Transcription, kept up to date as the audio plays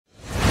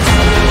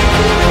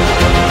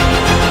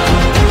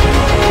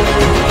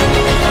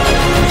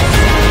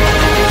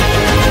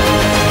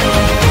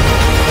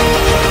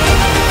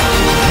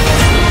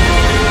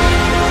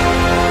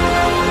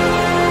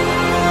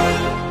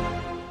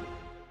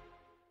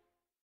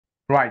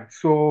Right.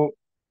 So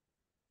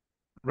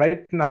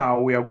right now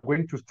we are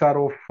going to start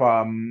off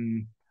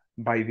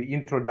by the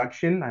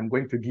introduction. I'm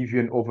going to give you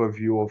an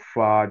overview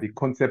of the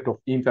concept of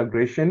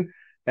integration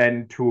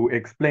and to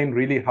explain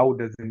really how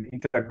does an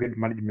integrated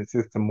management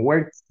system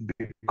works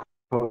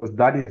because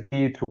that is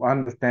key to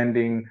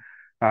understanding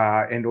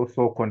and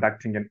also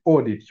conducting an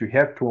audit. You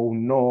have to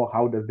know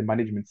how does the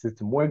management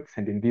system works,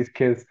 and in this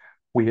case,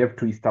 we have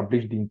to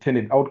establish the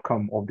intended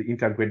outcome of the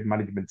integrated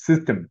management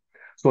system.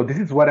 So this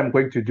is what I'm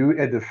going to do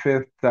at the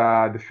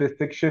first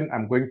section.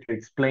 I'm going to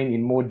explain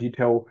in more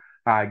detail,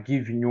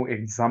 giving you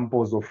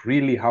examples of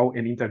really how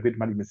an integrated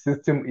management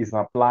system is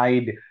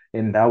applied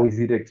and how is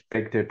it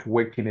expected to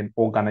work in an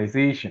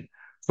organization.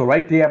 So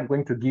right there, I'm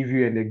going to give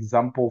you an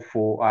example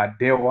for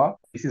Dewa.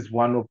 This is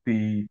one of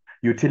the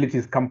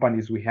utilities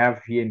companies we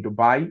have here in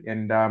Dubai,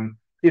 and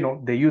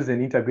they use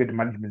an integrated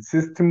management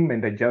system,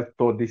 and I just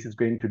thought this is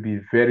going to be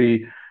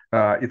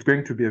it's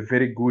going to be a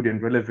very good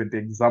and relevant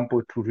example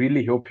to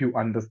really help you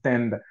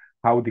understand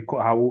how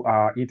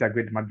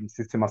integrated management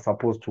system are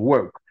supposed to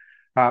work.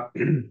 Uh,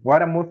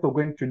 what I'm also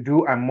going to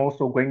do, I'm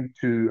also going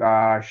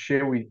to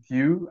share with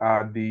you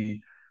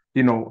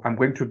I'm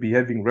going to be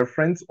having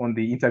reference on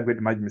the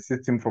integrated management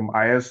system from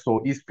ISO,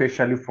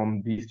 especially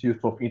from the use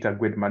of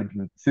integrated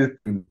management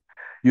system.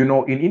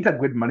 In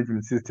integrated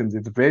management systems,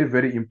 it's very,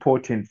 very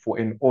important for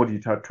an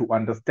auditor to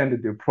understand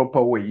the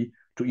proper way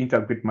to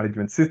integrate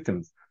management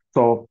systems.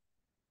 So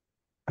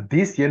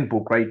this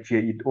handbook right here,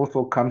 it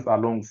also comes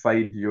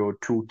alongside your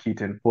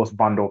toolkit and course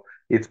bundle.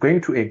 It's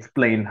going to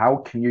explain how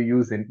can you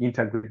use an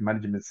integrated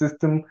management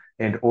system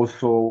and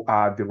also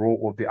the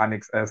role of the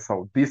Annex S.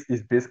 So this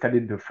is basically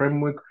the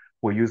framework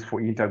we use for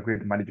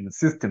integrated management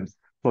systems.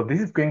 So this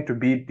is going to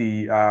be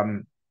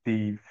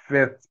the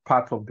first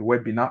part of the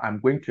webinar. I'm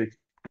going to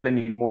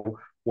explain more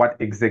what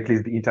exactly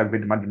is the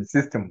integrated management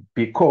system,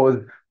 because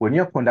when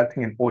you're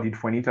conducting an audit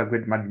for an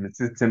integrated management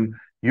system,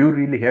 you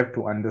really have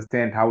to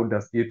understand how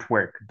does it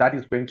work. That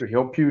is going to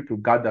help you to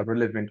gather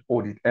relevant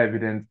audit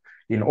evidence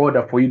in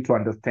order for you to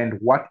understand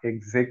what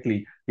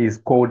exactly is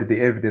called the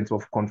evidence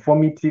of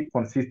conformity,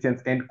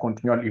 consistency, and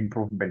continual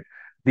improvement.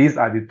 These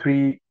are the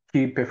three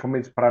key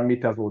performance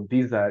parameters, or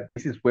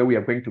this is where we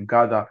are going to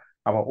gather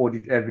our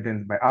audit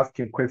evidence by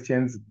asking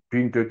questions,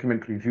 doing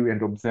document review,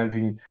 and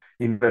observing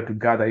in order to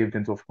gather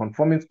evidence of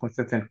conformance,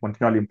 consistency, and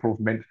continual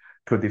improvement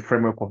to the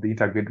framework of the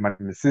integrated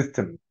management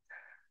system.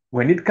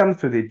 When it comes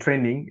to the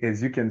training,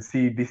 as you can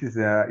see, it's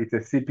a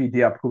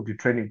CPD approved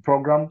training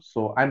program.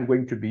 So I'm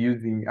going to be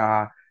using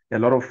a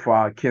lot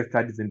of case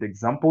studies and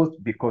examples,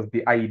 because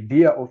the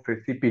idea of a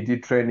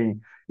CPD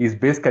training is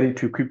basically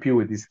to equip you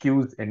with the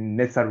skills and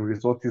necessary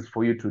resources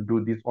for you to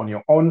do this on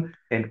your own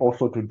and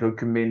also to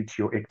document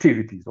your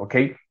activities.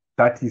 Okay,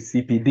 that is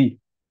CPD.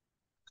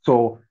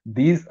 So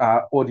these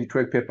are audit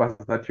work papers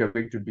that you're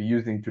going to be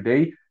using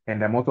today.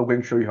 And I'm also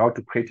going to show you how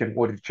to create an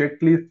audit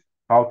checklist,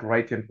 how to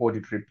write an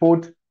audit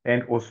report,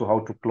 and also how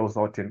to close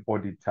out an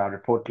audit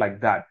report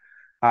like that.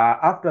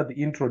 After the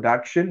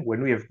introduction,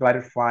 when we have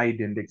clarified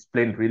and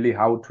explained really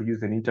how to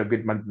use an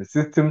integrated management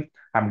system,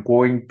 I'm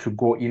going to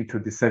go into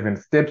the 7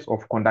 steps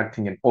of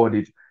conducting an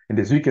audit. And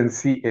as you can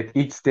see at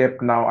each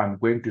step now, I'm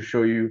going to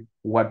show you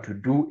what to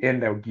do,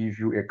 and I'll give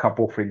you a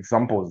couple of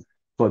examples.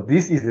 So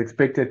this is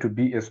expected to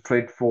be a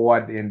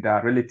straightforward and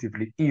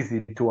relatively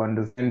easy to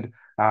understand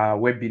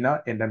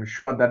webinar. And I'm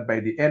sure that by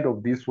the end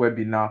of this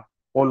webinar,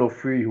 all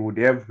of you would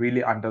have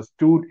really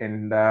understood,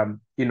 and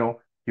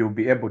you'll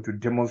be able to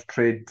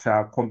demonstrate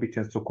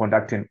competence to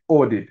conduct an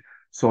audit.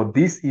 So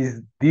these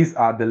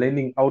are the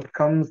learning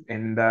outcomes.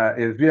 And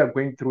as we are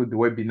going through the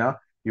webinar,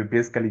 you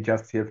basically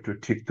just have to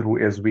tick through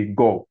as we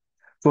go.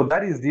 So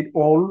that is it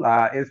all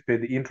as per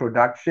the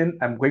introduction.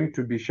 I'm going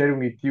to be sharing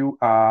with you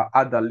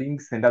other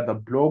links and other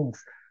blogs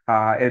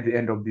at the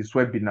end of this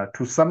webinar.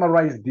 To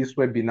summarize this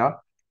webinar,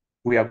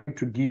 we are going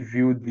to give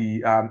you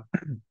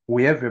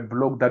we have a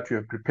blog that we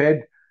have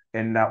prepared.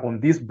 And on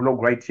this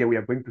blog right here, we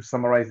are going to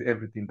summarize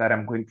everything that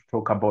I'm going to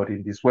talk about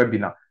in this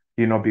webinar,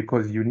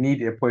 because you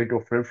need a point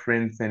of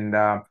reference and,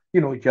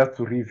 just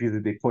to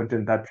revisit the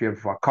content that we have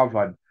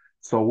covered.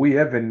 So we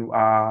have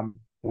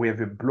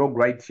a blog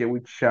right here,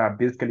 which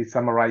basically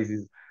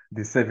summarizes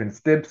the 7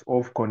 steps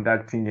of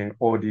conducting an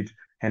audit.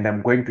 And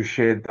I'm going to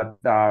share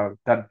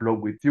that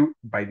blog with you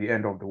by the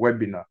end of the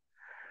webinar.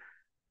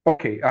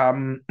 Okay,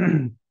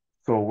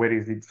 so where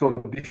is it? So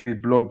this is the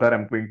blog that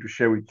I'm going to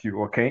share with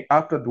you, okay?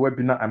 After the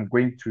webinar, I'm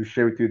going to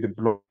share with you the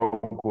blog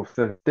of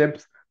 7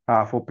 steps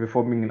for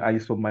performing an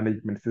ISO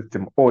management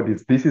system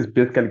audits. This is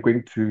basically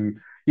going to,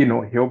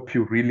 help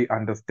you really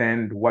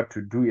understand what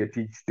to do at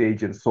each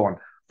stage and so on.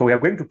 So we are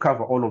going to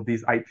cover all of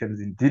these items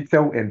in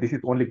detail, and this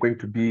is only going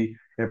to be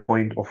a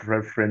point of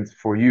reference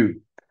for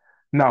you.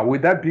 Now,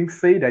 with that being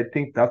said, I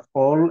think that's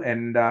all.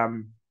 And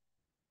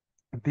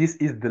this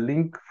is the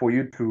link for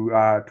you to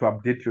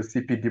update your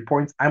CPD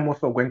points. I'm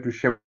also going to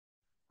share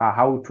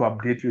how to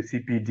update your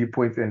CPD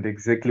points and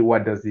exactly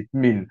what does it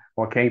mean.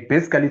 Okay,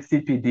 basically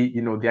CPD,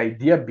 the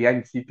idea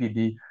behind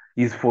CPD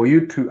is for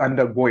you to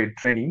undergo a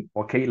training,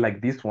 okay,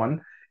 like this one,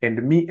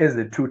 And me as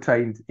a tutor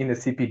in a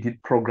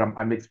CPD program,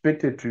 I'm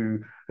expected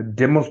to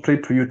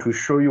demonstrate to you, to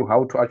show you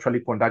how to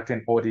actually conduct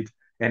an audit.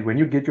 And when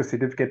you get your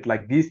certificate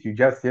like this, you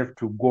just have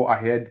to go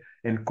ahead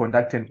and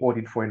conduct an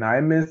audit for an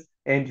IMS,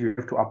 and you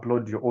have to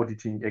upload your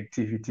auditing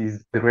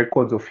activities, the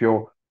records of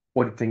your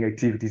auditing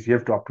activities. You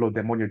have to upload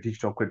them on your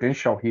digital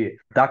credential here.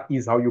 That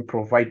is how you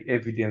provide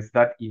evidence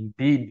that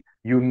indeed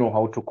you know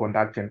how to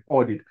conduct an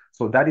audit.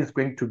 So that is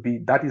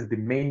the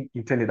main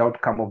intended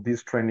outcome of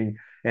this training.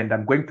 And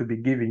I'm going to be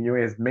giving you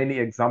as many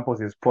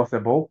examples as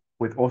possible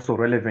with also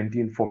relevant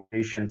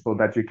information so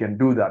that you can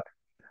do that.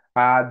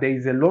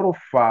 There's a lot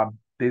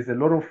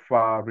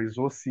of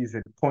resources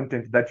and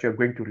content that you're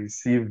going to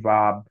receive,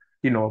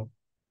 you know,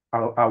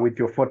 with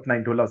your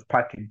 $49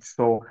 package.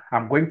 So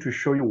I'm going to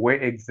show you where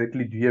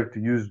exactly do you have to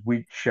use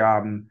which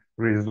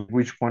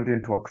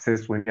content to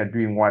access when you're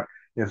doing what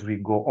as we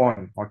go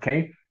on.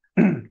 Okay.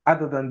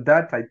 Other than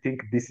that, I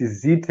think this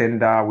is it,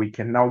 and we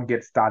can now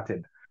get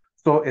started.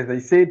 So as I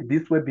said,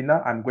 this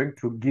webinar, I'm going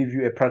to give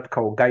you a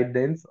practical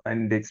guidance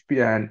and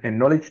experience and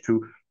knowledge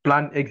to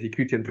plan,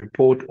 execute, and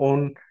report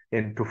on,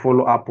 and to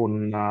follow up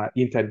on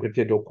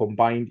integrated or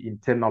combined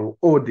internal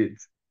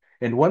audits.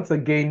 And once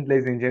again,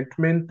 ladies and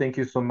gentlemen, thank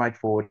you so much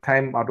for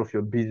time out of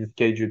your busy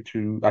schedule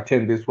to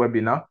attend this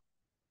webinar.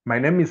 My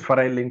name is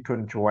Farai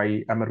Linton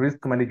Joy. I'm a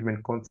risk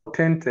management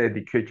consultant at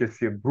the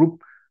QHSC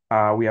Group.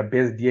 We are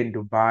based here in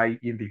Dubai,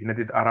 in the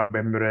United Arab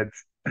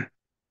Emirates,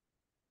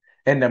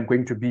 and I'm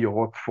going to be your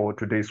host for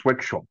today's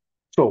workshop.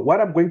 So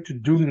what I'm going to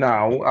do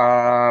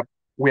now,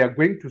 we are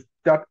going to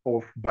start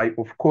off by,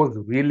 of course,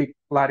 really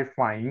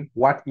clarifying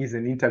what is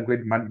an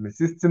integrated management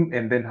system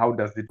and then how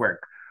does it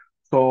work.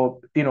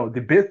 So,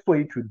 the best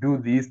way to do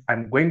this,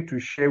 I'm going to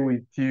share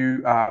with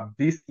you,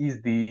 this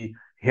is the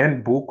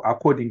handbook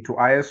according to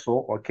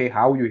ISO, okay,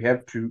 how you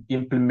have to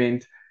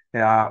implement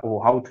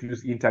or how to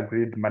use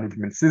integrated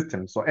management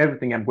system. So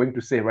everything I'm going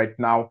to say right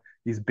now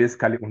is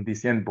basically on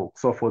this handbook.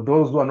 So for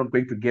those who are not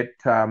going to get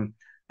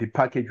the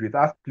package with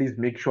us, please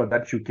make sure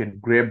that you can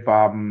grab,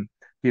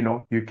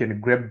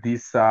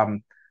 this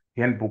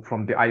handbook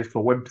from the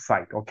ISO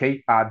website.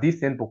 Okay.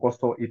 This handbook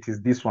also, it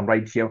is this one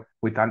right here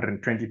with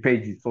 120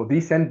 pages. So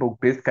this handbook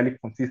basically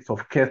consists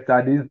of case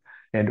studies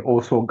and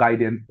also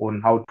guidance on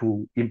how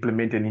to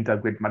implement an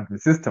integrated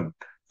management system.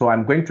 So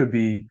I'm going to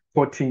be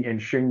quoting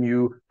and showing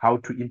you how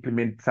to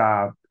implement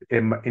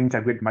an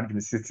integrated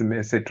management system,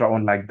 etc.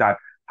 on like that,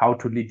 how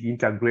to lead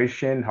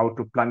integration, how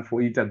to plan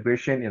for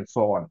integration, and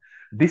so on.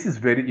 This is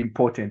very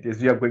important, as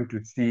you are going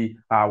to see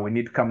when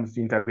it comes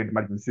to integrated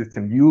management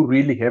system. You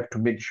really have to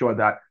make sure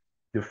that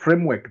the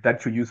framework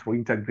that you use for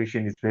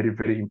integration is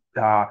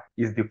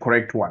is the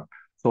correct one.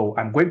 So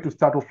I'm going to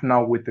start off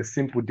now with a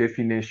simple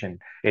definition.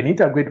 An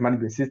integrated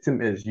management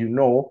system, as you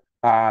know,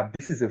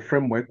 this is a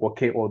framework,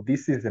 okay, or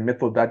this is a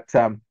method that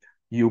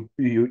you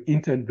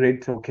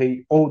integrate,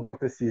 okay, all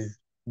processes,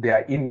 they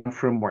are in one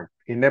framework,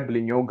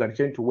 enabling your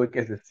organization to work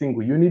as a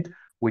single unit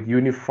with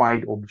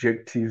unified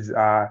objectives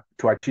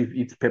to achieve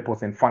its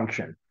purpose and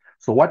function.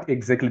 So what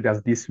exactly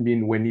does this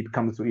mean when it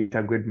comes to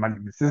integrated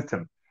management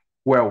system?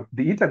 Well,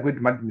 the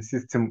integrated management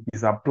system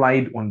is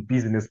applied on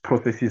business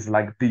processes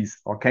like this,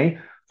 okay?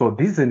 So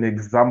this is an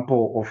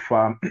example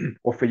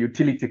of a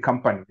utility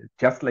company,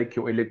 just like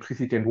your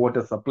electricity and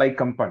water supply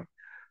company.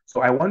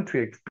 So I want to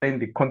explain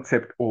the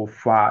concept of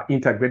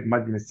integrated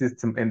management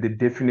system and the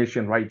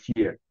definition right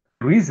here.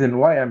 The reason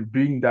why I'm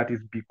doing that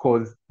is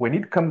because when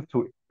it comes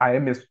to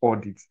IMS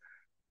audits,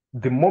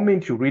 the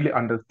moment you really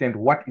understand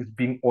what is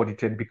being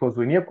audited, because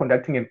when you're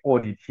conducting an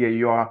audit here,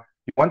 you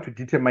want to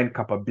determine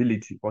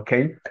capability,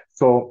 okay?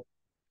 So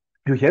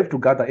you have to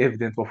gather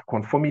evidence of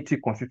conformity,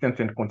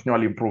 consistency, and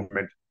continual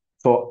improvement.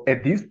 So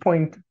at this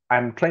point,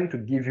 I'm trying to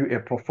give you a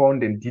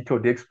profound and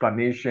detailed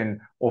explanation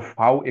of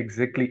how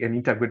exactly an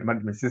integrated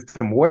management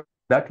system works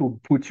that will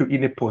put you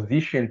in a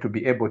position to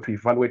be able to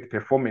evaluate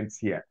performance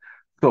here.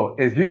 So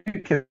as you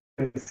can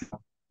see,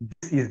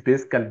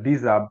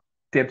 these are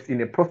steps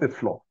in a process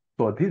flow.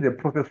 So this is a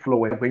process flow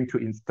where we're going to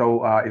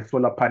install a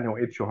solar panel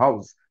at your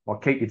house.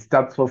 Okay, it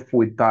starts off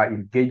with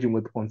engaging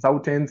with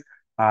consultants.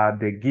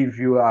 They give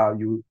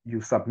you,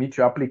 you submit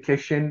your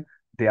application,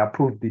 they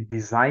approve the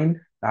design.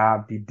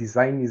 The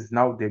design is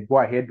now, they go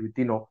ahead with,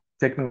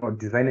 technical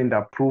design and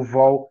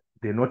approval.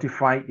 They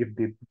notify if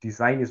the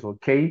design is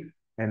okay,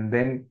 and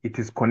then it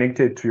is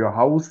connected to your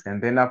house.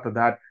 And then after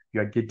that,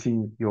 you are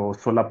getting your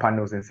solar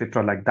panels,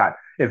 etc. like that.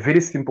 A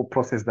very simple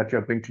process that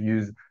you're going to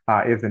use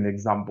as an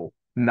example.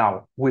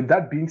 Now, with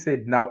that being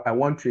said, now I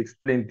want to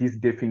explain this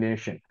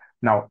definition.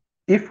 Now,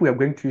 if we are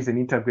going to use an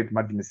integrated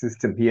management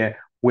system here,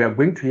 we are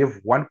going to have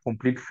one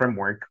complete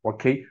framework,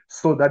 okay,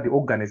 so that the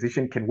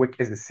organization can work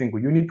as a single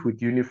unit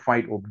with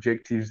unified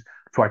objectives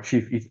to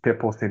achieve its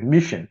purpose and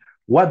mission.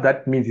 What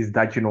that means is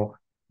that,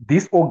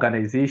 this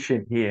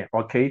organization here,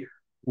 okay,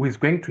 is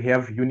going to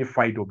have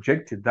unified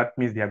objectives. That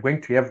means they are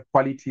going to have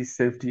quality,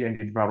 safety,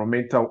 and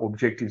environmental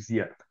objectives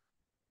here.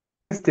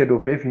 Instead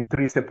of having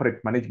three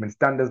separate management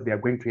standards, they are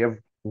going to have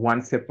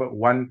one separate,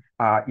 one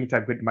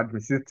integrated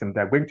management system.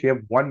 They're going to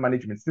have one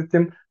management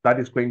system that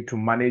is going to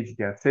manage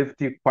their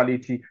safety,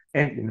 quality,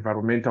 and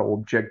environmental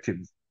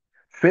objectives.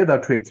 Further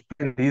to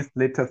explain this,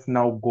 let us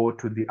now go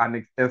to the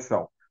Annex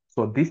SL.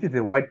 So this is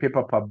a white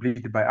paper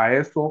published by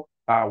ISO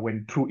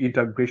when true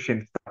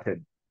integration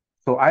started.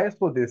 So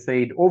ISO, they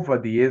said, over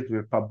the years,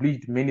 we've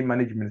published many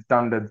management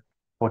standards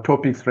for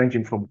topics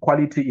ranging from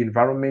quality,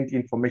 environment,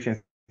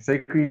 information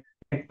security,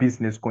 and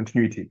business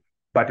continuity.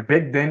 But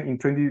back then in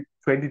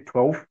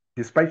 2012,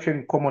 despite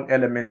sharing common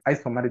elements,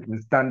 ISO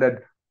management standards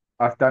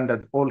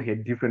all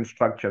had different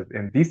structures.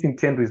 And this in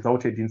turn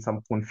resulted in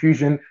some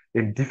confusion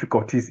and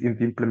difficulties in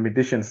the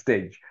implementation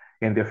stage.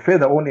 And they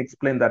further on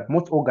explained that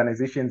most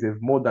organizations have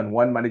more than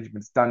one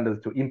management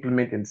standards to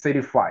implement and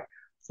certify.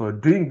 So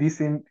doing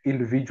this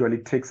individually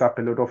takes up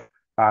a lot of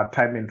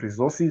time and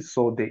resources.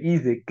 So there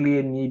is a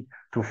clear need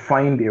to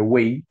find a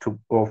way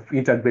of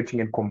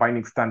integrating and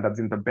combining standards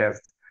in the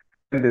best.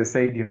 And they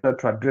said, in order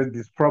to address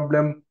this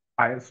problem,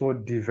 I also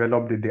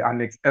developed the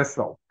Annex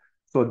SL.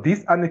 So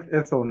this Annex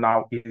SL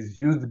now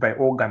is used by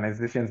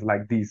organizations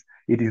like this.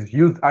 It is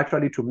used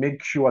actually to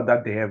make sure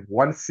that they have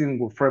one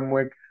single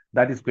framework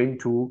that is going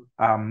to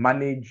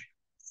manage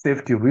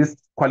safety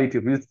risks, quality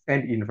risks,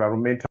 and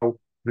environmental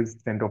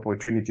risks and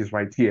opportunities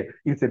right here,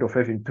 instead of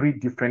having three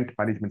different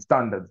management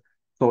standards.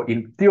 So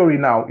in theory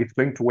now, it's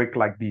going to work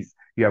like this.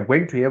 You are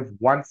going to have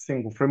one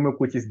single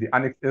framework, which is the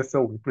Annex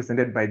SL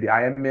represented by the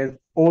IMS.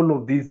 All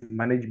of these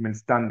management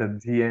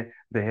standards here,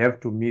 they have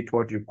to meet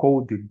what you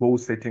call the goal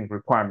setting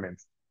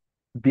requirements.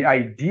 The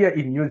idea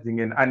in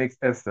using an Annex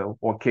SL,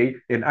 okay,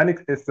 an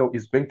Annex SL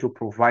is going to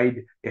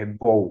provide a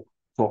goal.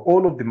 So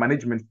all of the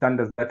management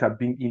standards that are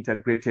being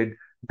integrated,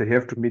 they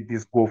have to meet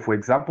this goal. For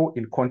example,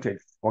 in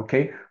context,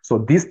 okay? So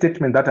this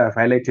statement that I've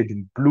highlighted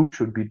in blue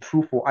should be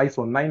true for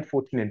ISO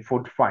 914 and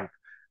 45.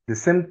 The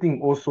same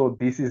thing also,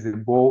 this is a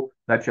goal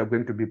that you're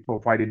going to be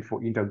provided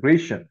for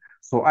integration.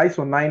 So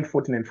ISO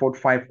 914 and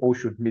 45 all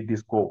should meet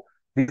this goal.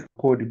 This is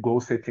called the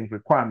goal setting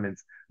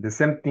requirements. The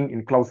same thing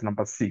in clause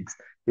number 6.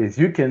 As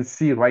you can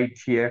see right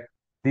here,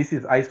 this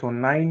is ISO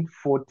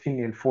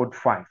 914 and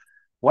 45.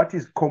 What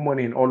is common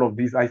in all of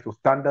these ISO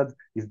standards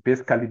is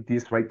basically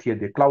this right here,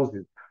 the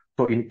clauses.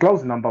 So in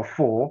clause number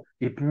 4,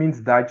 it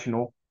means that,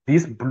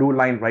 this blue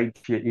line right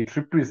here, it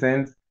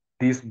represents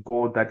this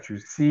goal that you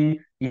see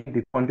in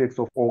the context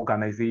of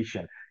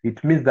organization.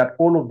 It means that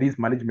all of these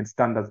management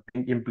standards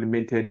being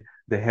implemented,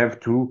 they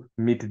have to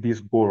meet this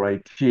goal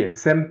right here.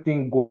 Same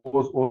thing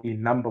goes on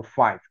in number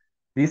 5.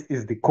 This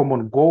is the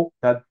common goal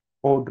that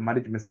all the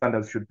management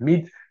standards should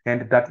meet,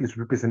 and that is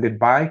represented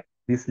by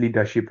this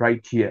leadership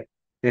right here.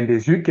 And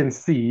as you can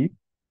see,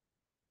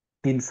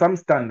 in some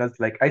standards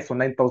like ISO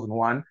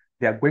 9001,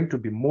 there are going to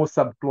be more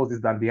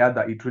sub-clauses than the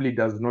other. It really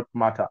does not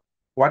matter.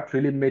 What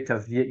really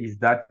matters here is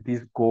that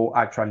this goal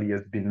actually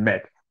has been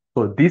met.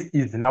 So this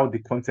is now the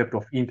concept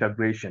of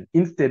integration.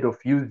 Instead of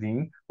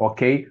using,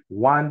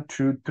 1,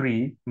 2,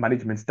 3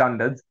 management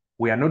standards,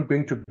 we are not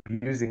going to be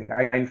using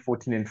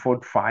I-914 and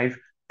 45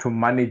 to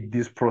manage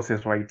this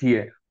process right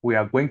here. We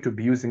are going to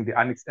be using the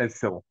Annex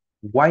SL.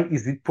 Why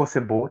is it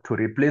possible to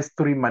replace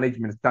 3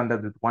 management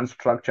standards with one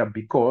structure?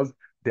 Because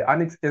the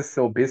Annex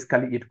SL,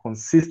 basically, it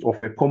consists of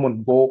a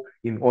common goal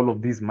in all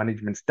of these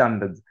management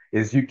standards,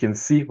 as you can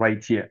see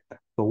right here.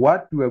 So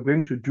what we are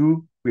going to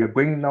do, we are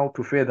going now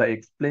to further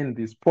explain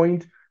this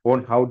point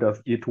on how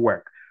does it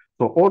work.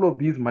 So all of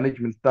these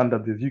management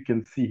standards, as you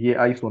can see here,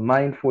 ISO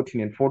 9,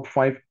 14, and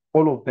 45,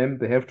 all of them,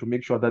 they have to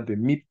make sure that they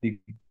meet the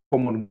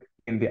common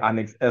in the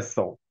Annex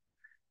SL.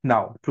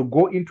 Now, to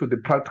go into the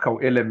practical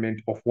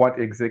element of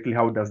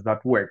how does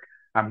that work,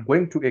 I'm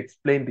going to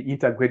explain the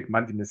integrated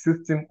management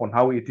system on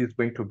how it is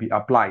going to be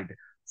applied.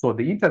 So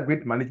the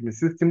integrated management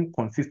system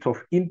consists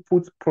of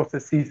inputs,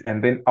 processes,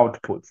 and then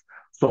outputs.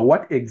 So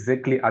what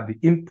exactly are the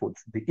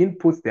inputs? The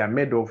inputs, they are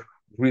made of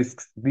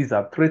risks. These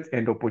are threats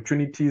and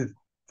opportunities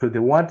to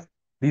the what?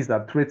 These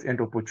are threats and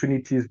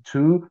opportunities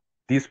to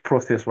this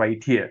process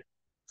right here.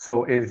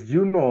 So as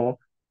you know,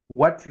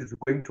 what is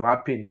going to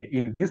happen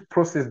in this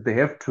process, they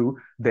have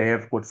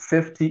got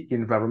safety,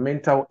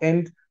 environmental,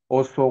 and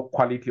also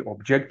quality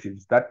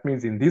objectives. That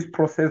means in this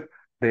process,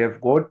 they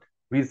have got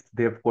risks,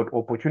 they've got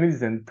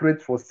opportunities and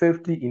threats for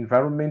safety,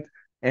 environment,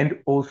 and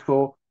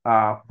also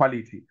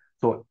quality.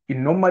 So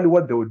normally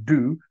what they would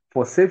do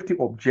for safety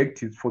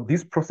objectives, for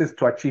this process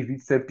to achieve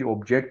its safety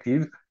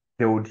objectives,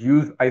 they would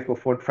use ISO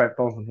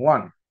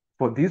 45001.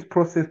 For this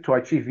process to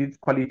achieve its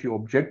quality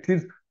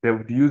objectives, they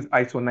would use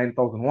ISO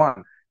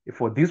 9001.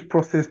 For this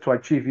process to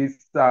achieve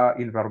its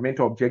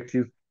environmental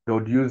objectives, they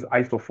would use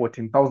ISO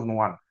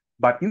 14001.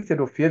 But instead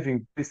of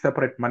having three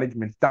separate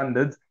management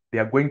standards, they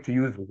are going to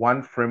use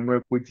one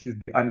framework, which is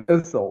the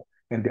Annex SL.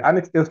 And the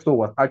Annex SL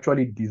was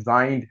actually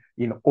designed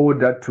in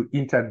order to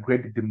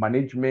integrate the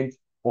management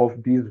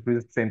of these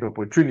risks and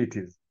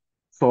opportunities.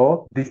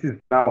 So this is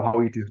now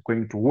how it is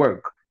going to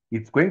work.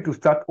 It's going to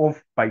start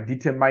off by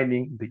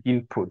determining the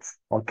inputs,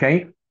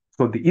 okay?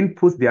 So the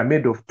inputs, they are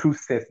made of two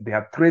sets. They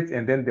are threats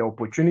and then the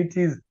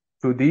opportunities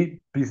to the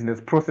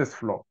business process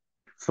flow.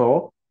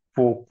 So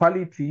for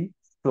quality,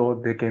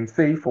 So they can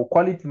say for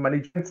quality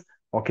management,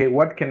 okay,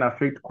 what can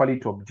affect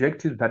quality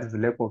objectives? That is the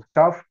lack of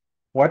staff.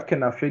 What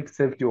can affect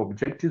safety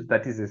objectives?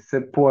 That is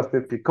a poor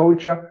safety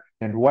culture.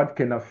 And what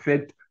can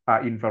affect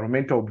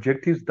environmental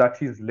objectives?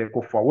 That is lack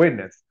of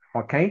awareness.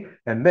 Okay.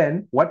 And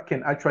then what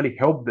can actually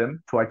help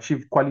them to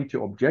achieve quality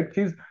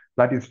objectives?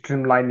 That is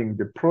streamlining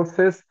the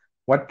process.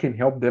 What can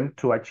help them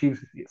to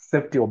achieve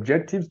safety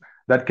objectives?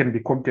 That can be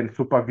competent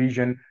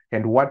supervision.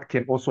 And what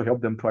can also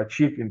help them to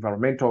achieve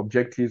environmental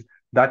objectives?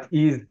 That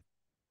is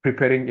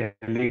preparing a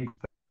legal.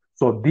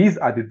 So these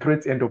are the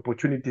threats and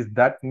opportunities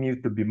that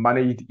need to be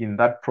managed in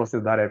that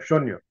process that I've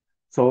shown you.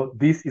 So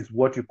this is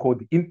what you call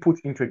the input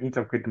into an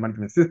integrated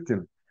management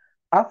system.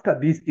 After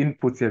these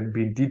inputs have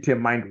been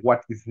determined,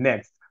 what is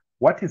next?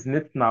 What is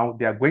next now?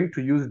 They are going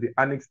to use the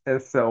Annex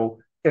SL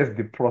as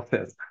the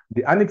process.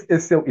 The Annex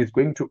SL is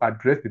going to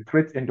address the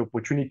threats and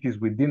opportunities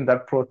within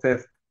that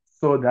process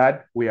so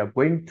that we are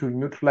going to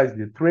neutralize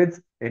the threats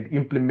and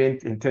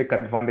implement and take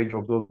advantage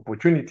of those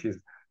opportunities.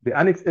 The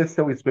Annex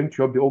SL is going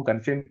to help the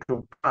organization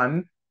to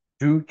plan,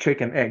 do, check,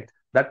 and act.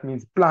 That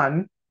means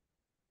plan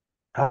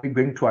how are we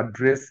going to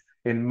address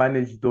and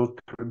manage the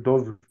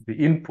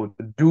input,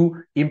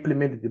 do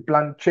implement the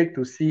plan, check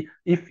to see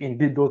if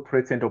indeed those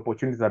threats and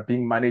opportunities are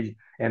being managed,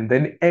 and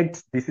then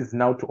act. This is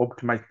now to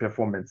optimize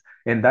performance,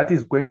 and that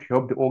is going to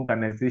help the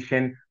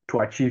organization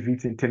to achieve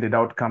its intended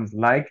outcomes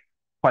like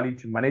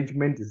quality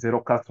management, zero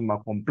customer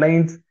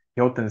complaints,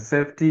 health and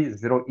safety,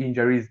 zero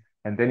injuries,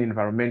 and then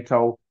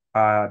environmental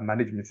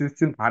management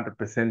system,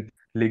 100%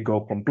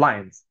 legal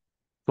compliance.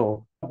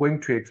 So I'm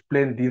going to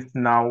explain this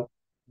now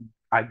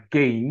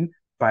again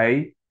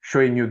by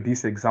showing you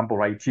this example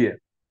right here.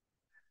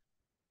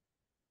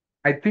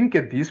 I think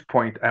at this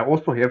point, I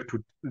also have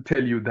to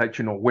tell you that,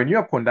 when you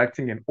are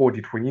conducting an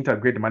audit for an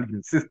integrated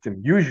management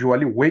system,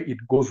 usually where it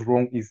goes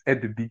wrong is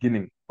at the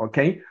beginning,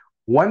 okay?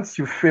 Once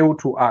you fail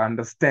to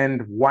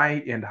understand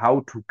why and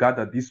how to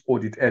gather this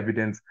audit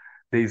evidence,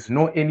 there is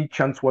no any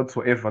chance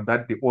whatsoever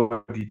that the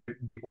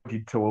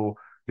audit or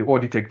the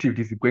audit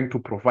activity is going to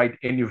provide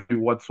any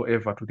value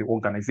whatsoever to the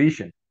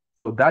organization.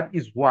 So that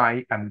is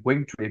why I'm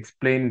going to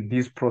explain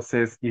this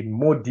process in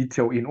more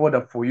detail in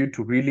order for you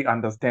to really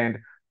understand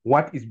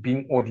what is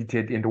being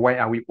audited and why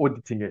are we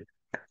auditing it.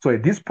 So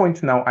at this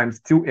point now, I'm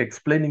still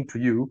explaining to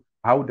you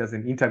how does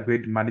an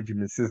integrated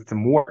management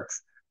system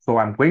works. So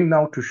I'm going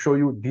now to show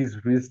you these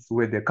risks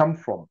where they come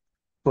from.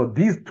 So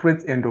these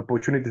threats and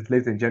opportunities,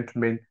 ladies and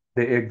gentlemen,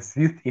 they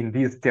exist in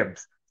these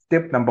steps.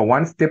 Step number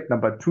 1, step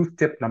number 2,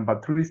 step number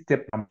 3,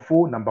 step number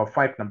 4, number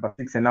 5, number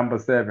 6, and number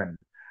 7.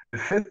 The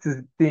first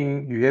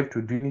thing you have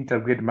to do in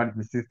integrated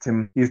management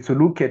system is to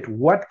look at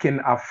what can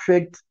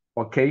affect,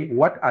 okay,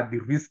 what are the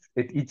risks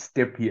at each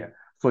step here.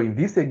 So in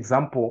this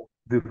example,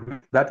 the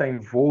risks that are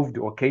involved,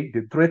 okay,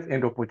 the threats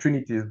and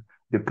opportunities,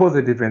 the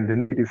positive and the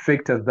negative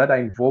factors that are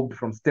involved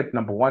from step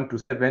number 1 to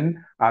 7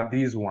 are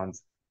these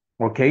ones.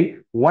 Okay,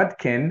 what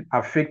can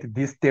affect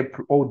this step,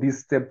 all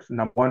these steps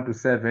number 1 to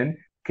 7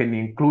 can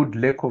include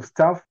lack of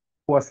staff,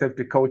 poor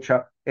safety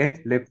culture, and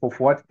lack of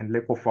what? And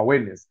lack of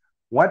awareness.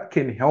 What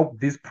can help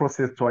this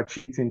process to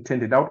achieve its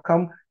intended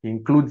outcome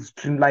includes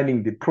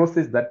streamlining the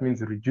process. That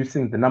means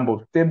reducing the number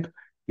of steps,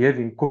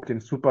 having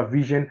competent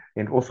supervision,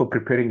 and also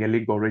preparing a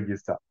legal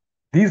register.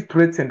 These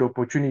threats and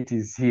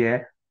opportunities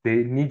here,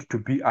 they need to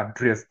be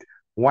addressed.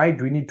 Why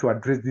do we need to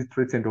address these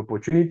threats and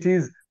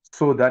opportunities?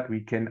 So that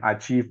we can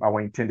achieve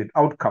our intended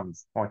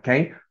outcomes,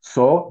 okay?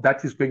 So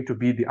that is going to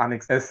be the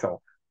Annex SL.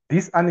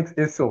 This Annex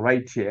SL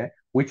right here,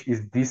 which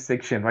is this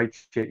section right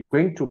here, is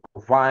going to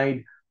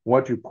provide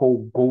what you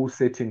call goal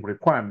setting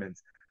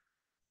requirements.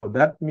 So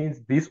that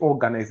means this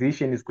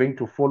organization is going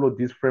to follow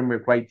this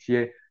framework right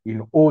here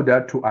in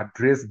order to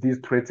address these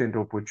threats and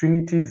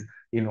opportunities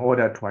in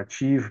order to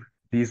achieve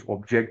these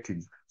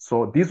objectives.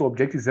 So these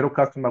objectives, zero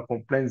customer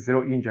complaints,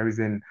 zero injuries,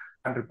 and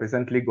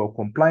 100% legal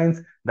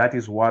compliance, that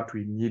is what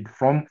we need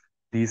from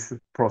this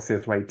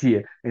process right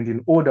here. And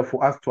in order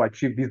for us to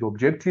achieve these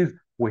objectives,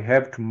 we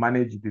have to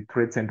manage the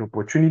threats and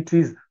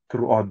opportunities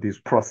throughout this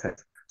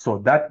process.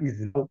 So that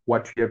is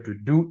what we have to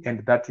do,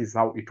 and that is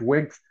how it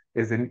works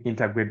as an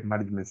integrated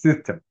management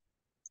system.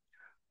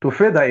 To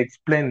further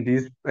explain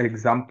this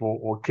example,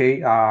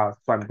 okay, so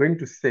I'm going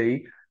to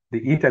say the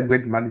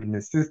integrated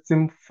management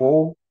system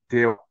for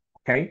Dell,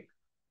 okay,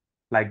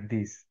 like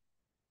this,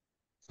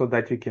 so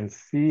that you can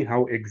see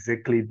how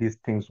exactly these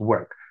things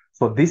work.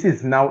 So this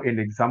is now an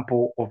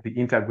example of the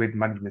integrated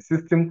management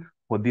system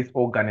for this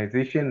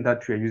organization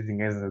that we are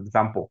using as an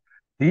example.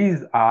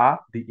 These are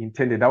the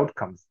intended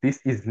outcomes. This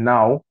is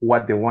now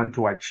what they want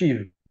to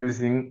achieve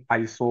using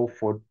ISO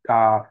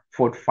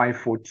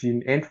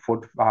 4514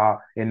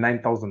 and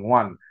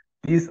 9001.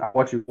 These are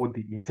what you call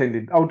the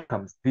intended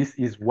outcomes. This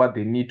is what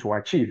they need to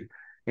achieve.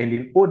 And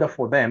in order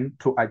for them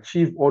to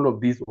achieve all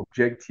of these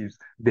objectives,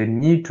 they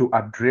need to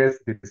address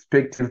the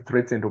respective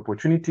threats and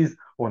opportunities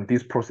on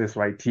this process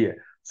right here.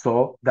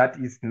 So that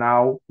is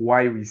now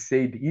why we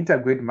say the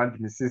integrated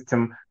management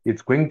system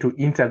is going to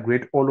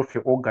integrate all of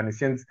your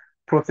organization's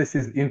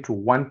processes into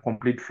one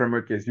complete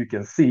framework, as you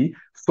can see,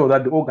 so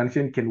that the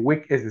organization can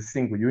work as a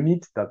single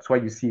unit. That's why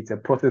you see it's a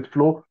process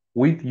flow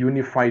with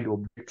unified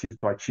objectives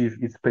to achieve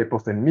its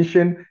purpose and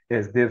mission,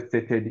 as they've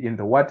stated in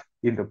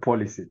the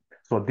policy.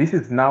 So this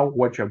is now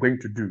what you're going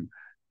to do.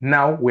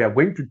 Now we are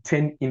going to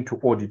turn into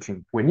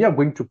auditing. When you are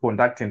going to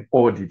conduct an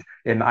audit,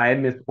 an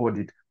IMS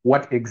audit,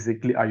 what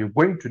exactly are you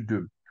going to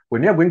do?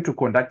 When you're going to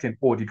conduct an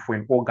audit for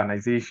an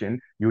organization,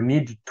 you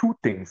need two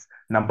things.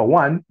 Number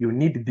one, you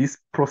need this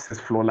process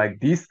flow like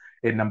this.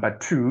 And number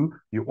two,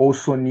 you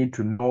also need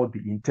to know the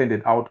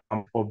intended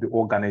outcome of the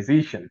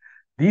organization.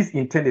 These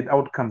intended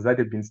outcomes that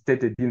have been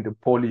stated in the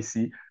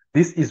policy,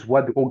 this is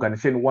what the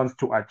organization wants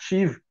to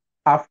achieve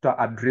after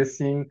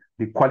addressing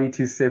the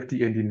quality,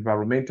 safety, and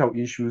environmental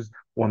issues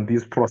on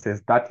this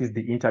process. That is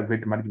the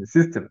integrated management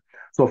system.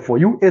 So for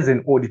you as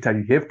an auditor,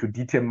 you have to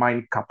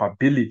determine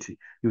capability.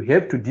 You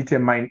have to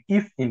determine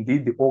if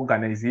indeed the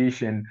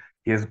organization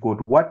has got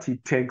what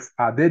it takes.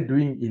 Are they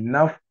doing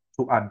enough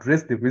to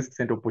address the risks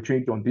and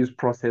opportunities on this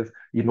process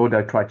in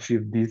order to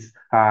achieve this,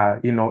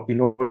 in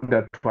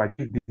order to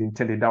achieve these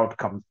intended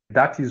outcomes?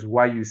 That is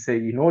why you say,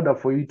 in order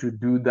for you to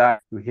do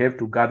that, you have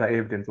to gather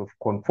evidence of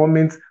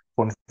conformance,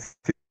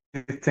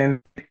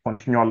 consistent,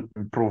 continual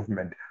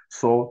improvement.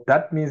 So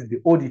that means the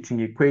auditing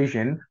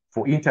equation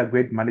for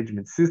integrated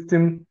management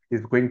system is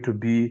going to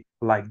be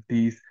like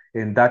this,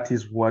 and that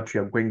is what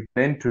you are going to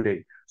learn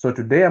today. So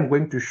today I'm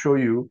going to show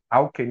you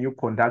how can you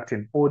conduct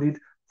an audit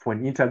for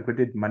an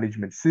integrated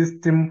management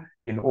system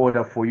in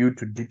order for you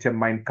to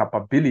determine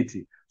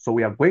capability. So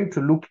we are going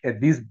to look at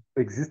this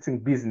existing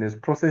business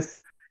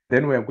process.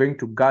 Then we are going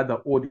to gather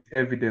audit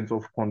evidence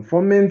of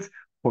conformance,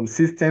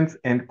 consistent,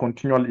 and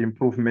continual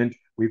improvement.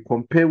 We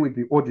compare with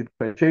the audit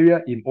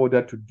criteria in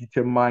order to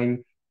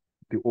determine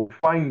the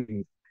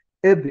findings.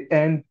 At the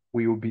end,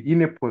 we will be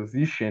in a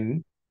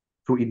position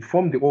to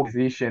inform the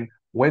organization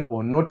whether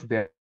or not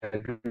they're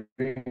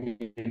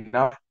doing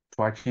enough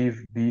to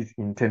achieve these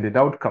intended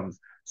outcomes.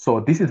 So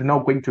this is now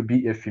going to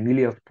be a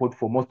familiar spot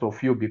for most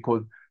of you,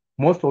 because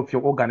most of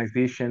your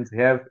organizations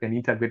have an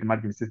integrated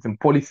management system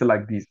policy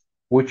like this,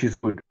 which is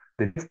good.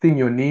 The next thing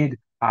you need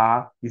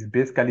is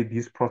basically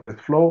this process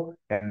flow,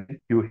 and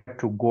you have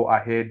to go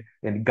ahead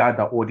and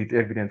gather audit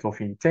evidence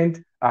of intent,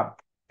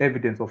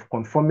 evidence of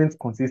conformance,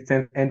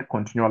 consistent, and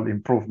continual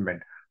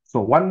improvement. So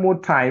one more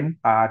time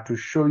to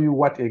show you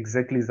what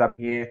exactly is up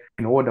here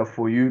in order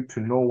for you to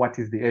know what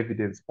is the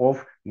evidence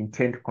of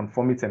intent,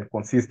 conformity, and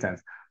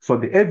consistency. So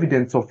the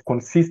evidence of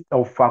consistency,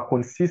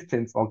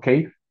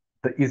 okay,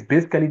 is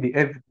basically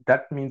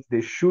that means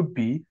there should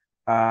be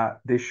a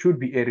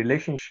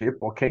relationship,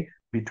 okay,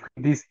 between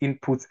these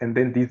inputs and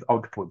then these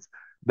outputs.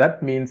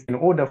 That means in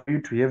order for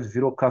you to have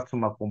zero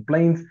customer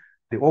complaints,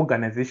 the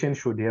organization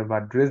should have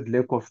addressed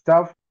lack of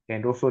staff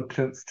and also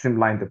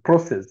streamline the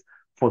process.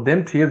 For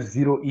them to have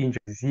zero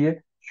injuries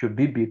here should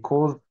be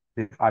because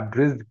they've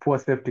addressed poor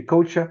safety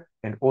culture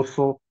and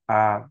also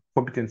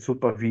competent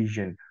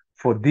supervision.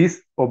 For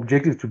this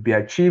objective to be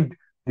achieved,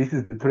 this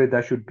is the threat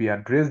that should be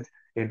addressed,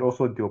 and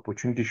also the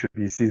opportunity should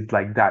be seized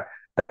like that.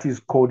 That is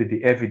called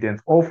the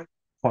evidence of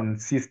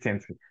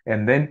consistency.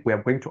 And then we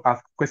are going to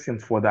ask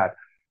questions for that.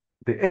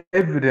 The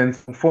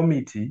evidence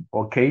conformity,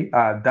 okay,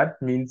 that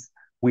means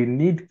we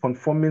need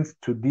conformance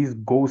to these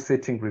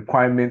goal-setting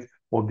requirements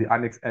of the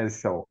Annex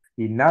SL.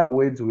 In other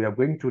words, we are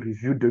going to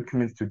review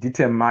documents to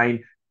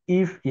determine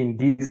if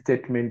indeed this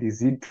statement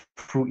is it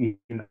true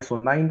in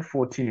ISO 9,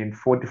 14, and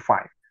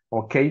 45,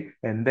 okay?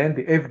 And then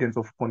the evidence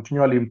of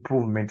continual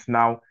improvement.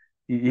 Now,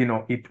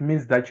 it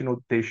means that,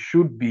 there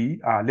should be,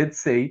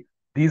 let's say,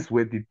 these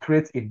were the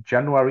threats in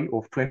January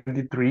of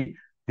 23.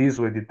 These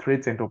were the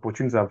threats and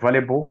opportunities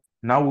available.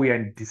 Now we are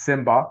in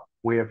December.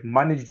 We have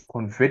managed to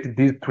convert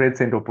these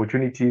threats and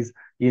opportunities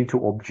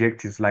into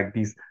objectives like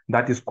this.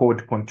 That is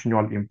called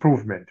continual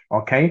improvement,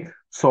 okay?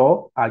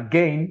 So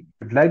again,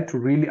 I'd like to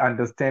really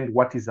understand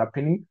what is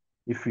happening.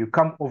 If you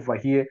come over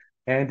here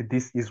and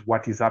this is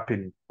what is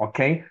happening,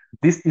 okay?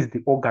 This is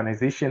the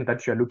organization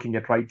that you're looking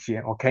at right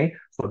here, okay?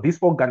 So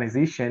this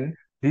organization,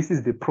 this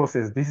is the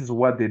process. This is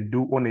what they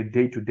do on a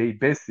day-to-day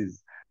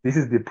basis. This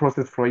is the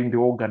process for in the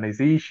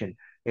organization.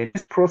 And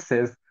this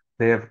process,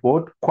 they have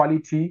got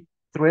quality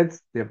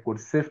threats, they've got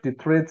safety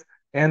threats,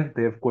 and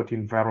they've got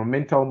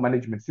environmental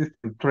management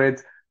system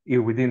threats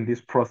within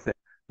this process.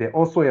 They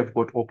also have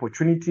got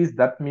opportunities.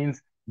 That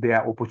means there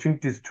are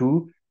opportunities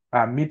to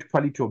meet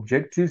quality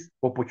objectives,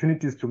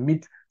 opportunities to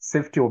meet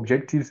safety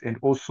objectives, and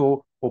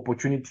also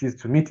opportunities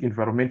to meet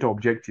environmental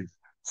objectives.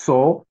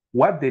 So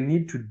what they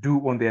need to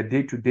do on their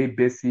day-to-day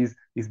basis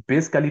is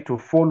basically to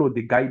follow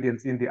the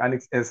guidance in the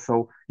Annex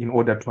SL in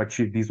order to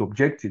achieve these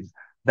objectives.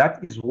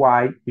 That is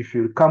why if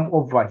you come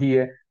over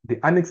here,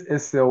 the Annex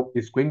SL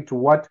is going to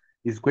what?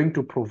 Is going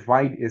to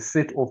provide a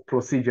set of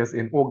procedures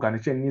an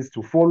organization needs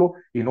to follow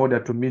in order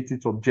to meet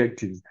its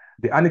objectives.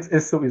 The Annex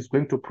SL is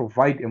going to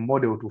provide a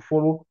model to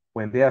follow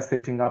when they are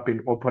setting up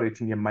and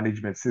operating a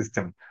management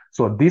system.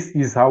 So this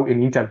is how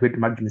an integrated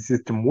management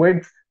system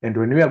works. And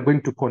when we are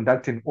going to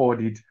conduct an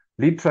audit,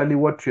 literally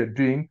what you're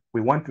doing, we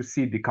want to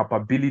see the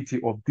capability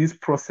of this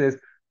process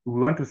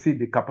we want to see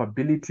the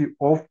capability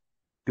of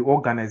the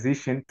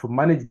organization to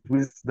manage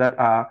risks that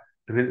are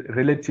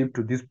relative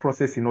to this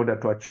process in order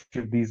to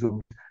achieve these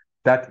objectives.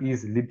 That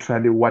is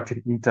literally what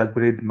an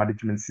integrated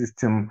management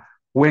system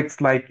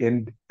works like,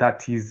 and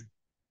that is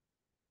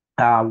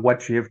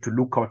what you have to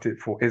look out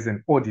for as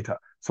an auditor.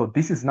 So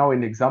this is now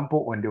an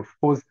example, and of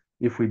course,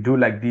 if we do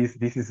like this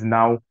is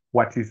now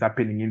what is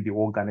happening in the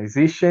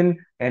organization,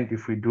 and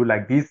if we do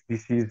like this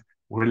is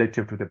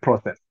relative to the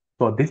process.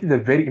 So this is a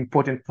very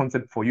important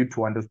concept for you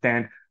to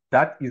understand.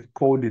 That is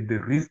called the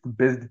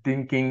risk-based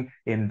thinking,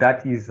 and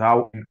that is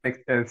how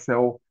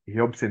Excel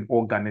helps an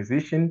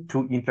organization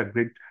to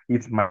integrate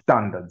its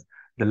standards.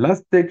 The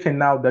last section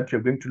now that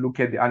you're going to look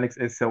at the Annex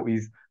SL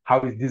is how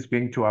is this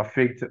going to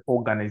affect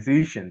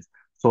organizations?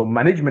 So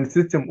management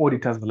system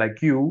auditors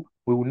like you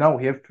will now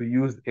have to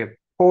use a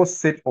core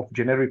set of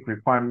generic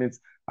requirements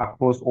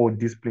across all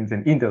disciplines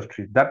and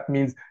industries. That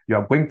means you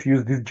are going to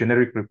use these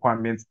generic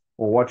requirements,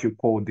 or what you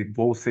call the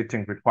goal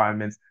setting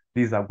requirements.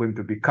 These are going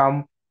to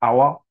become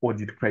our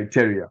audit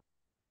criteria.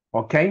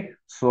 Okay,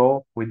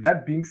 so with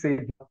that being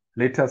said,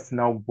 let us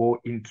now go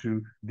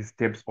into the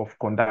steps of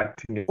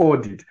conducting an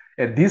audit.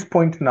 At this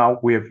point now,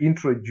 we have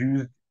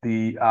introduced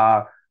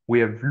we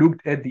have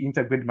looked at the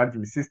integrated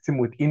management system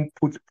with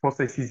inputs,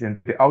 processes,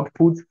 and the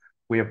outputs.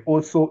 We have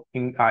also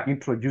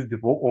introduced the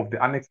role of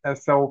the Annex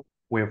SL.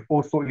 We have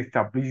also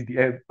established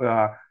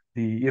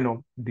the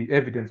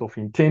evidence of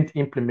intent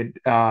implement.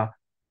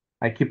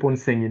 I keep on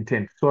saying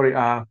intent. Sorry,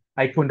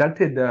 I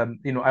conducted,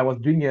 I was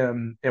doing a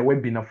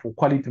webinar for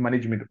quality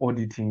management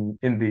auditing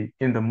in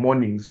the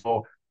morning.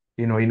 So,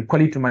 in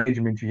quality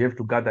management, you have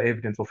to gather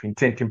evidence of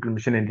intent,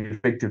 implementation, and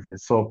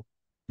effectiveness. So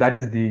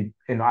that's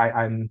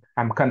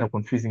I'm kind of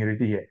confusing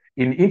it here.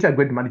 In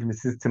integrated management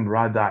system,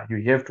 rather,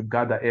 you have to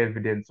gather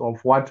evidence of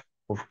what?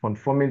 Of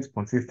conformance,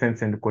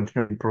 consistency, and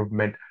continual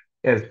improvement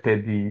as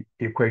per the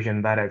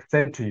equation that I've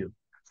sent to you.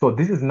 So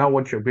this is now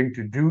what you're going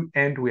to do,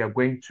 and we are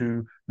going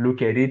to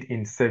look at it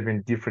in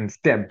 7 different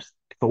steps.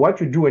 So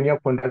what you do when you're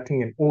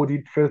conducting an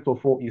audit, first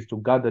of all, is to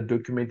gather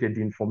documented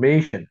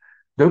information.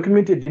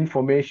 Documented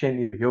information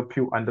will help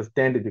you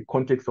understand the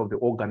context of the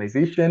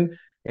organization,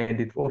 and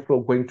it's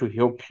also going to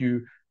help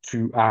you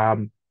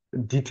to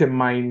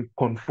determine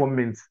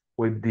conformance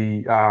with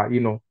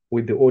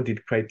with the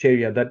audit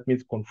criteria. That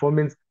means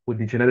conformance with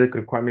the generic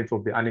requirements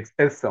of the Annex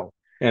SL.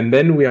 And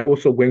then we are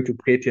also going to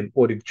create an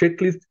audit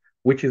checklist,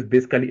 which is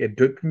basically a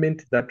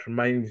document that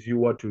reminds you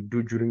what to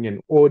do during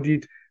an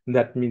audit.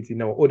 That means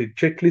in our audit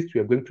checklist,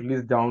 we are going to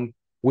list down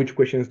which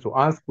questions to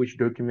ask, which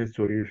documents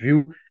to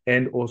review,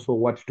 and also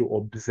what to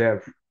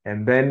observe.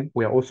 And then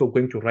we are also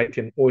going to write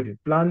an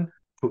audit plan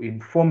to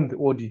inform the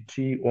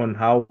auditee on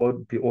how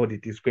the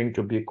audit is going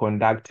to be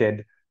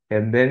conducted.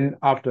 And then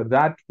after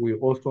that, we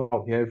also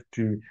have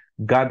to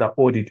gather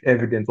audit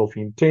evidence of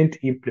intent,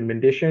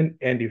 implementation,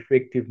 and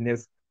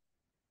effectiveness.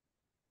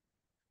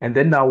 And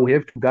then now we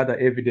have to gather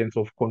evidence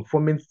of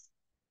conformance,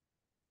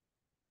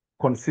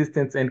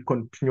 consistency, and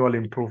continual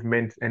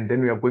improvement. And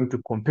then we are going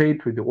to compare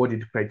it with the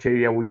audit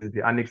criteria, which is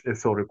the Annex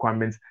SL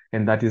requirements.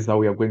 And that is how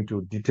we are going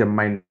to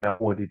determine the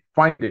audit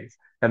findings.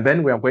 And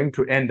then we are going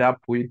to end up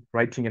with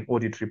writing an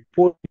audit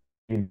report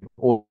in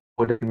order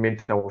to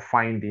document our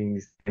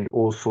findings and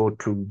also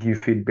to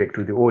give feedback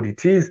to the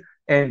auditees.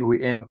 And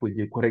we end up with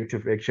the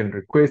corrective action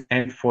request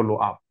and follow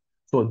up.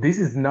 So this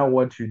is now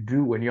what you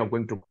do when you are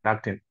going to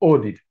conduct an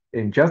audit.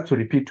 And just to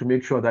repeat, to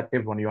make sure that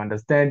everyone you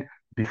understand,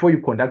 before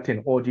you conduct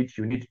an audit,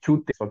 you need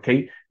 2 things,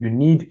 okay? You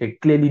need a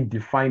clearly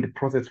defined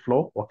process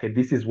flow, okay?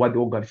 This is what the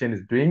organization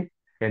is doing,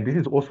 and this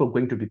is also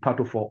going to be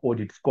part of our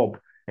audit scope.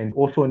 And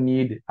also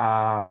need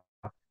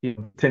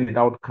intended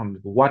outcomes.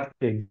 What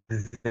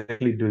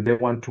exactly do they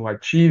want to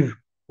achieve,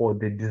 or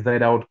the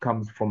desired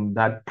outcomes from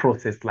that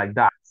process like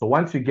that? So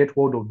once you get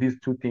hold of these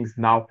 2 things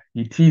now,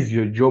 it is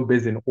your job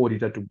as an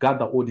auditor to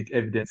gather audit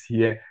evidence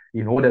here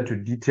in order to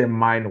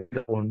determine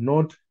whether or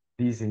not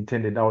these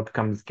intended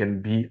outcomes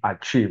can be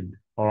achieved.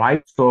 All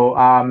right. So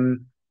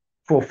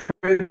for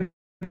further,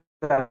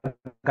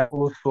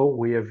 also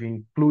we have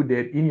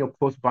included in your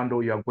course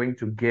bundle, you are going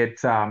to get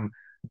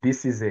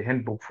this is a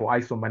handbook for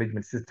ISO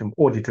management system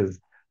auditors.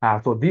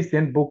 So this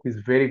handbook is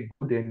very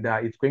good, and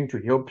it's going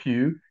to help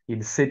you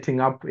in setting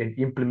up and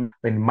implementing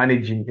and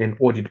managing an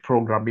audit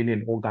program in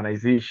an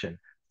organization.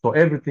 So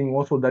everything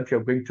also that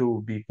you're going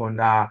to be on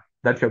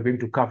that you're going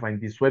to cover in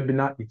this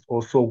webinar, it's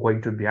also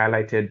going to be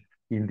highlighted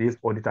in this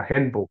auditor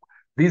handbook.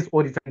 These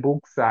auditor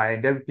books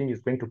and everything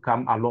is going to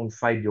come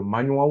alongside your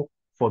manual.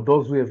 For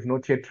those who have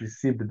not yet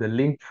received the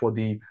link for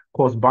the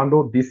course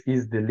bundle, this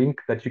is the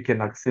link that you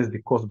can access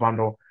the course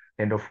bundle.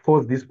 And of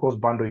course, this course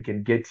bundle, you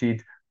can get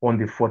it on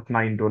the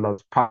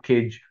 $49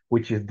 package,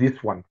 which is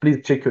this one.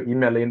 Please check your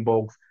email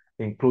inbox,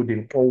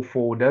 including all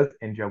folders,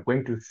 and you're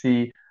going to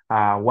see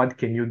what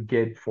can you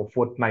get for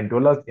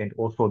 $49 and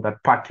also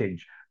that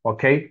package,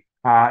 okay?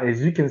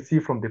 As you can see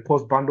from the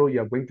course bundle,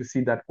 you're going to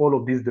see that all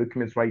of these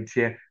documents right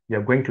here,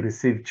 you're going to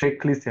receive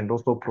checklists and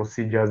also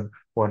procedures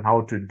on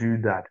how to do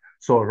that.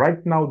 So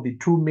right now, the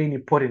 2 main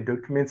important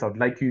documents I'd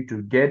like you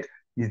to get,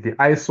 is the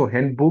ISO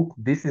handbook.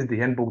 This is the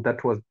handbook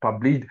that was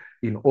published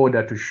in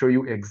order to show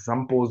you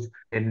examples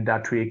and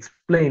to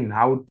explain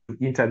how to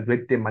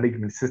integrate the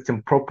management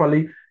system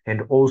properly.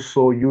 And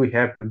also you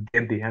have to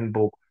get the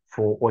handbook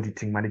for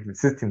auditing management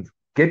systems.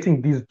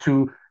 Getting these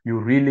two, you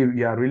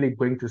are really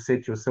going to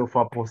set yourself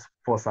up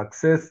for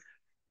success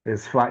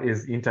as far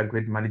as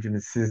integrated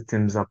management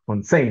systems are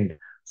concerned.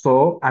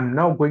 So I'm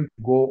now going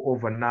to go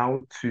over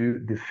now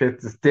to the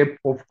first step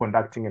of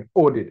conducting an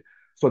audit.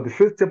 So the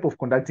first step of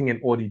conducting an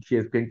audit here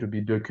is going to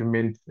be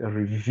document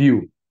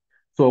review.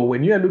 So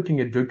when you are looking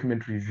at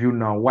document review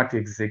now, what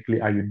exactly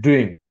are you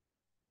doing?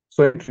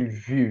 So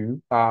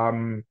review,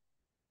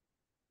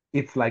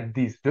 it's like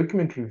this.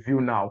 Document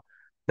review now,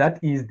 that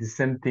is the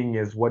same thing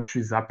as what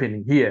is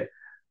happening here.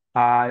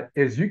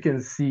 As you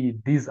can see,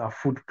 these are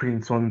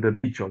footprints on the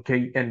beach,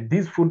 okay? And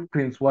these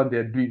footprints, what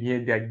they're doing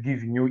here, they're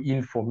giving you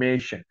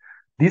information.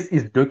 This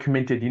is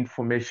documented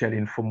information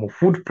in form of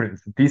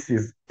footprints. This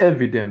is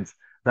evidence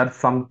that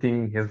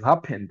something has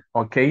happened,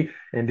 okay?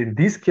 And in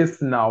this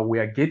case now, we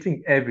are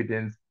getting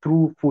evidence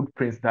through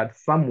footprints that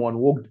someone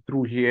walked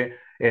through here,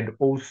 and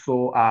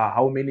also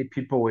how many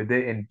people were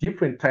there, and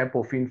different type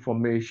of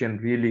information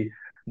really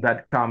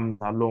that comes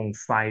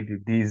alongside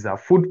these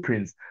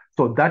footprints.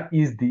 So that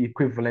is the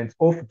equivalent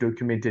of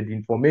documented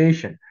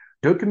information.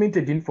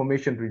 Documented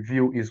information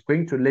review is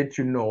going to let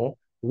you know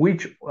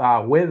which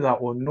whether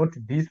or not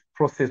this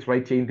process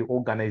right here in the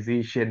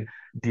organization,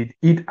 did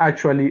it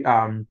actually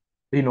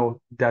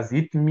does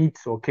it meet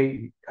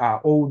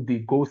all the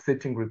goal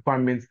setting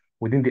requirements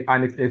within the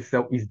annex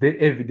itself? Is there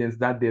evidence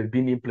that they've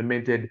been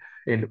implemented?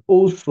 And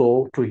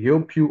also to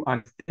help you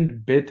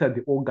understand better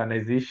the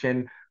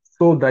organization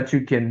so that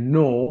you can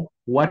know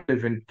what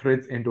even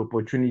threats and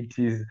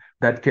opportunities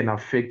that can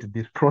affect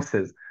this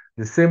process.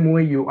 The same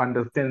way you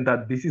understand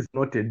that this is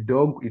not a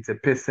dog, it's a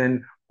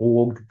person who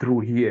walked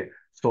through here.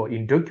 So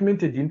in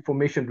documented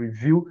information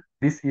review,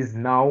 this is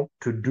now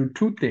to do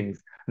two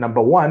things.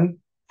 Number one,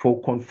 for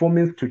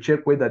conformance, to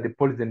check whether the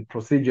policies and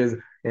procedures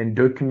and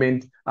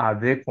document are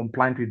they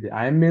compliant with the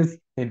IMS,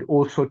 and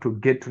also to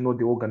get to know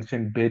the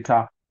organization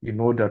better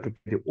in order to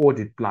the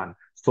audit plan.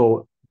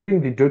 So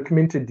in the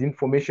documented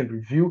information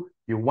review,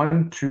 you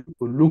want to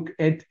look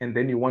at and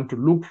then you want to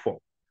look for.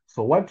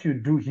 So what you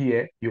do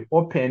here, you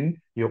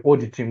open your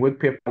auditing work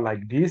paper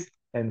like this,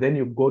 and then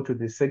you go to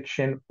the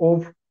section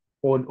of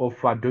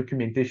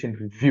documentation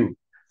review.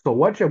 So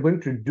what you're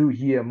going to do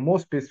here, more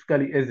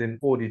specifically as an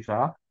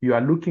auditor, you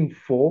are looking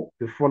for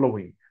the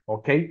following,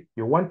 okay?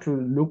 You want to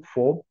look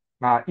for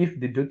if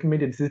the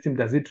documented system,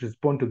 does it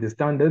respond to the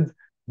standards?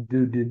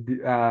 Do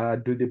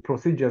the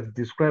procedures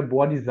describe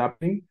what is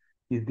happening?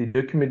 Is the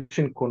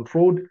documentation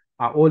controlled?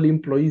 Are all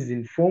employees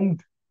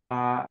informed?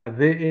 Are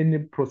there any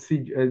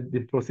procedure?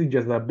 The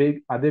procedures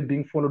are they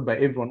being followed by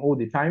everyone all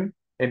the time?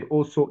 And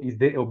also, is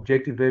there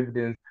objective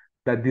evidence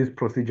that these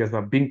procedures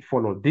are being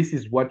followed? This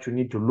is what you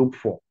need to look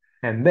for.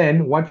 And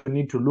then what you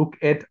need to look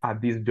at are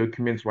these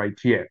documents right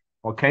here.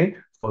 Okay,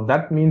 so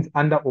that means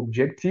under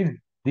objectives,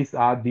 these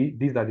are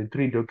the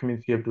three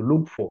documents you have to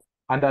look for.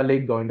 Under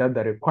legal and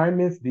under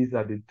requirements, these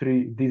are the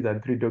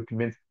three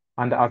documents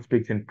under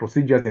aspects and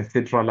procedures,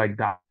 etc. like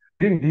that.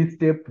 During this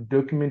step,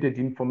 documented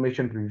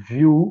information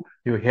review,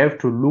 you have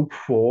to look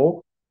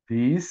for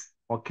this,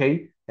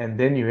 okay? And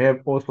then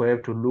you also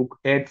have to look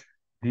at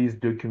these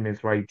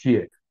documents right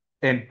here.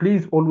 And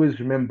please always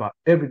remember,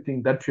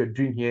 everything that you're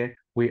doing here,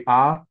 we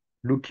are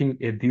looking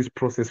at this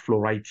process flow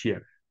right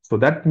here. So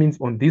that means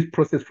on this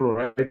process flow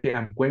right here,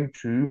 I'm going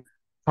to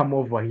come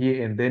over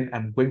here and then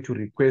I'm going to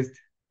request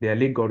their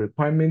legal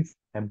requirements.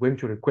 I'm going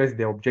to request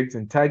their objectives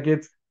and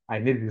targets. I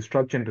need the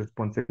structure and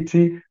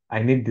responsibility.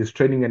 I need this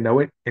training and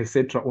away,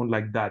 etc. on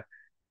like that.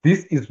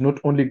 This is not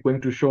only going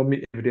to show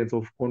me evidence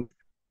of content,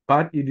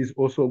 but it is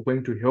also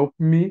going to help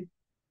me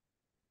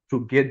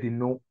to get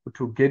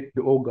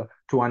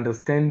to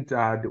understand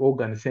the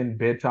organization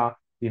better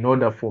in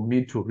order for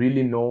me to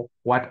really know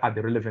what are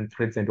the relevant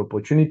threats and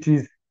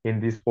opportunities in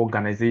this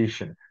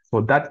organization. So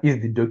that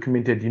is the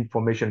documented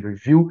information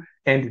review.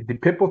 And the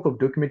purpose of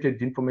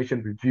documented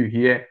information review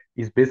here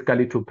is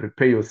basically to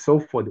prepare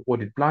yourself for the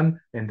audit plan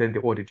and then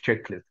the audit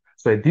checklist.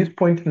 So at this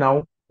point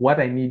now, what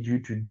I need you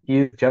to do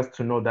is just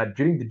to know that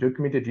during the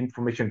documented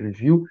information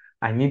review,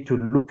 I need to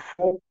look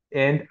for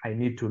and I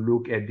need to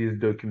look at these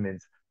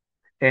documents.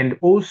 And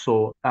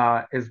also,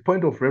 as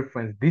point of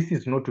reference, this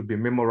is not to be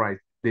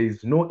memorized. There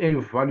is no any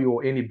value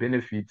or any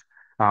benefit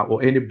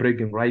or any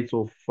bragging rights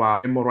of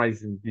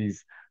memorizing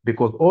this,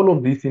 because all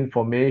of this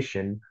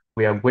information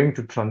we are going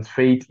to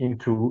transfer it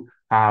into,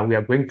 we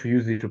are going to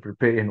use it to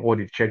prepare an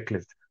audit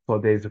checklist. So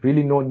there's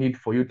really no need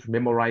for you to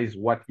memorize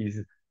what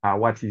is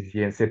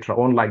here, etc.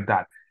 On like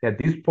that. At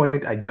this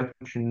point, I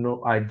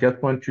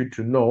just want you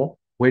to know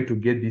where to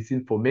get this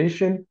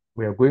information.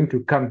 We are going to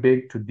come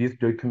back to this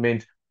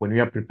document when we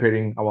are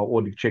preparing our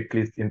audit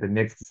checklist in the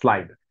next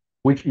slide,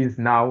 which is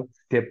now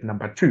step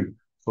number 2.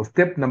 So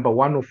step number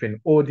 1 of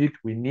an audit,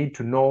 we need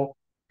to know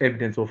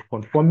evidence of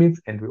conformance,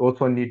 and we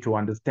also need to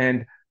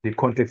understand the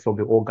context of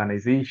the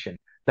organization.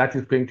 That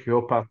is going to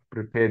help us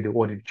prepare the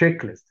audit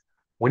checklist.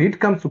 When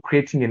it comes to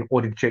creating an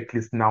audit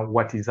checklist, now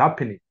what is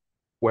happening?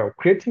 Well,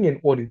 creating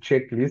an audit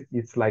checklist,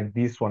 it's like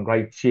this one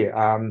right here.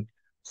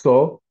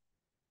 So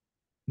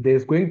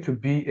there's going to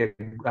be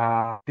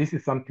this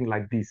is something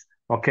like this.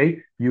 Okay,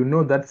 you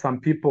know that some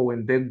people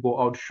when they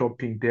go out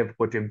shopping, they've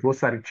got a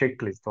grocery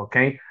checklist.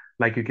 Okay,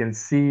 like you can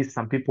see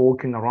some people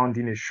walking around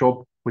in a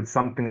shop with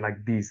something like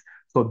this.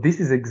 So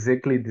this is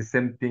exactly the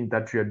same thing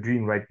that we are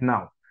doing right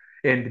now.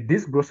 And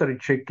this grocery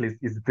checklist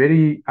is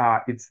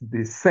it's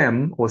the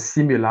same or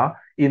similar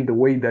in the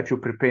way that you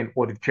prepare an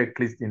audit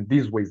checklist in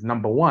these ways.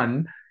 Number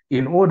one,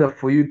 in order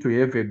for you to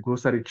have a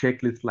grocery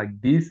checklist like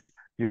this,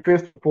 you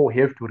first of all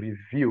have to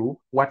review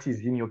what is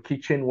in your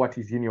kitchen, what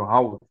is in your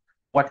house,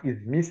 what is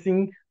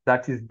missing.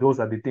 Those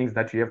are the things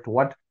that you have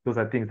to those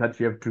are things that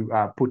you have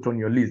to put on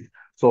your list.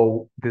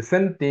 So the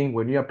same thing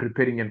when you are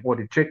preparing an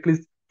audit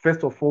checklist,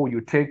 first of all,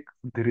 you take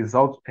the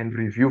results and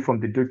review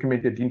from the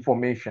documented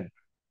information.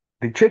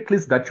 The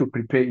checklist that you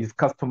prepare is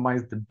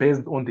customized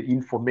based on the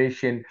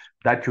information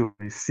that you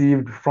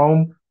received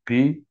from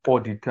the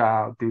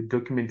auditor, the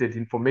documented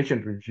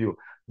information review.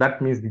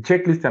 That means the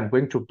checklist I'm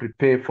going to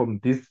prepare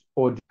from this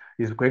audit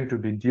is going to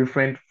be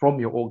different from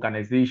your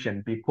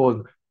organization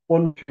because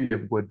all of you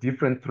have got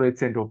different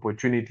threats and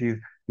opportunities,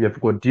 you have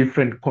got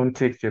different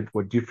contexts, you have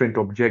got different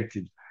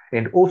objectives.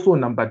 And also,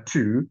 number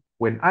two,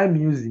 when I'm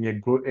using a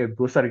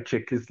grocery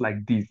checklist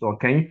like this,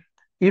 okay,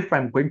 if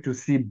I'm going to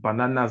see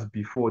bananas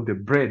before the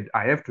bread,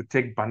 I have to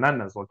take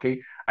bananas,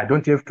 okay? I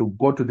don't have to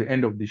go to the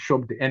end of the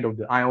shop, the end of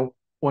the aisle,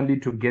 only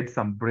to get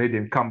some bread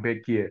and come back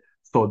here.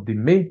 So the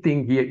main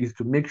thing here is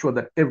to make sure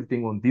that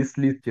everything on this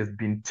list has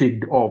been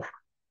ticked off.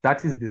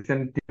 That is the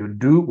same thing you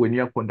do when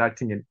you're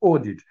conducting an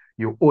audit.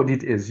 You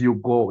audit as you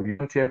go. You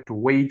don't have to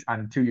wait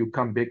until you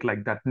come back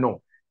like that.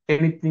 No.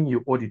 Anything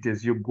you audit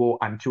as you go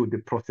until the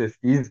process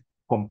is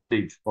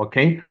complete.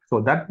 Okay.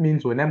 So that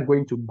means when I'm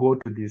going to go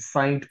to the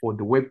site or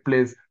the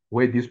workplace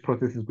where this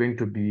process is going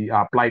to be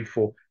applied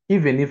for,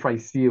 even if I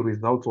see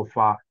results of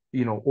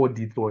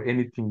audit or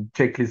anything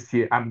checklist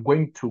here, I'm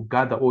going to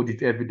gather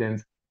audit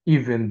evidence,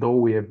 even though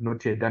we have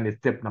not yet done a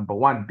step number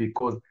one,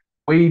 because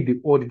way the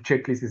audit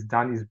checklist is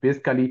done is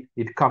basically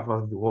it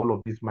covers the whole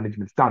of this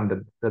management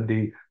standard,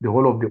 the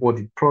whole of the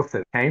audit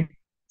process. Okay.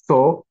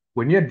 So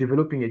when you're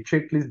developing a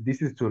checklist,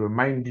 this is to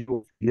remind you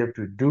what you have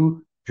to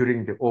do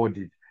during the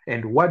audit.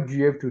 And what do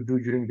you have to do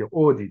during the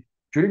audit?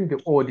 During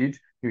the audit,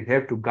 you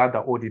have to gather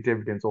audit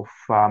evidence of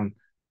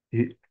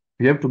you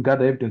have to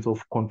gather evidence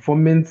of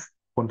conformance,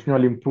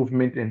 continual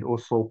improvement, and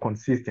also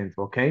consistency.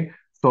 Okay.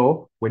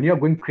 So when you are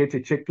going to create a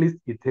checklist,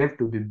 it has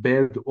to be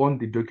based on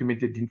the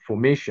documented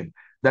information.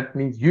 That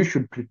means you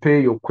should prepare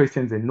your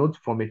questions and notes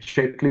from a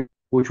checklist,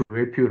 which will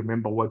help you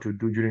remember what to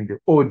do during the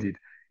audit.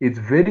 It's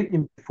very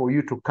important for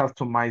you to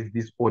customize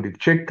this audit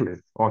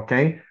checklist.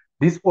 Okay.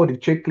 This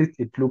audit checklist,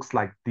 it looks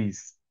like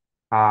this.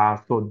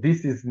 So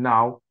this is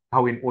now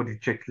how an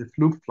audit checklist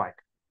looks like.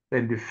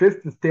 And the first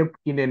step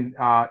in an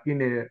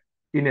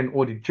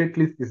audit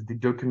checklist is the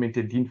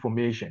documented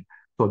information.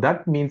 So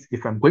that means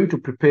if I'm going to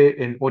prepare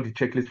an audit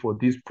checklist for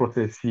this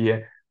process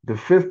here, the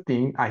first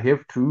thing I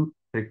have to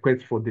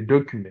request for the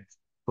documents.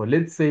 So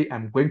let's say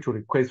I'm going to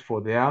request for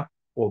their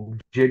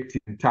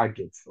objective and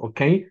targets.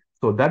 Okay.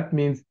 So that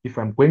means if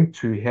I'm going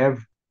to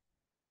have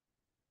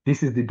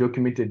this is the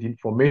documented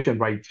information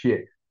right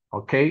here.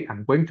 Okay,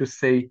 I'm going to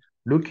say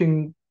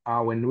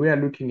when we are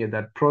looking at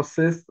that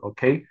process,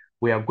 okay,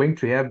 we are going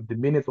to have the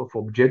minutes of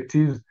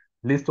objectives,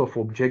 list of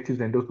objectives,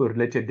 and also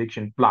related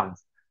action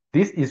plans.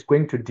 This is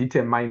going to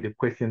determine the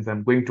questions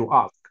I'm going to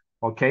ask.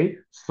 Okay,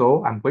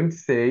 so I'm going to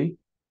say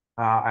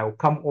I'll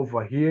come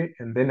over here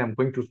and then I'm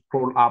going to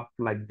scroll up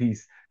like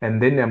this,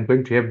 and then I'm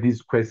going to have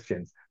these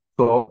questions.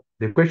 So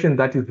the question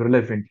that is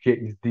relevant here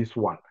is this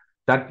one.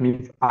 That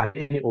means are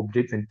there any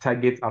objects and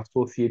targets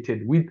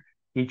associated with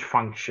each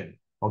function?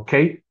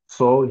 Okay,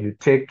 so you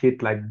take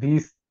it like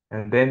this,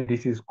 and then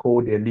this is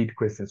called a lead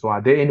question. So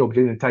are there any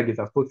objects and targets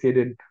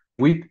associated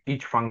with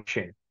each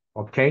function?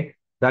 Okay,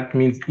 that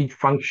means each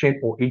function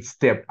or each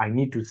step, I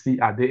need to see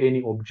are there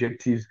any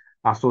objectives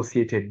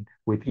associated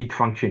with each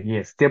function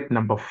here. Step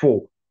number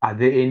 4, are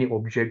there any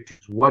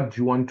objectives? What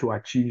do you want to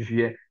achieve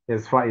here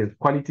as far as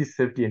quality,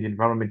 safety, and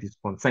environment is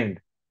concerned?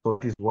 So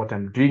this is what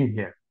I'm doing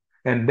here.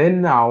 And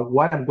then now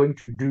what I'm going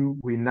to do,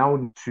 we now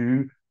need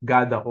to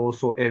gather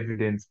also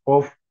evidence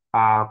of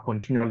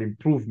continual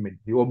improvement,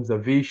 the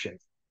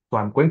observations. So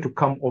I'm going to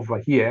come over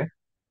here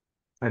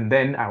and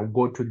then I'll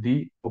go to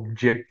the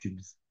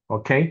objectives.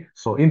 Okay,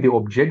 so in the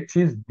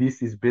objectives,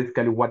 this is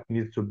basically what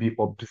needs to be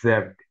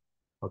observed.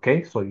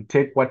 Okay, so you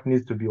take what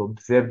needs to be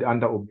observed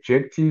under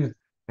objectives,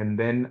 and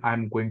then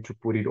I'm going to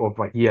put it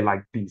over here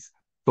like this.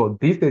 So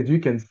this, as you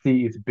can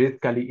see, is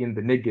basically in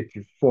the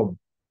negative form.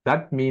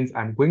 That means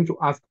I'm going to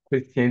ask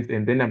questions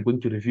and then I'm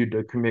going to review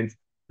documents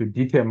to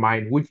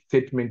determine which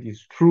statement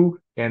is true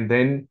and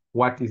then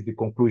what is the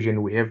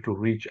conclusion we have to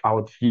reach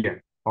out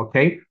here.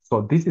 Okay,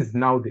 so this is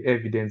now the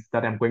evidence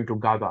that I'm going to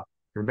gather.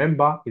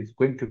 Remember, it's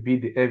going to be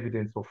the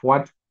evidence of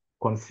what?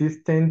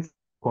 Consistent,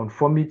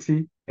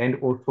 conformity, and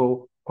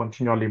also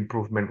continual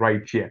improvement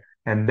right here.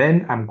 And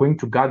then I'm going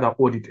to gather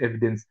audit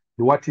evidence.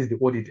 What is the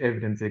audit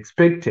evidence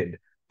expected?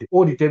 The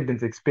audit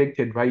evidence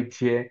expected right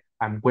here,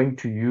 I'm going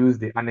to use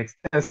the Annex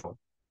S.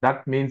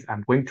 That means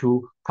I'm going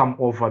to come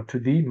over to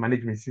the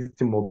management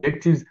system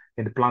objectives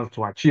and the plans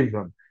to achieve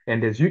them.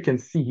 And as you can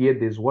see here,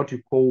 there's what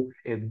you call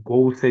a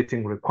goal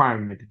setting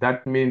requirement.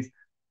 That means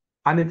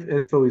Annex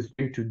SO is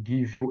going to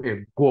give you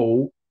a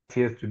goal that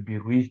has to be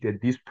reached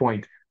at this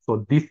point.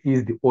 So this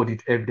is the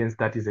audit evidence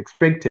that is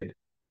expected.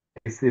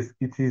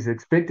 It is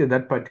expected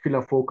that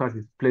particular focus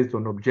is placed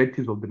on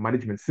objectives of the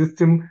management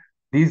system.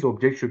 These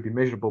objectives should be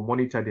measurable,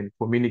 monitored, and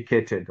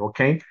communicated.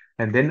 Okay.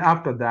 And then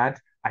after that,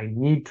 I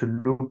need to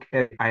look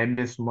at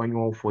IMS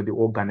manual for the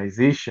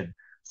organization.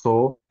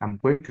 So I'm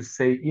going to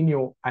say in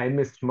your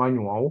IMS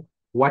manual,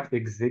 what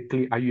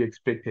exactly are you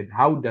expected?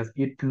 How does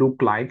it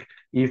look like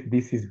if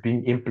this is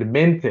being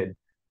implemented?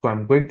 So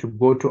I'm going to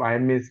go to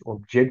IMS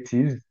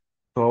objectives.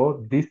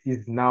 So this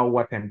is now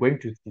what I'm going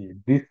to see.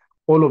 This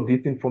all of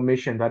this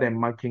information that I'm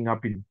marking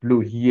up in blue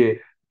here,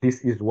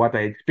 this is what I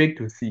expect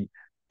to see.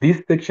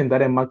 This section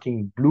that I'm marking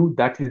in blue,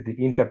 that is the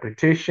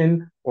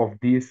interpretation of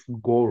this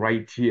goal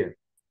right here.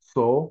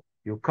 So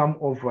you come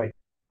over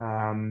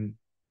in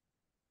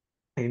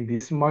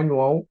this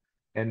manual,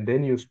 and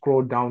then you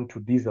scroll down to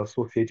these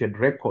associated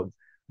records.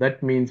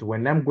 That means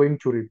when I'm going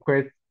to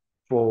request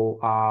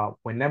for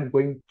when I'm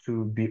going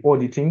to be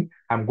auditing,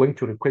 I'm going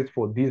to request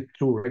for these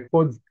two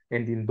records,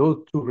 and in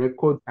those two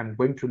records, I'm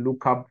going to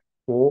look up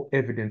for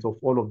evidence of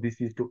all of this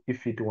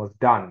if it was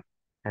done.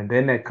 And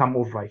then I come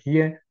over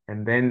here,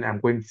 and then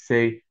I'm going to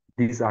say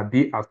these are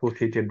the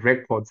associated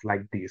records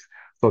like this.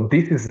 So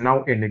this is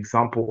now an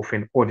example of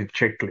an audit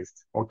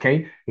checklist,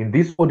 okay? In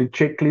this audit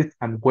checklist,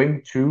 I'm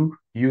going to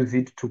use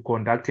it to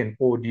conduct an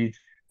audit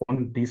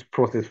on this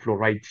process flow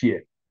right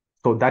here.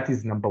 So that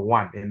is number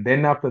one. And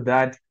then after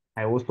that,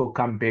 I also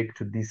come back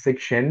to this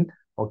section,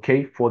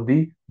 okay, for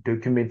the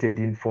documented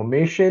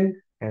information.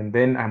 And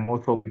then I'm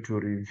also going to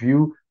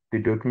review the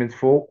documents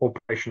for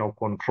operational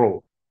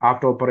control.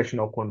 After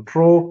operational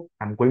control,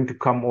 I'm going to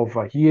come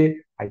over here.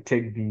 I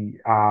take the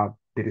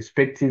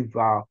respective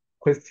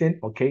question,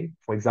 okay?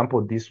 For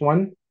example, this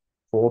one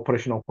for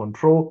operational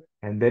control.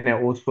 And then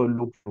I also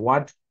look for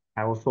what?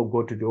 I also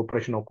go to the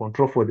operational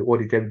control for the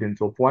audit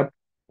evidence of what?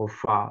 Of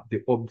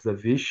the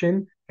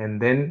observation.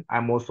 And then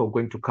I'm also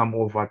going to come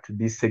over to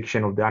this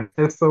section of the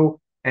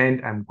ancestral,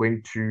 and I'm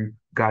going to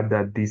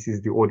gather this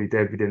is the audit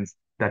evidence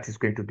that is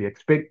going to be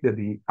expected,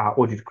 the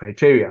audit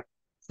criteria.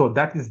 So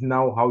that is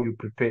now how you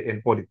prepare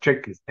an audit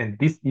checklist. And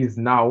this is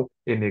now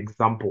an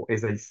example.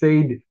 As I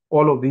said,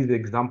 all of these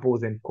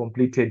examples and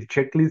completed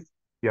checklists,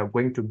 you are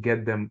going to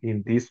get them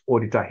in this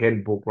auditor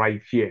handbook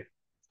right here.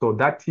 So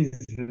that is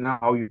now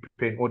how you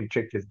prepare an audit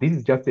checklist. This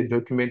is just a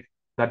document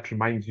that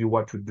reminds you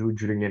what to do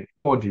during an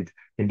audit.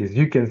 And as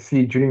you can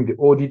see, during the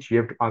audit, you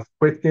have to ask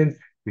questions,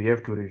 you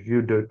have to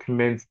review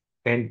documents,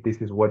 and this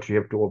is what you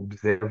have to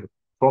observe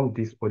from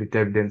this audit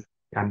evidence.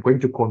 I'm going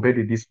to compare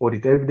to this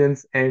audit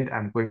evidence, and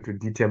I'm going to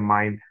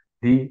determine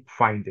the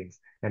findings.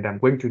 And I'm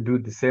going to do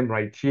the same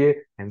right here,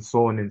 and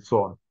so on and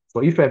so on.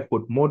 So if I've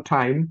got more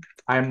time,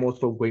 I'm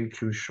also going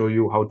to show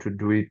you how to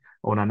do it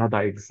on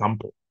another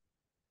example.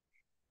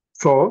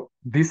 So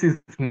this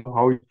is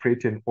how you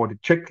create an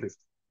audit checklist.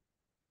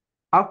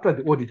 After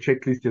the audit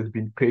checklist has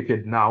been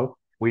created now,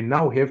 we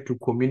now have to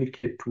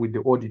communicate with the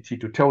auditee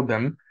to tell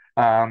them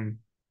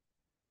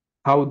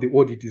how the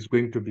audit is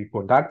going to be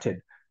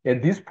conducted.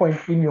 At this point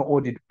in your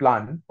audit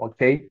plan,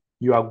 okay,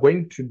 you are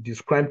going to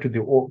describe to the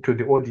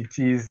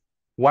auditees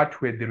what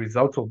were the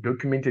results of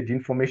documented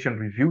information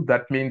review.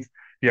 That means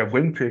you are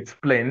going to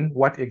explain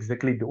what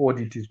exactly the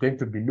audit is going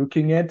to be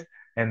looking at,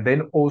 and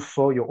then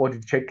also your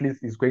audit checklist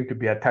is going to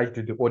be attached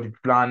to the audit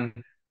plan.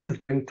 It's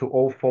going to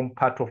all form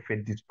part of a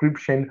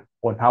description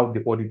on how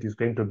the audit is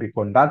going to be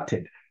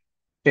conducted.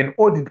 An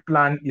audit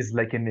plan is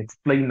like an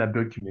explainer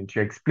document.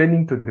 You're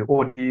explaining to the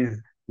auditors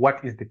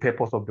what is the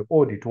purpose of the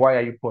audit, why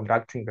are you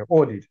conducting the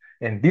audit.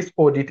 And this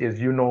audit, as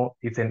you know,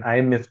 it's an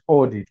IMS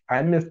audit.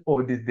 IMS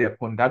audits, they are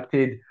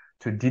conducted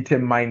to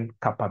determine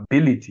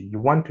capability. You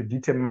want to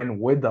determine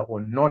whether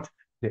or not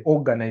the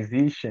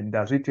organization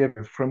does it have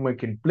a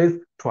framework in place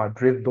to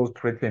address those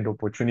threats and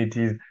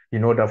opportunities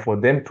in order for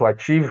them to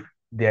achieve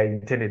their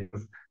intended,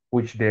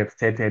 which they have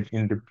stated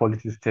in the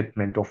policy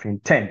statement of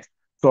intent.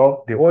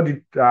 So the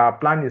audit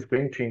plan is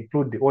going to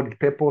include the audit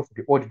purpose,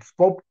 the audit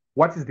scope.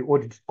 What is the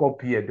audit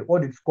scope here? The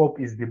audit scope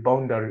is the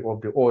boundary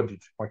of the audit,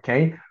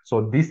 okay?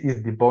 So this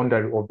is the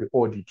boundary of the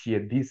audit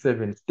here. These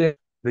 7 steps,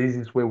 this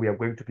is where we are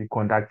going to be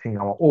conducting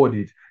our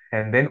audit.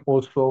 And then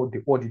also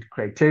the audit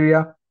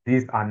criteria.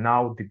 These are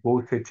now the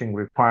goal-setting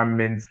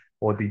requirements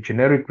or the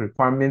generic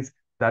requirements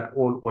that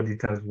all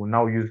auditors will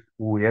now use,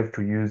 will have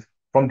to use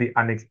from the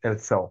Annex L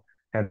cell.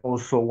 And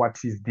also what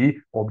is the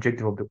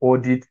objective of the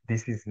audit.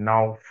 This is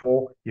now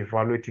for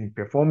evaluating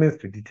performance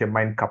to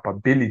determine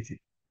capability.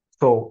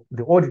 So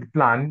the audit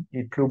plan,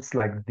 it looks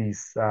like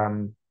this.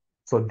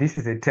 So this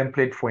is a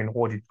template for an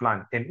audit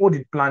plan. An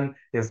audit plan,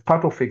 as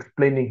part of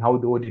explaining how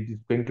the audit is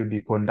going to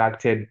be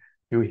conducted,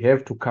 you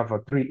have to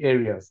cover 3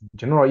 areas: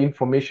 general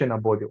information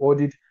about the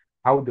audit,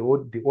 how the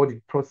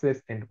audit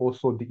process, and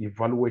also the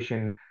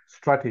evaluation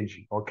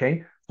strategy.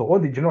 Okay, so all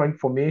the general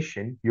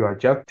information, you are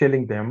just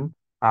telling them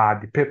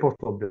the purpose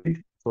of the audit.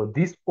 So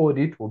this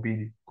audit will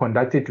be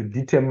conducted to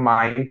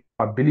determine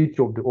ability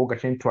of the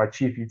organization to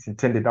achieve its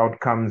intended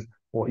outcomes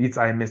or its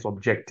IMS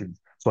objectives.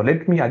 So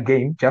let me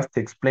again just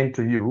explain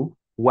to you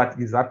what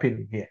is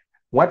happening here.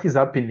 What is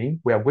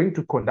happening? We are going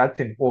to conduct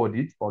an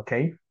audit,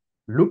 okay?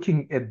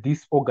 Looking at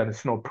this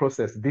organizational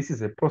process, this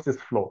is a process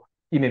flow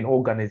in an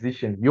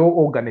organization. Your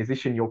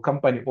organization, your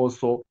company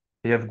also,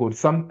 they have got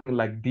something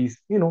like this,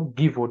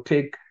 give or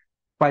take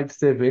 5,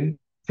 7,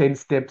 10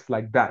 steps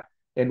like that.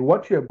 And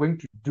what we are going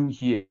to do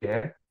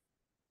here,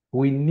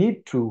 we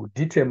need to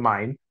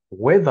determine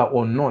whether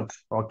or not,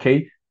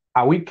 okay,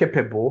 are we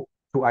capable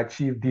to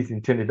achieve these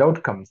intended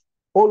outcomes.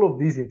 All of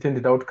these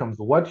intended outcomes,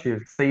 what you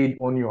have said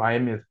on your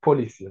IMS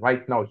policy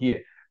right now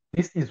here,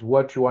 this is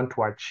what you want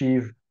to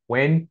achieve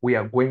when we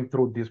are going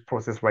through this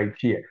process right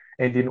here.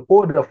 And in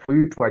order for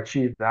you to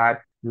achieve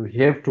that, you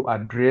have to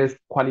address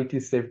quality,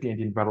 safety,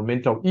 and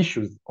environmental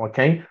issues,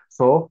 okay?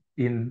 So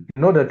in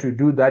order to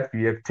do that,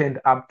 you have turned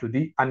up to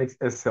the Annex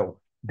SL.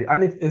 The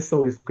Annex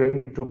SL is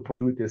going to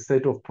produce a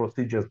set of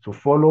procedures to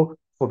follow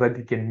so that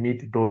it can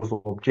meet those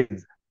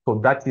objectives. So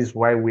that is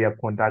why we are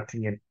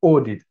conducting an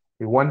audit.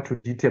 We want to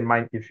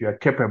determine if you are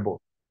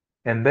capable.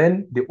 And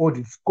then the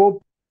audit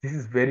scope, this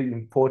is very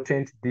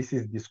important. This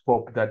is the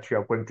scope that you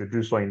are going to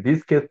do. So in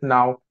this case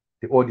now,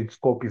 the audit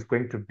scope is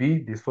going to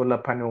be the solar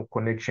panel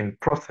connection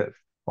process,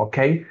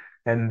 okay?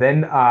 And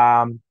then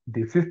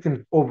the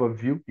systems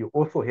overview, you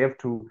also have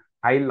to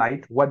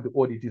highlight what the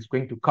audit is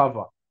going to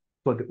cover.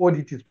 So the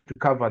audit is to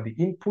cover the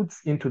inputs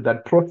into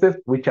that process,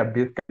 which are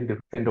basically the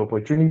and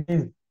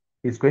opportunities.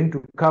 It's going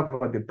to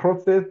cover the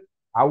process,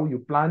 how you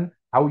plan,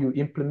 how you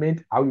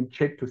implement, how you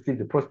check to see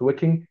the process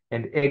working,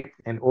 and act,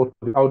 and also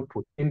the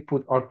output,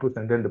 input, outputs,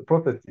 and then the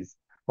processes.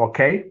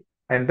 Okay.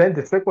 And then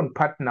the second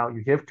part now,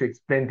 you have to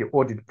explain the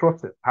audit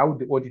process, how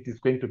the audit is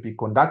going to be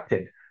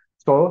conducted.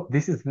 So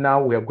this is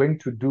now we are going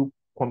to do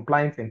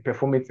compliance and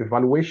performance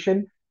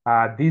evaluation.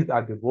 These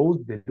are the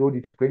roles the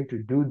audit is going to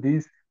do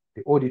this.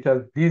 The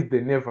auditors, these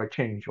they never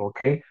change,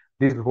 okay?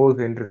 These roles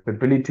and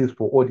responsibilities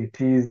for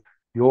auditees,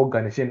 the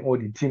organization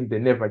audit team, they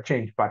never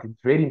change. But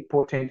it's very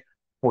important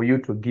for you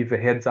to give a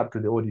heads up to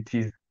the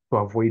auditees to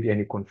avoid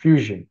any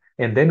confusion.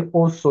 And then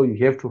also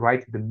you have to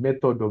write the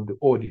method of the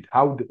audit,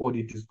 how the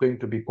audit is going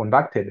to be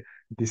conducted,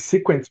 the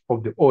sequence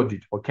of the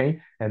audit, okay?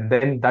 And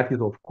then that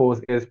is, of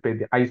course, as per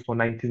the ISO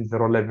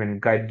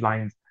 19011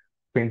 guidelines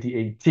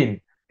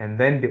 2018. And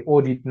then the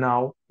audit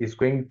now is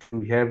going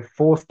to have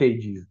 4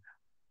 stages.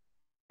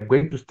 We're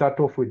going to start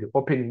off with the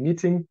opening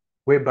meeting,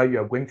 whereby you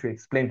are going to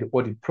explain the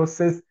audit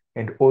process,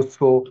 and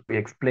also we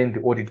explain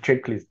the audit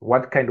checklist.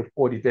 What kind of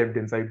audit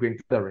evidence are you going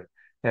to gather?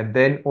 And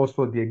then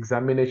also the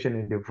examination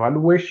and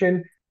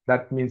evaluation.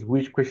 That means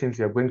which questions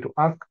you're going to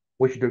ask,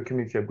 which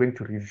documents you're going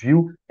to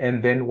review,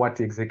 and then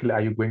what exactly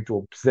are you going to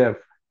observe.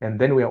 And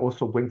then we are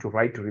also going to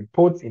write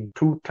reports in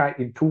two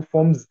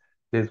forms.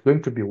 There's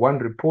going to be one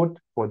report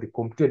for the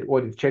completed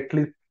audit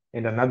checklist,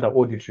 and another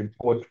audit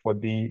report for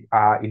the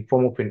in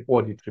form of an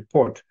audit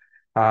report.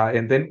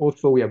 And then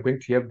also we are going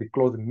to have the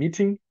closing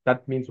meeting.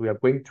 That means we are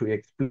going to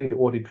explain the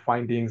audit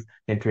findings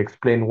and to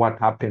explain what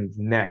happens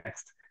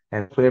next.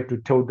 And so we have to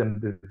tell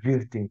them the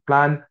visiting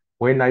plan.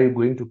 When are you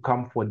going to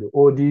come for the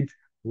audit?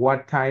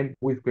 What time?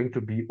 Who is going to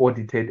be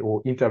audited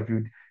or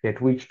interviewed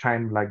at which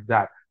time, like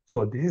that.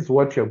 So this is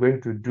what you're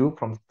going to do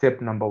from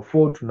step number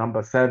 4 to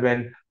number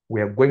 7.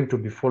 We are going to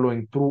be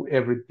following through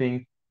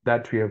everything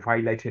that we have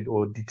highlighted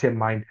or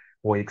determined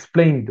or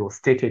explained or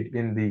stated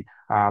in the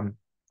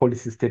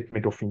policy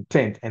statement of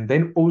intent. And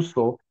then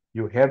also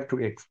you have to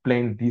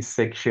explain this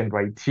section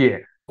right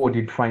here,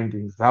 audit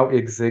findings. How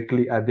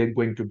exactly are they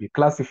going to be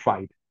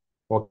classified?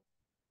 Okay.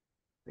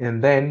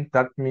 And then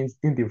that means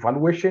in the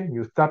evaluation,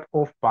 you start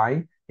off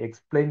by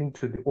explaining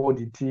to the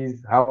auditees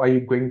how are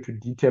you going to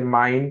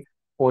determine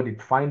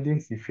audit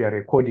findings if you are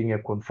recording a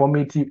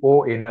conformity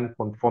or a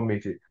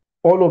non-conformity.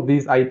 All of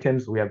these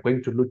items, we are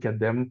going to look at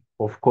them,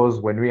 of course,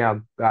 when we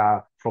are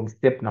from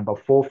step number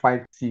 4,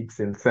 5, 6,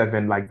 and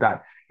 7, like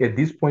that. At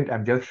this point,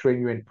 I'm just showing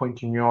you and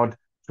pointing you out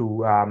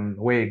to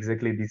where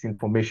exactly this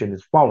information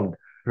is found.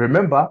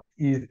 Remember,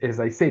 as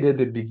I said at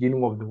the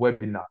beginning of the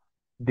webinar,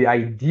 the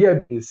idea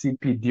of the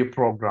CPD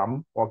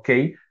program,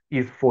 okay,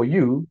 is for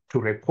you to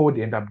record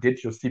and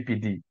update your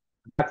CPD.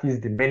 That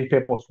is the main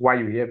purpose why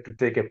you have to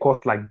take a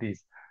course like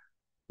this.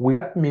 What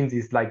that means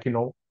is like,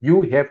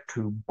 you have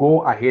to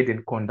go ahead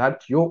and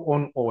conduct your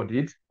own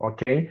audit,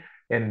 okay?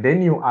 And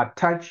then you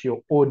attach your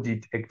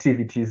audit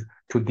activities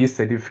to this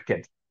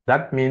certificate.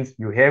 That means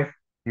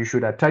you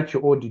should attach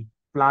your audit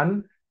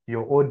plan,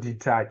 your audit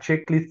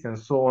checklist, and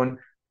so on.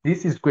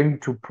 This is going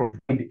to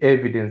provide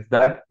evidence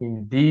that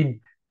indeed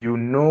you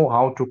know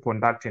how to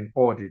conduct an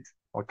audit,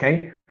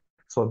 okay?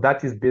 So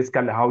that is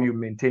basically how you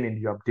maintain and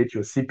you update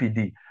your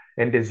CPD.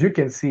 And as you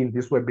can see in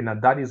this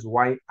webinar, that is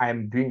why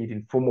I'm doing it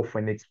in form of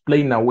an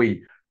explainer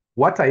way.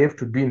 What I have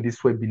to do in this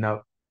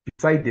webinar,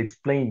 besides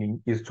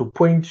explaining, is to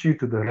point you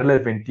to the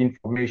relevant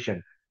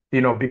information.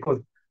 Because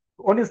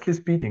honestly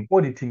speaking,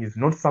 auditing is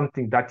not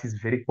something that is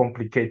very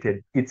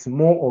complicated. It's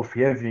more of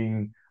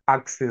having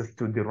access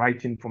to the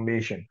right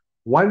information.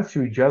 Once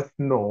you just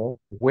know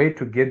where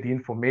to get the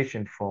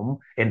information from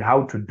and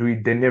how to do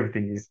it, then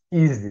everything is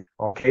easy.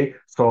 Okay.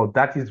 So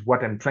that is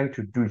what I'm trying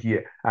to do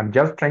here. I'm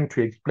just trying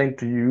to explain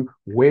to you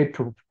where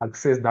to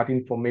access that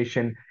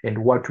information and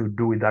what to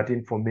do with that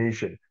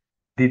information.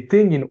 The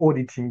thing in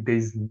auditing,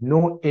 there's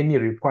no any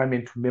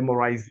requirement to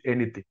memorize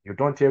anything. You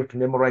don't have to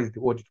memorize the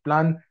audit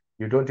plan.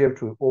 You don't have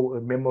to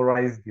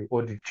memorize the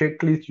audit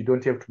checklist. You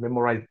don't have to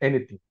memorize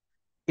anything.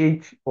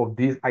 Each of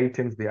these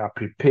items, they are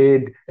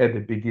prepared at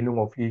the beginning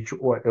of each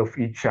audit.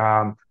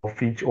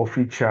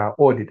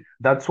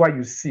 That's why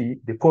you see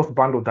the cost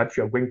bundle that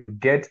you are going to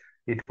get.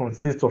 It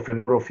consists of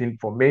a lot of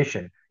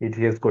information. It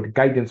has got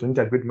guidance on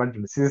integrated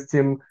management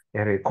system,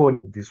 a record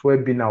of this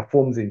webinar,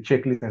 forms and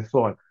checklists, and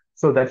so on,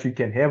 so that you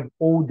can have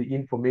all the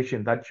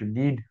information that you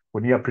need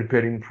when you are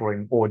preparing for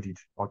an audit.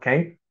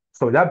 Okay.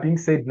 So that being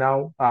said,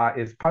 now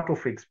as part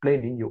of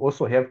explaining, you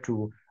also have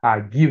to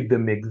give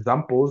them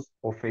examples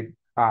of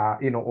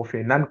of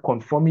a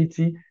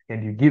non-conformity,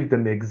 and you give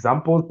them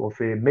examples of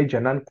a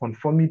major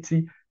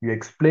non-conformity. You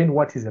explain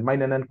what is a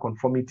minor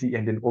non-conformity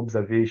and an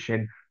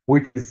observation,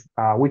 which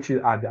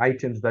are the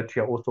items that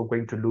you are also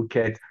going to look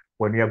at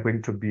when we are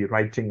going to be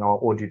writing our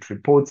audit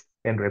reports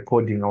and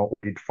recording our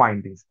audit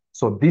findings.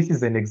 So this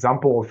is an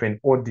example of an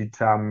audit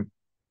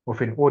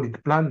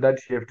plan that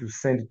you have to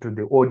send to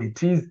the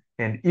auditees,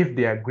 and if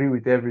they agree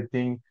with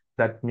everything,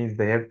 that means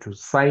they have to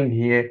sign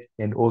here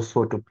and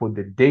also to put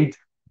the date.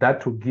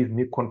 That will give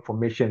me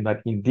confirmation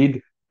that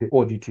indeed the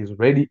audit is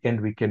ready and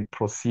we can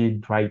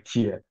proceed right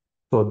here.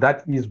 So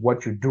that is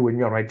what you do when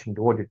you're writing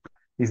the audit.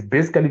 It's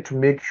basically to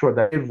make sure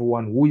that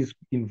everyone who is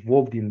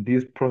involved in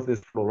this process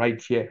flow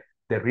right here,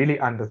 they really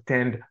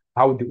understand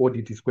how the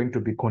audit is going to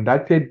be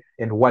conducted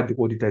and what the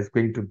auditor is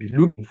going to be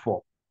looking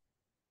for.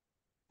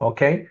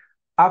 Okay.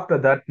 After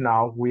that,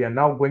 now we are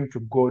now going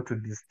to go to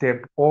the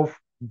step of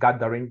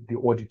gathering the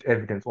audit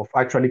evidence, of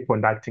actually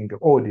conducting the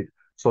audit.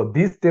 So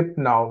this step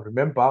now,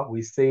 remember,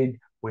 we said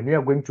when we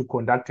are going to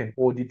conduct an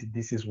audit,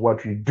 this is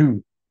what we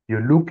do. You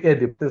look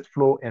at the process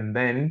flow, and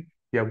then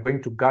you are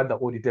going to gather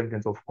audit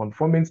evidence of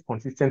conformance,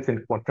 consistency,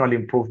 and continual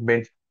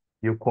improvement.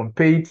 You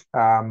compare it,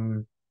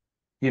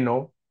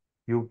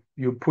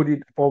 you put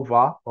it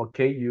over,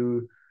 okay,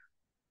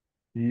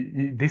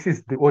 this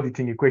is the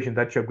auditing equation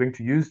that you're going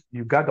to use.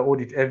 You gather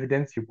audit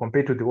evidence, you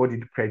compare to the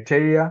audit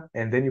criteria,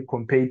 and then you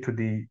compare to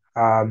the,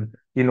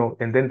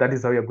 and then that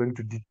is how you're going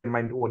to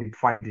determine the audit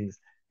findings.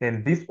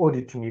 And this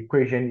auditing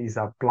equation is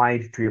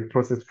applied to a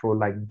process flow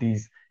like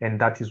this, and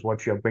that is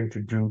what you are going to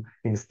do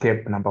in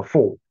step number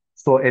 4.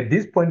 So at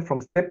this point,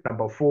 from step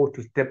number 4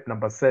 to step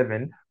number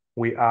 7,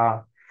 we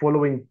are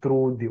following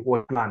through the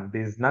audit plan.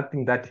 There's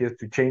nothing that has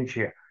to change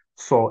here.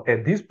 So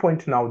at this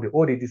point now, the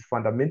audit is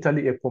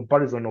fundamentally a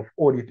comparison of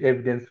audit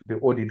evidence to the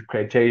audit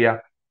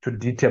criteria to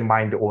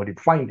determine the audit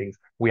findings.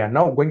 We are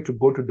now going to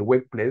go to the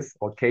workplace,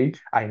 okay?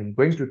 I'm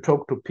going to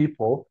talk to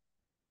people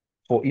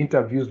for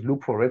interviews,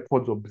 look for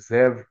records,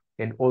 observe,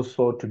 and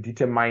also to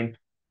determine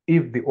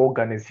if the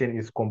organization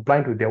is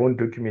compliant with their own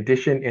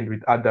documentation and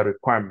with other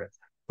requirements.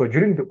 So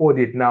during the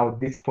audit now,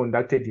 this is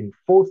conducted in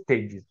 4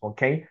 stages,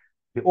 okay?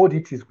 The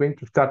audit is going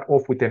to start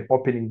off with an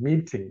opening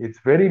meeting. It's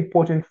very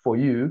important for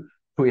you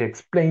to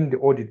explain the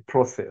audit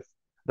process.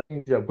 That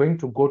means you're going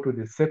to go to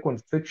the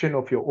second section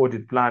of your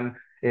audit plan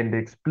and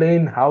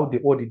explain how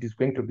the audit is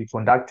going to be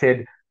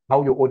conducted,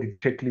 how your audit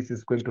checklist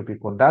is going to be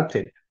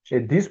conducted.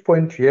 At this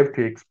point, you have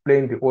to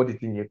explain the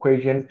auditing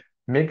equation,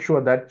 make sure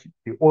that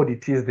the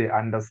auditees, they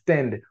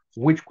understand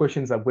which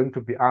questions are going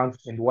to be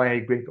asked and why are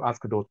you going to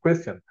ask those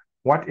questions.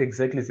 What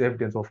exactly is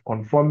evidence of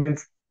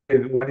conformance,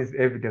 what is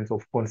evidence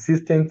of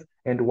consistency,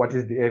 and what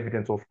is the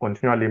evidence of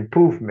continual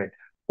improvement.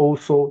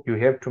 Also, you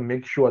have to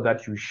make sure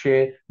that you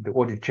share the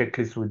audit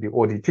checklist with the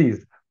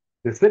auditees.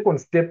 The second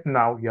step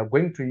now, you are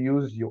going to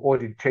use your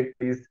audit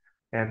checklist,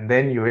 and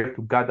then you have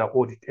to gather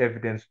audit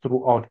evidence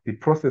throughout the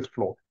process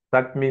flow.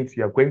 That means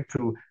you are going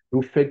to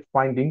do fact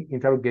finding,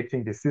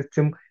 interrogating the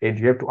system, and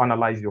you have to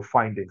analyze your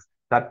findings.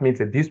 That means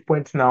at this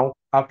point now,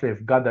 after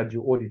you've gathered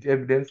your audit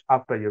evidence,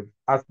 after you've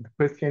asked the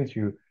questions,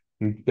 you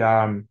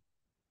have,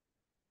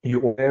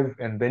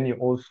 and then you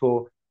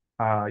also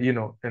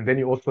and then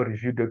you also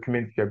review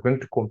documents. You're going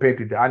to compare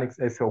to the Annex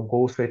SL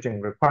goal setting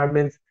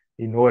requirements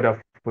in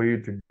order for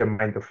you to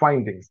determine the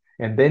findings.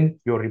 And then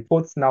your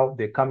reports now,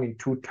 they come in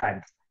 2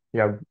 times.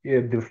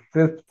 The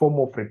first form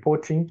of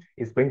reporting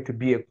is going to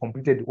be a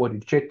completed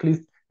audit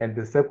checklist, and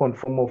the second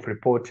form of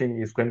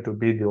reporting is going to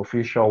be the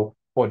official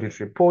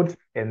audit report.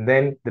 And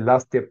then the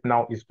last step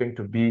now is going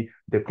to be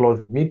the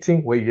closed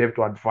meeting, where you have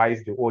to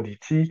advise the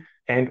auditee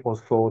and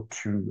also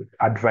to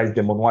advise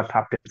them on what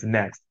happens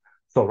next.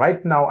 So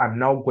right now, I'm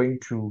now going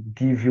to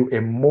give you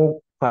a more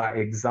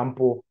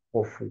example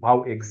of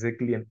how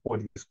exactly an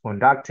audit is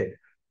conducted.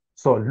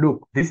 So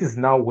look, this is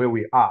now where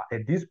we are.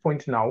 At this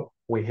point now,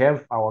 we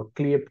have our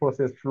clear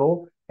process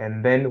flow,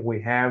 and then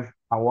we have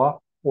our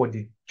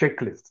audit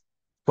checklist.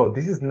 So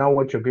this is now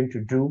what you're going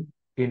to do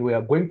and we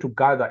are going to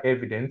gather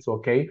evidence,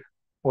 okay,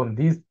 on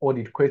this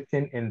audit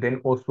question and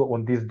then also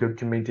on this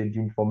documented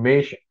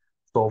information.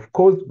 So of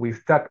course, we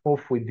start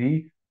off with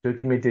the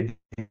documented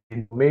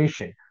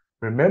information.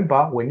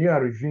 Remember, when you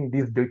are reviewing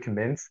these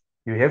documents,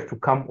 you have to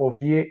come over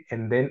here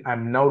and then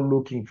I'm now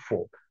looking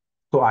for.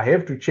 So I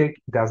have to check,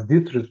 does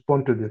this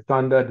respond to the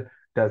standard?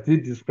 Does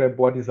it describe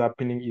what is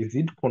happening? Is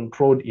it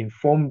controlled,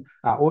 informed,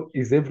 or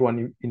is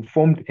everyone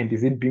informed and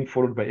is it being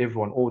followed by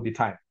everyone all the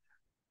time?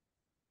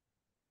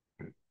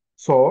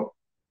 So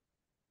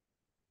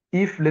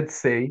if let's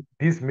say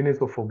these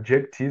minutes of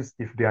objectives,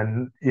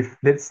 if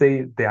let's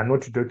say they are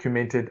not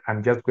documented,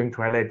 I'm just going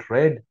to highlight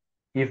red.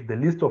 If the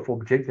list of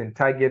objectives and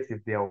targets,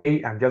 if they are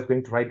okay, I'm just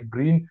going to write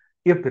green.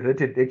 If the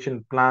related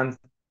action plans,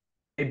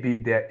 maybe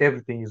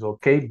everything is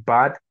okay,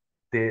 but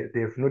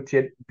they've not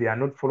yet, they are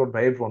not followed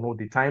by everyone all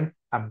the time,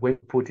 I'm going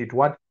to put it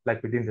what?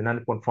 Like within the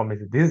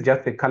non-conformity. This is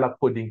just a color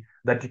coding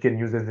that you can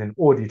use as an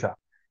auditor.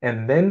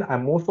 And then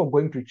I'm also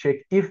going to check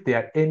if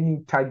there are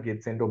any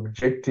targets and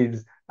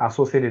objectives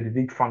associated with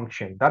each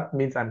function. That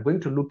means I'm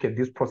going to look at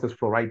this process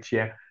flow right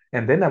here.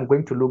 And then I'm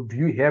going to look, do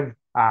you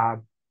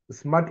have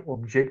smart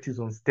objectives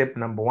on step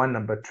number 1,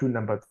 number 2,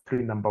 number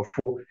 3, number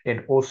 4,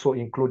 and also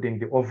including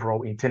the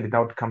overall intended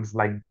outcomes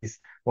like this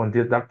on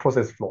that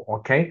process flow,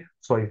 okay?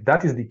 So if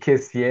that is the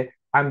case here,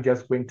 I'm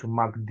just going to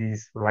mark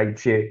this right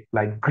here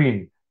like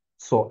green.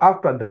 So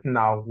after that,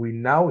 now we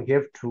now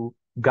have to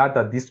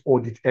gather this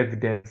audit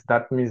evidence.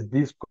 That means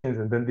these questions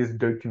and then these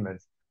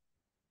documents.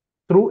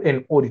 Through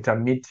an auditor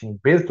meeting,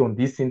 based on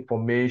this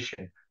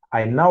information,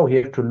 I now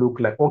have to look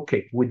like,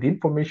 okay, with the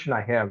information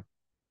I have,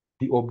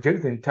 the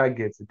objectives and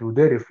targets, do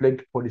they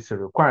reflect policy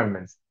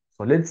requirements?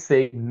 So let's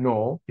say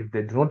no. If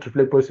they do not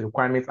reflect policy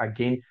requirements,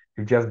 again,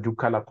 you just do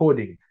color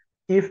coding.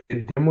 If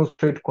they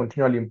demonstrate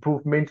continual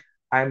improvement,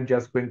 I'm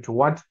just going to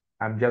what?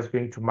 I'm just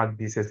going to mark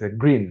this as a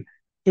green.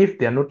 If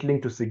they're not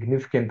linked to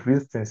significant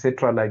risks,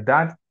 etc., like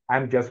that,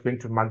 I'm just going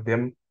to mark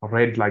them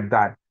red like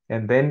that.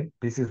 And then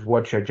this is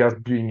what you're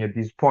just doing at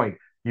this point.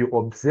 You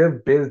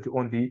observe based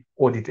on the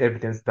audit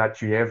evidence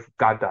that you have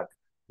gathered.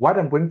 What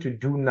I'm going to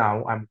do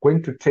now, I'm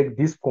going to take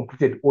this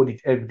completed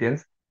audit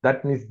evidence,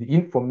 that means the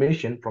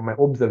information from my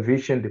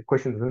observation, the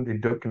questions in the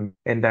document,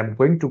 and I'm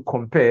going to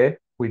compare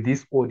with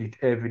this audit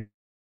evidence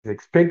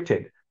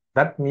expected.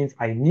 That means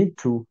I need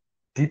to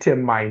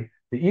determine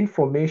the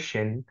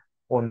information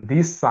on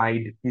this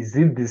side, is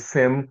it the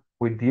same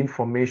with the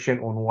information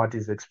on what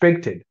is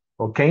expected?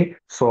 Okay,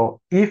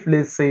 so if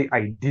let's say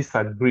I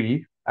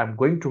disagree, I'm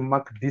going to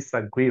mark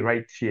disagree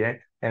right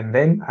here, and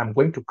then I'm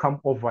going to come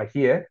over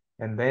here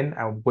and then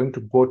I'm going to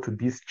go to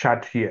this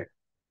chart here.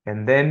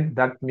 And then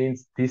that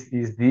means this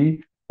is the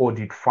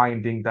audit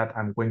finding that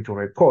I'm going to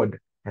record.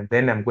 And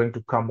then I'm going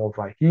to come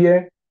over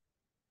here.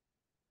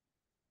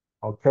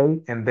 Okay.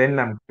 And then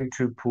I'm going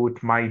to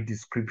put my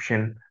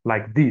description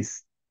like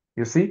this.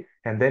 You see?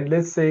 And then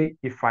let's say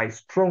if I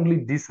strongly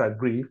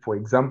disagree, for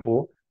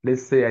example,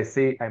 let's say I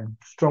say I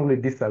strongly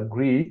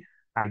disagree,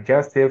 I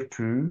just have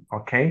to,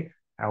 okay.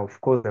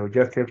 Of course, I will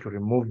just have to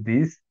remove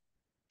this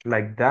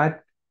like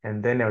that.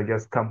 And then I'll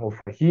just come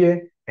over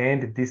here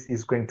and this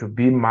is going to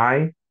be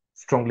my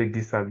strongly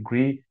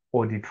disagree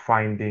audit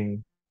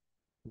finding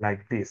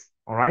like this.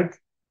 All right.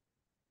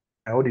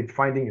 My audit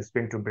finding is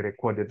going to be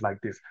recorded like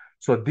this.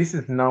 So this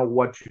is now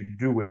what you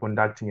do when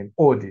conducting an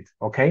audit.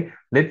 Okay.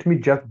 Let me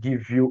just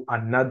give you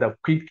another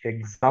quick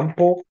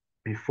example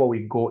before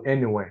we go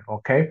anywhere.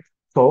 Okay.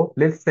 So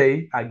let's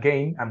say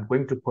again, I'm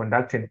going to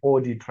conduct an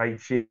audit right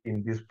here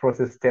in this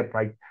process step,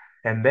 right?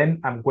 And then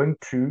I'm going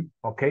to,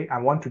 okay, I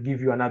want to give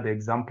you another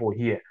example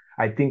here.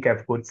 I think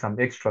I've got some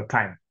extra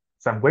time.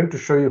 So I'm going to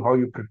show you how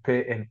you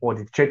prepare an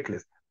audit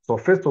checklist. So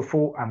first of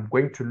all, I'm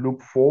going to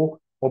look for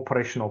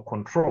operational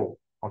control.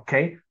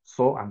 Okay,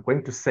 so I'm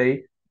going to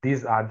say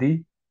this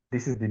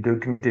is the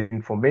documented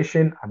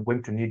information I'm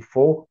going to need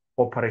for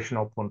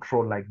operational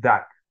control like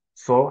that.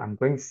 So I'm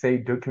going to say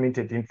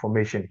documented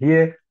information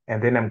here,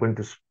 and then I'm going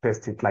to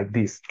paste it like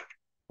this.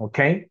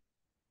 Okay,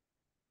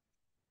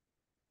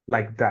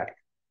 like that.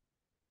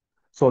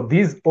 So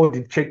these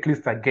audit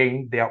checklists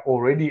again, they are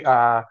already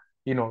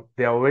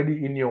they're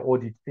already in your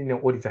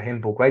auditor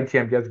handbook. Right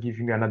here, I'm just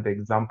giving you another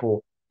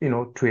example,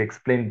 to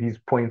explain these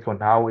points on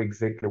how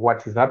exactly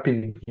what is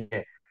happening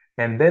here.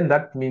 And then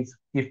that means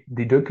if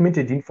the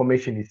documented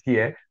information is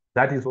here,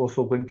 that is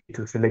also going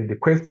to select the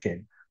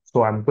question.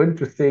 So I'm going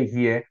to say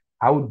here,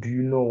 how do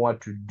you know what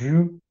to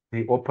do?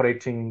 The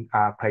operating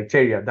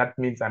criteria. That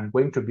means I'm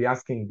going to be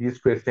asking this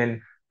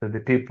question to the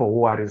people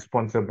who are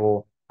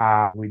responsible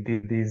with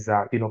these,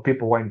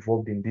 people who are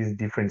involved in these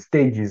different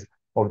stages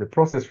of the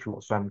process flow.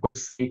 So I'm going to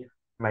say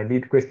my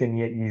lead question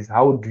here is,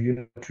 how do you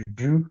know what to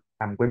do?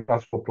 I'm going to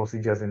ask for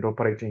procedures and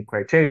operating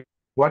criteria.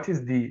 What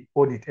is the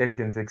audit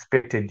evidence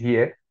expected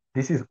here?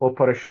 This is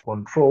operation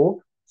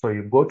control. So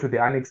you go to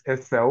the Annex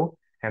SL,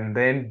 and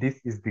then this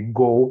is the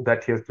goal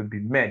that has to be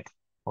met.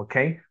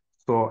 Okay.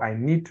 So I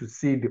need to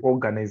see the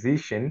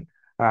organization.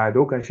 The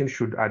organization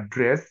should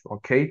address,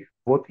 okay,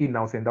 both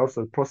in-house and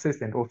outside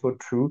process and also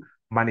to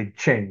manage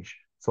change.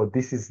 So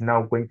this is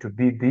now going to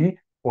be the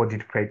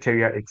audit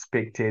criteria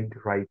expected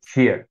right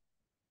here.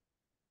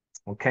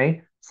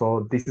 Okay,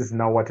 so this is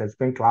now what is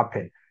going to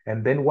happen.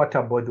 And then what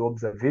about the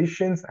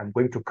observations? I'm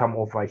going to come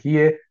over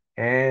here,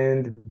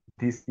 and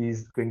this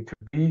is going to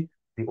be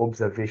the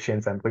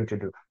observations I'm going to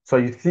do. So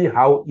you see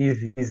how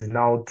easy it is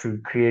now to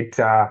create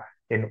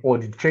an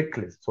audit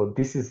checklist. So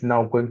this is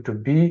now going to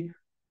be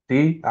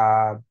the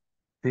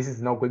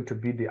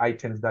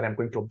items that I'm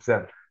going to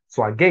observe.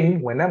 So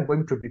again, when I'm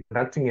going to be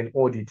conducting an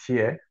audit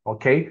here,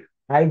 okay,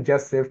 I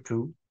just have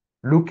to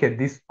look at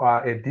this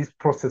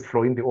process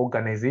flow in the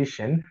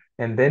organization,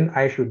 and then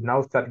I should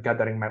now start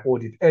gathering my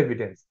audit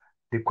evidence.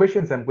 The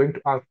questions I'm going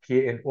to ask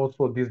here and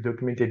also this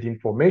documented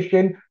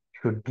information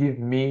should give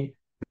me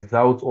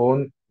results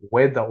on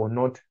whether or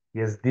not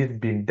has this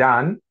been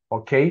done,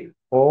 okay,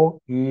 or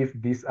if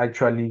this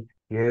actually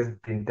has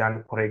been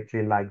done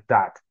correctly like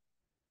that.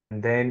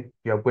 And then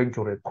you're going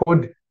to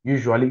record,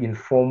 usually in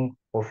form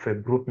of a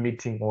group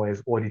meeting or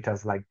as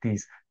auditors like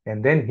this.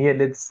 And then here,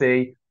 let's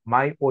say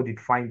my audit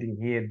finding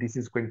here, this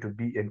is going to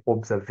be an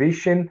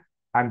observation.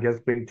 I'm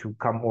just going to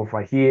come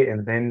over here,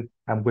 and then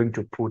I'm going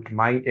to put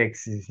my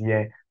X's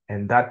here.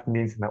 And that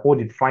means my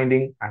audit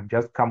finding, I've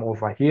just come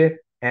over here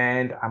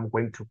and I'm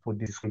going to put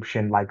the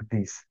description like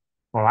this.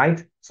 All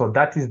right. So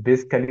that is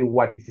basically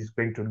what it is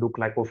going to look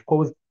like. Of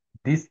course,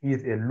 this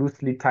is a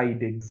loosely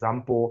tied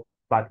example,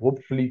 but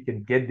hopefully you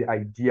can get the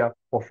idea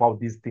of how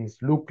these things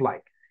look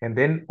like. And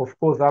then, of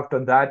course,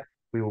 after that,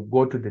 we will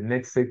go to the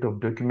next set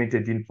of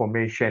documented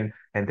information,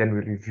 and then we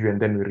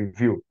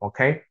review,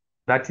 okay?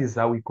 That is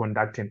how we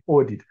conduct an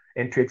audit.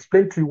 And to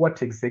explain to you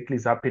what exactly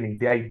is happening,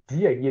 the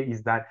idea here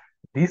is that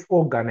this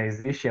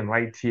organization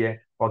right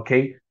here,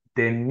 okay,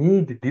 they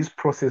need this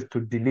process to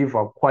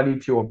deliver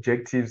quality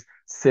objectives,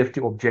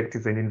 safety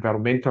objectives, and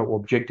environmental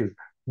objectives,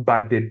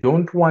 but they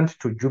don't want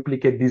to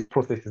duplicate these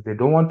processes. They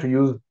don't want to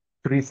use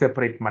three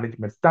separate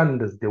management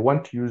standards. They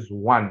want to use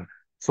one.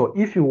 So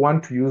if you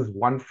want to use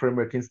one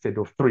framework instead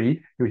of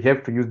three, you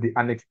have to use the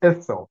Annex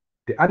SL.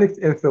 The Annex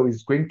SL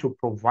is going to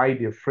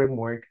provide a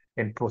framework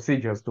and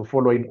procedures to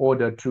follow in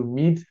order to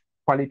meet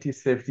quality,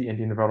 safety, and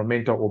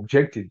environmental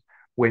objectives.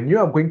 When you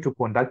are going to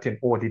conduct an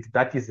audit,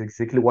 that is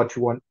exactly what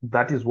you want.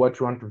 That is what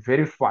you want to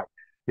verify.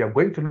 You are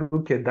going to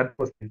look at that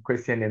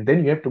question, and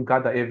then you have to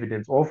gather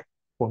evidence of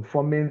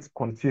conformance,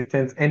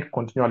 consistency, and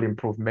continual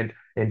improvement,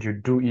 and you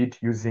do it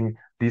using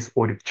this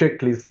audit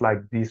checklist like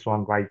this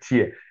one right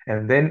here.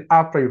 And then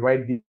after you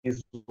write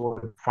these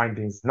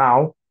findings,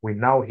 now we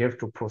now have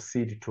to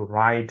proceed to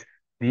write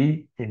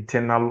the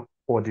internal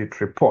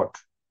audit report.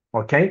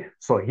 Okay,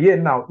 so here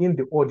now in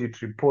the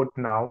audit report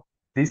now,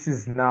 this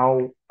is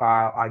now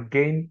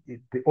again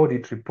the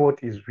audit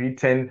report is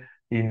written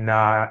in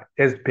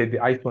as per the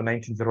ISO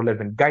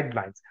 19011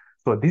 guidelines.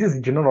 So this is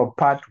the general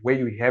part where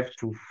you have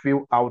to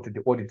fill out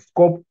the audit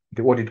scope,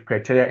 the audit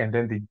criteria, and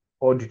then the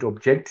audit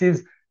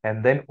objectives.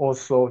 And then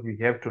also you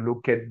have to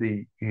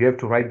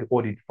write the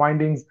audit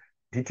findings,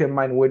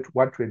 determine what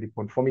were the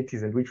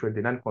conformities and which were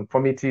the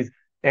non-conformities.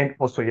 And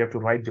also you have to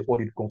write the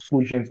audit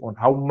conclusions on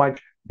how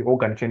much the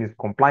organization is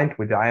compliant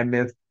with the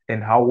IMS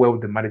and how well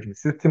the management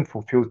system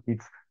fulfills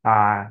its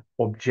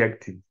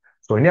objectives.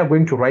 So when you're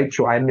going to write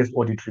your IMS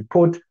audit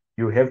report,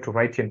 you have to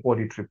write an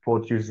audit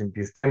report using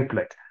this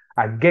template.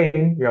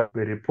 Again, you have to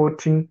be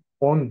reporting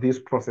on this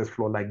process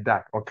flow like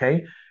that,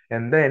 okay?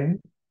 And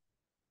then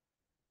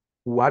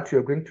what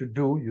you're going to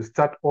do, you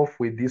start off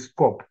with this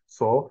scope.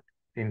 So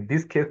in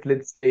this case,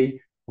 let's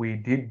say we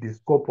did the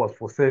scope was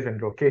for 7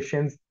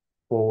 locations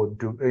for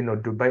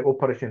Dubai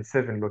operation,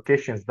 7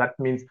 locations. That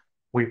means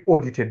we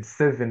audited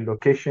 7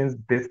 locations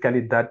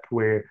basically that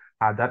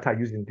are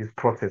using this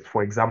process,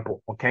 for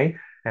example, okay?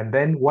 And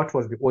then what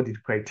was the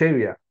audit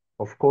criteria?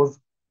 Of course,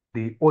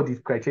 the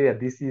audit criteria,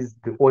 this is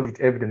the audit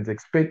evidence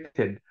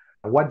expected.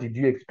 What did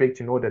you expect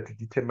in order to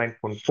determine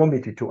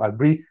conformity to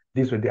agree?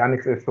 These were the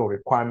Annex SL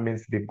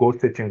requirements, the goal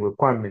setting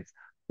requirements.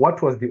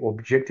 What was the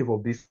objective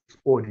of this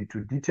audit?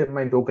 To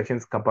determine the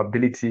organization's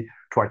capability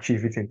to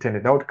achieve its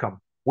intended outcome,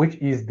 which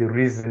is the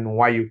reason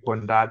why you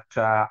conduct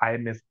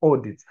IMS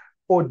audits.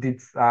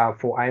 Audits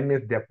for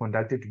IMS, they are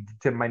conducted to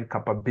determine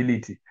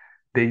capability.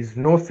 There is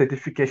no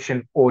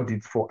certification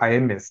audits for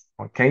IMS,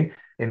 okay?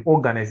 An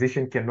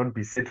organization cannot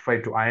be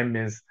certified to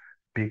IMS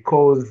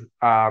because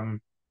the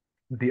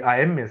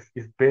IMS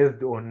is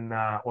based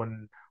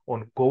on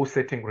goal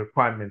setting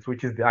requirements,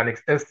 which is the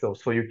Annex SL.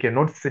 So you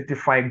cannot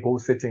certify goal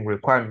setting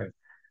requirements.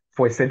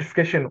 For a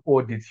certification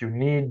audit, you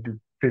need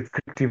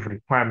prescriptive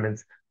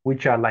requirements,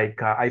 which are like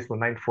ISO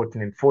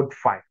 914 and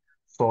 45.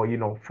 So,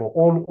 for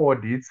all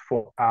audits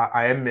for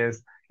IMS,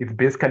 it's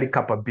basically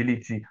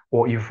capability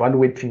or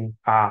evaluating.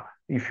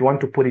 If you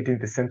want to put it in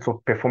the sense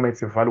of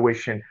performance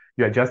evaluation,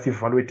 you are just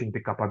evaluating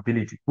the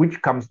capability,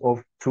 which comes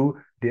off to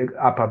the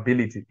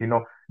ability.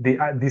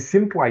 The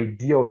simple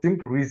idea or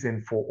simple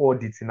reason for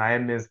audits in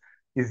IMS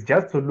is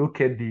just to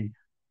look at the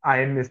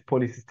IMS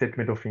policy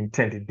statement of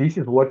intent. This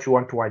is what you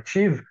want to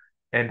achieve,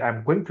 and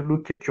I'm going to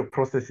look at your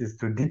processes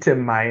to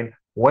determine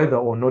whether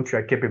or not you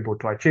are capable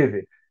to achieve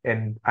it.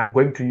 And I'm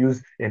going to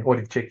use an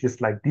audit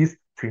checklist like this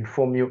to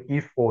inform you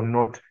if or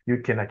not you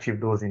can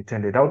achieve those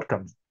intended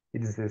outcomes.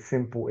 It is as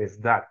simple as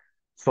that.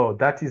 So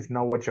that is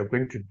now what you're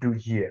going to do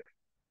here.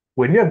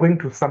 When you're going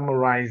to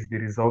summarize the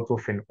results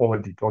of an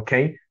audit,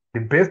 okay,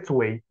 the best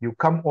way, you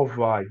come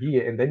over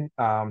here and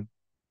then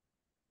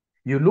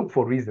you look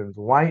for reasons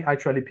why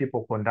actually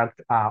people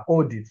conduct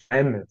audits,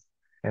 IMS,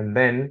 and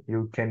then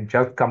you can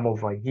just come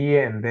over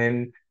here and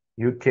then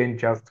you can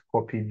just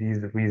copy these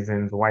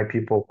reasons why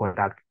people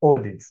conduct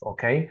audits,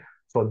 okay?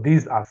 So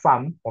these are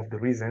some of the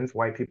reasons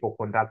why people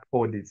conduct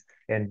audits,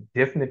 and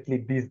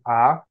definitely these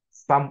are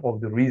some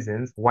of the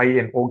reasons why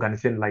an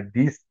organization like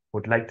this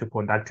would like to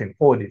conduct an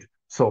audit.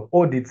 So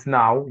audits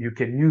now, you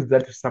can use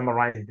that to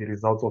summarize the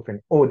results of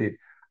an audit.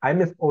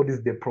 IMS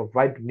audits, they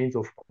provide means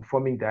of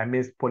confirming the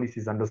IMS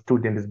policies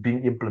understood and is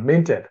being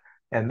implemented.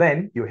 And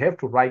then you have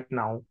to write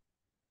now,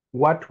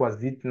 what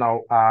was it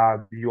now,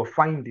 your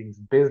findings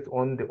based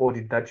on the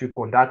audit that you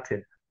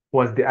conducted.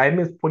 Was the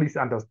IMS policy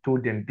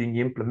understood and being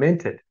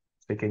implemented?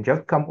 So you can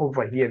just come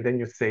over here and then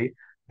you say,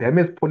 the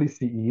IMS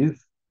policy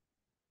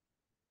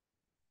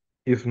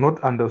is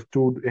not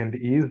understood and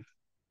is,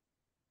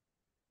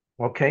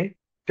 okay,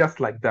 just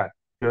like that.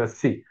 You'll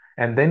see.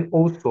 And then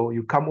also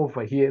you come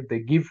over here, they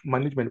give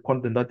management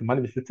content that the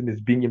management system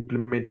is being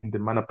implemented in the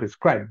manner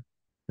prescribed.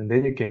 And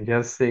then you can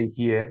just say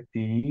here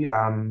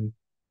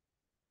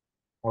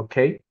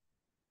okay.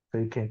 So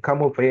you can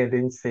come over here and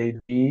then say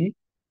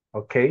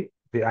okay,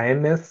 the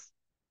IMS,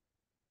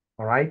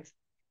 all right,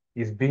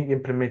 is being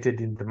implemented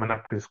in the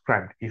manner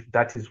prescribed, if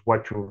that is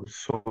what you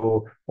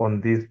saw on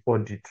this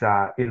audit,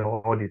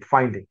 audit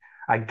finding.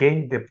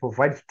 Again, they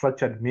provide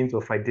structured means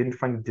of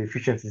identifying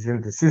deficiencies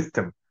in the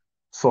system.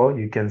 So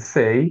you can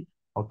say,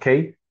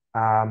 okay,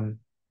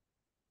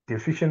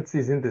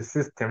 deficiencies in the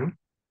system,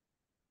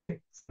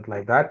 something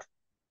like that.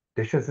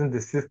 Deficiencies in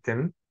the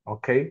system,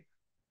 okay,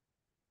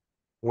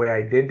 were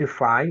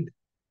identified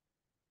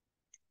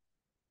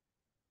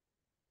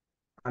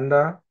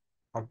under,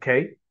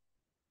 okay,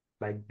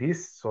 like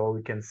this. So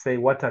we can say,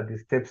 what are the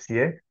steps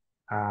here?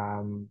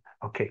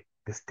 Okay,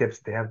 the steps,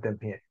 they have them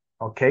here.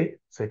 Okay,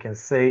 so you can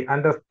say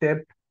under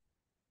step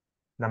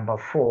number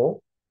 4,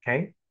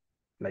 okay,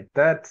 like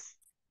that.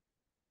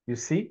 You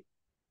see,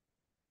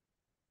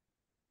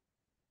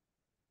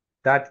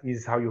 that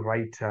is how you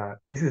write.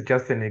 This is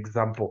just an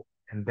example.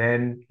 And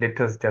then let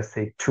us just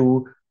say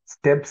 2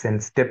 steps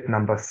and step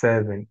number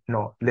 7.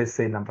 No, let's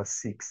say number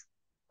 6.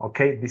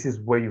 Okay, this is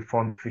where you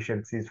found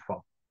efficiencies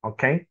from.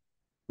 Okay,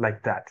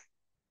 like that.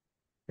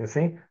 You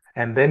see?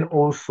 And then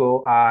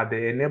also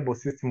the enable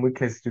system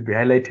weakness to be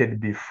highlighted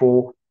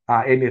before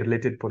any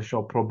related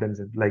potential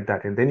problems like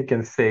that. And then you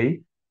can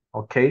say,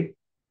 okay,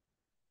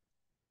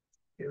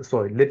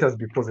 so let us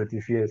be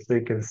positive here. So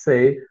you can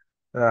say,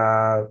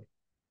 so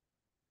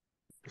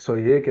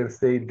here you can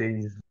say there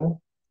is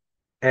no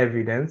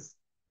evidence,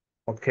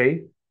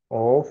 okay,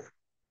 of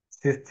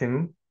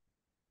system,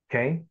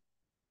 okay,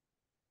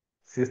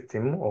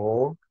 system,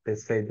 or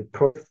let's say the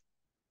process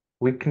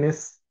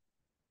weakness,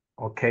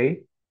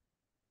 okay,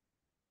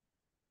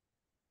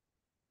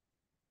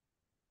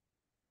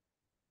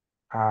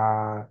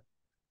 uh,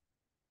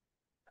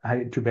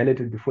 to be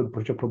highlighted before the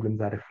potential problems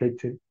are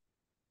reflected.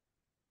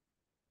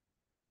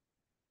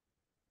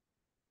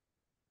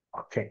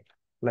 Okay,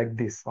 like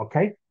this.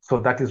 Okay, so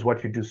that is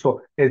what you do.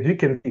 So as you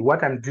can see,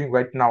 what I'm doing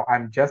right now,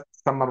 I'm just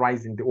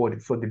summarizing the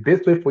audit. So the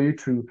best way for you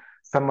to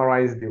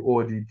summarize the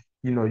audit,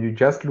 you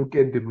just look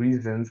at the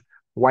reasons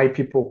why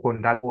people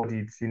conduct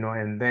audits,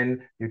 and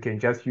then you can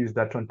just use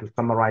that one to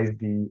summarize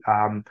the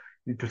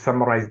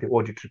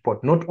audit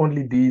report. Not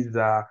only these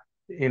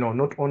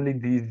not only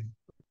these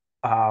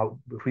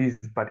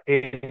reasons, but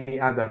any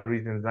other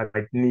reasons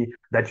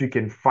that you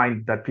can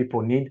find that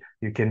people need,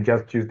 you can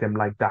just use them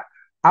like that.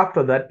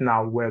 After that,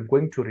 now we're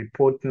going to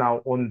report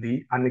now on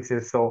the Annex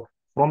SL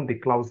from the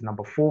clause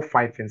number 4,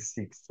 5, and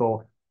 6.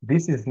 So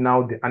this is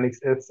now the Annex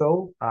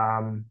SL.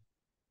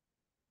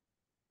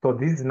 So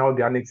this is now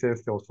the Annex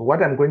SL. So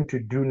what I'm going to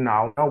do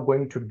now, I'm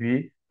going to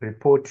be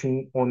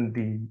reporting on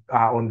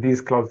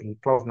these clauses,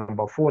 clause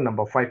number 4,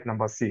 number 5,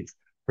 number 6.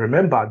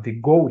 Remember, the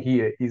goal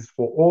here is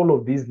for all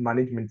of these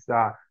managements,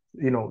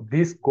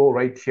 this goal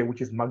right here,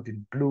 which is marked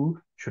in blue,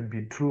 should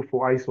be true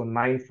for ISO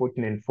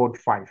 914 and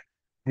 45.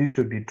 This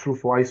should be true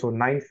for ISO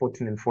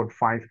 914 and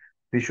 45.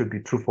 This should be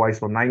true for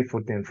ISO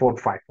 914 and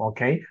 45.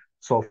 Okay.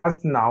 So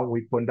first now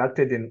we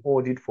conducted an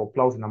audit for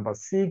clause number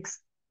 6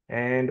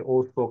 and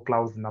also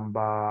clause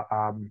number,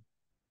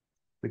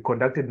 we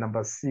conducted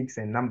number 6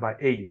 and number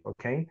 8.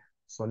 Okay.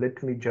 So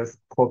let me just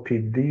copy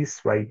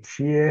this right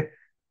here.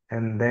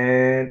 And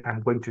then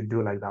I'm going to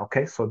do like that.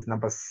 Okay. So it's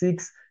number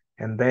 6.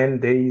 And then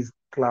there is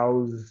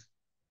clause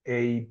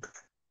 8,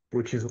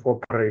 which is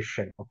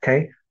operation.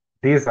 Okay.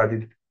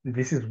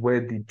 This is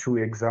where the 2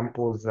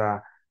 examples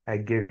I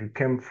gave you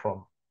came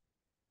from.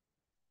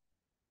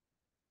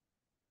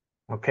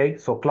 Okay,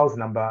 so clause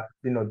number,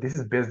 this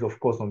is based, of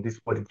course, on this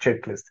audit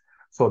checklist.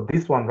 So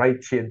this one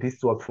right here, this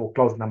was for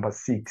clause number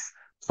 6.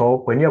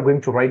 So when you're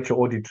going to write your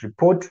audit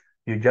report,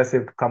 you just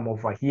have to come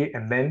over here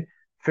and then,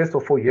 first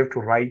of all, you have to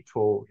write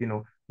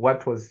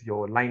what was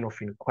your line of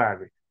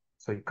inquiry.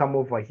 So you come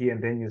over here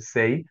and then you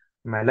say,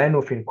 my line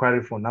of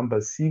inquiry for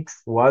number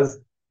 6 was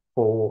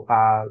for,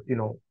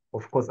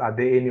 of course, are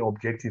there any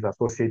objectives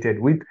associated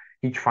with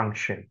each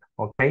function?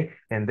 Okay.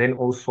 And then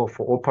also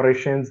for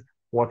operations,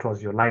 what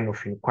was your line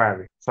of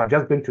inquiry? So I'm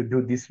just going to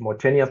do this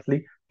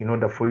simultaneously in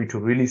order for you to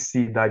really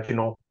see that,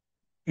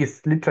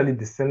 it's literally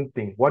the same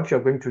thing. What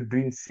you're going to do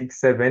in 6,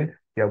 7,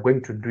 you're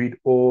going to do it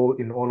all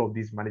in all of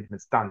these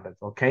management standards.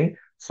 Okay.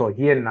 So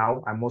here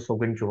now, I'm also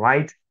going to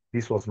write,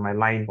 this was my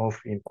line of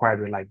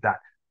inquiry like that.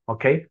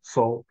 Okay.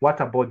 So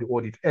what about the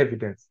audit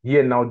evidence?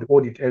 Here now, the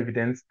audit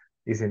evidence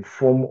is in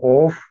form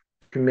of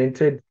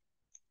documented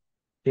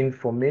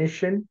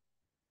information.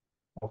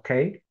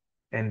 Okay.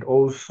 And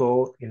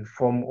also in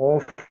form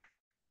of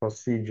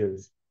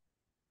procedures.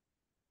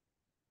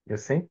 You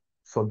see?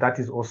 So that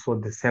is also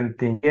the same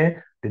thing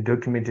here. The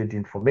documented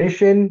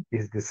information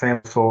is the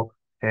same so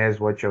as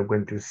what you're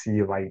going to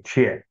see right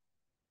here.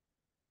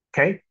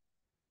 Okay?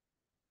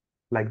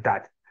 Like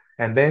that.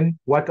 And then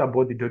what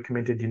about the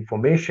documented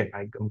information?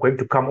 I'm going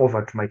to come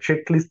over to my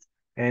checklist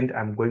and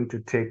I'm going to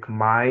take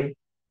my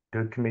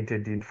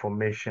documented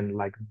information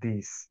like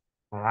this.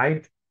 All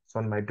right? So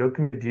on my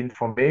documented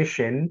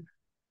information,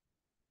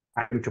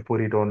 I'm going to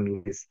put it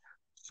on this.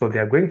 So they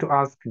are going to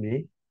ask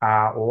me,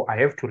 or I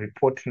have to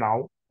report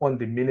now on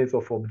the minutes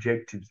of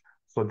objectives.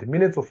 So the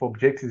minutes of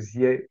objectives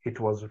here, it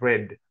was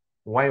red.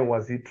 Why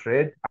was it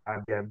red?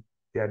 There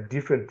are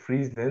different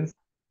reasons,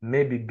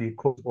 maybe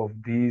because of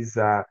these,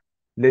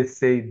 let's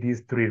say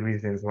these 3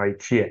 reasons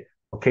right here.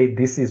 Okay,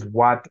 this is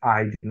what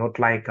I did not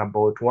like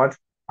about what?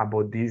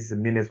 About these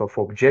minutes of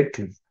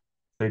objectives.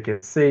 So you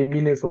can say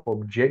minutes of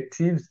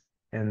objectives,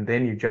 and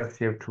then you just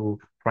have to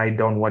write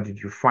down what did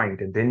you find.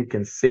 And then you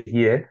can say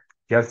here,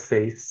 just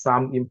say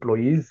some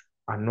employees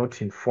are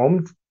not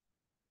informed.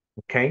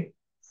 Okay.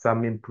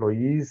 Some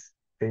employees,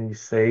 then you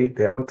say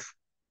they're not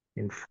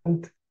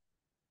informed.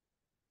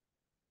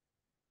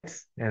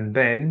 And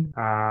then,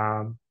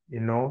 and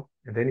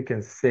then you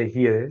can say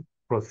here,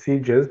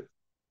 procedures,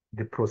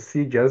 the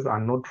procedures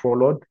are not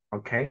followed.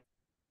 Okay.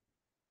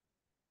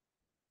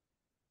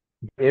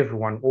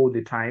 Everyone all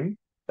the time.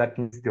 That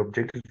means the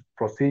objective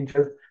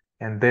procedures.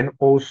 And then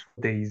also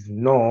there is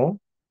no,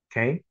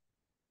 okay.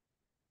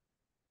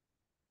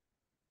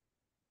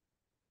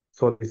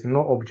 So there's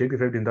no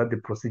objective evidence that the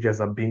procedures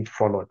are being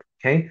followed.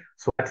 Okay.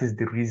 So that is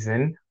the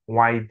reason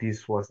why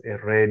this was a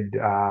red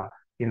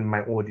in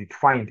my audit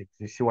findings.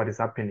 You see what is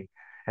happening.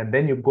 And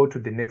then you go to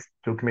the next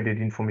documented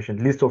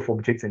information, list of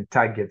objects and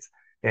targets.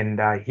 And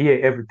here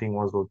everything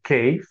was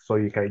okay. So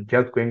you can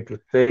just going to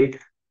say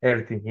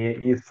everything here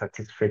is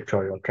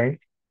satisfactory. Okay.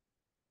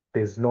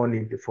 There's no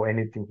need for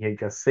anything here.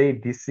 Just say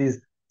this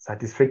is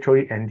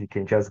satisfactory and you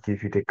can just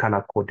give it a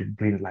color coded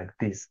green like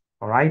this.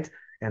 All right.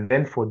 And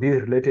then for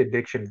these related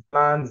action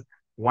plans,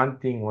 one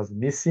thing was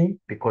missing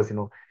because,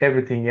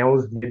 everything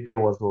else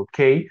was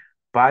okay,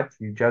 but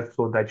you just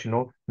saw that,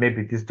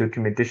 maybe this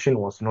documentation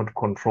was not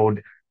controlled.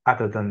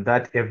 Other than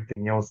that,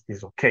 everything else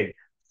is okay.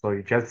 So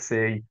you just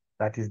say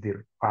that is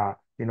the, so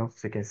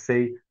you can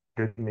say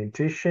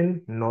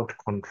documentation not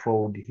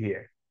controlled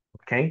here.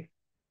 Okay.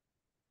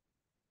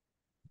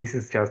 This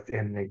is just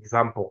an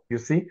example, you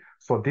see?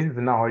 So this is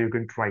now how you're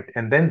going to write.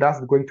 And then that's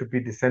going to be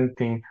the same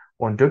thing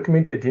on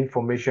documented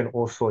information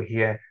also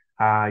here.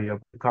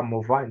 You come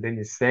over and then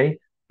you say,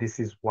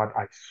 this is what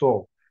I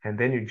saw. And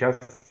then you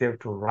just have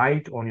to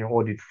write on your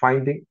audit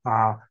finding,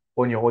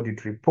 on your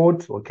audit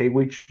report, okay,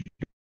 which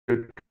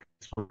is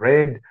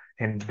read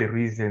and the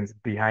reasons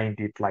behind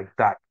it like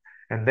that.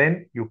 And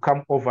then you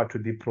come over to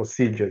the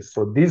procedures.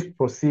 So these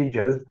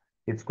procedures,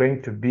 it's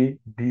going to be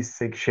this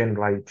section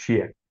right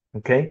here.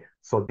 Okay,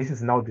 so this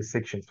is now the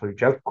section. So you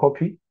just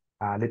copy.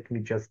 Let me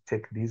just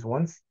take these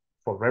ones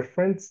for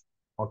reference.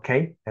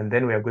 Okay, and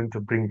then we are going to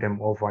bring them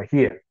over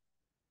here.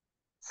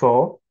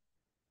 So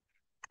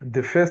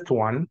the first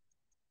one,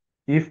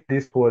 if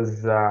this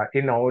was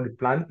in our audit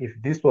plan, if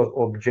this was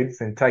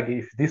objects and target,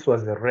 if this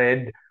was a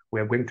red, we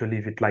are going to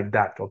leave it like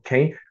that.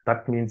 Okay,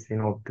 that means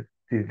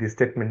the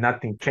statement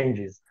nothing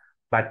changes.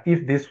 But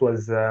if this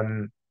was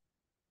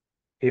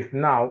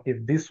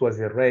if this was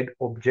a red,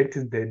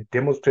 objectives they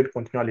demonstrate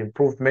continual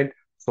improvement,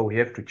 so we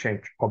have to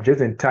change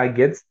objectives and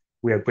targets.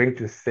 We are going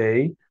to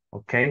say,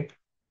 okay,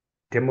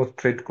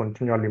 demonstrate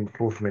continual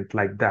improvement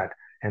like that.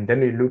 And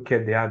then we look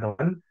at the other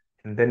one,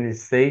 and then we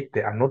say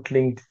they are not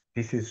linked.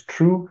 This is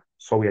true,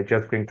 so we are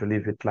just going to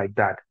leave it like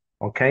that.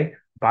 Okay,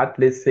 but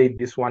let's say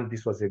this one,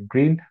 this was a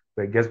green.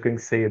 We're just going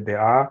to say they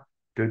are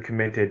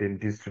documented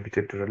and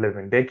distributed to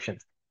relevant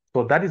actions.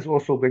 So that is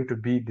also going to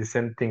be the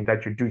same thing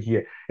that you do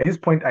here. At this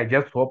point, I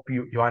just hope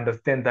you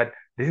understand that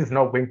this is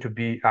not going to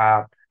be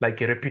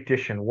like a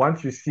repetition.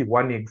 Once you see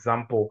one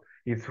example,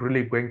 it's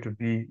really going to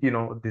be,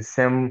 the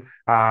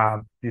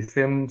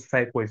same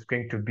cycle is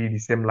going to be the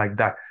same like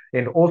that.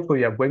 And also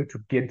you're going to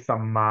get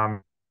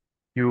some,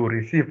 you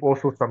receive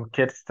also some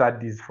case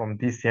studies from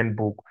this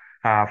handbook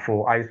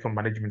for ISO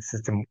management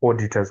system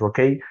auditors,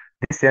 okay?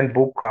 This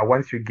handbook,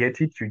 once you get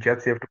it, you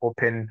just have to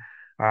open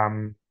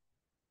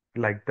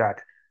like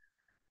that.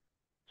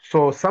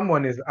 So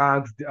someone is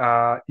asked,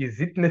 is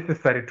it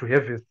necessary to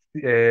have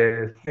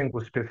a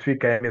single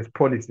specific IMS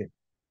policy?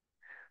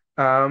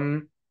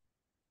 Um,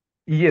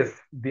 Yes,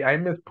 the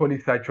IMS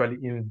policy actually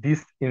in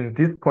this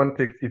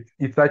context,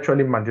 it's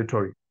actually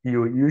mandatory.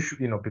 You should,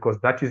 because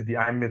that is the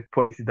IMS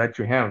policy that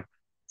you have.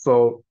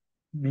 So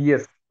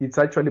yes, it's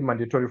actually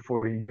mandatory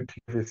for you to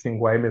have a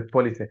single IMS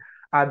policy.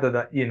 Other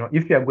than,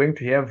 if you are going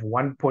to have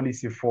one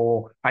policy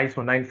for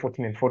ISO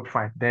 914 and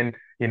 45, then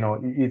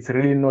it's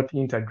really not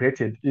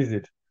integrated, is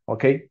it?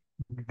 Okay.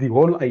 The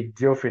whole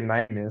idea of an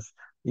IMS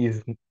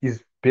is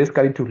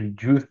basically to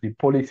reduce the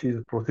policies,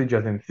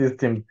 procedures, and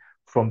systems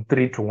from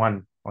three to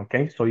one.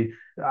 Okay, so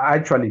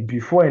actually,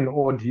 before an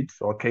audit,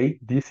 okay,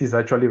 this is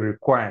actually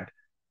required.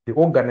 The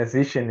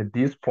organization at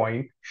this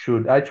point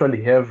should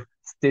actually have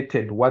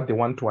stated what they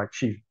want to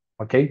achieve.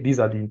 Okay, these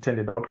are the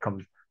intended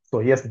outcomes.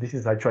 So yes, this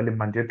is actually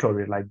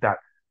mandatory like that.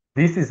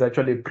 This is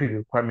actually a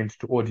pre-requirement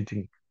to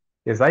auditing.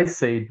 As I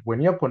said,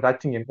 when you're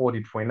conducting an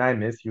audit for an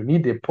IMS, you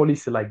need a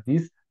policy like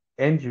this,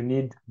 and you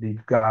need the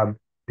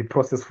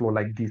process flow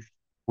like this.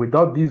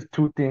 Without these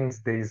two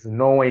things, there is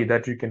no way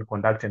that you can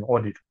conduct an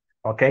audit.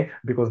 Okay,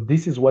 because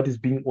this is what is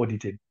being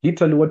audited.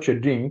 Literally, what you're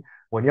doing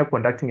when you're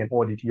conducting an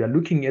audit, you are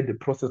looking at the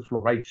process flow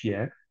right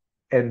here,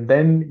 and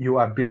then you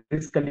are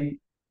basically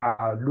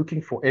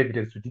looking for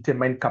evidence to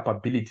determine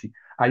capability.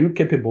 Are you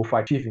capable of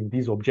achieving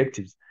these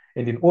objectives?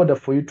 And in order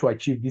for you to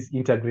achieve these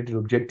integrated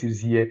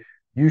objectives here,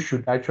 you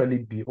should actually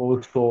be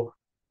also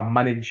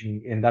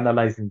managing and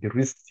analyzing the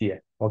risks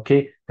here.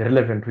 Okay, the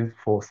relevant risks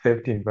for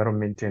safety,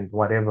 environment, and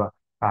whatever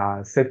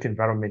safety,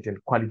 environment, and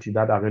quality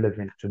that are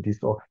relevant to this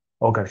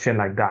organization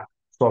like that.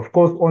 So of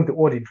course, on the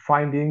audit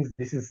findings,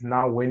 this is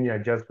now when you're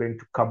just going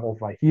to come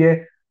over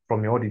here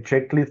from your audit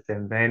checklist,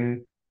 and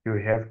then you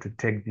have to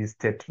take this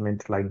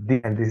statement like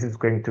this, and this is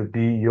going to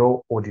be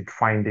your audit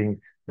finding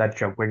that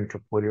you're going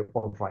to put it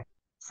over.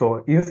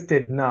 So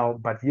instead now,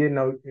 but here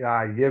now,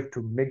 you have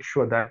to make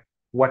sure that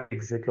what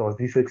exactly was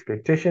this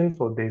expectation.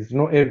 So there's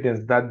no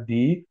evidence that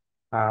the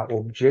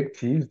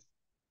objectives,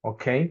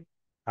 okay,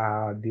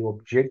 the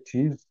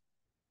objectives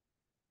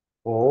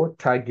or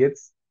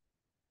targets,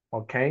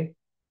 okay,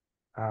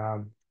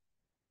 um,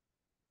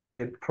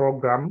 the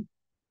program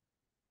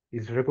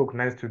is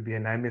recognized to be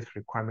an IMS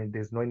requirement.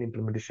 There's no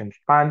implementation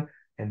plan.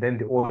 And then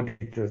the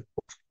auditors,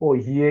 oh,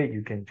 here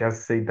you can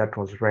just say that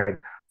was read.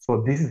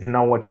 So this is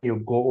now what you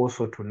go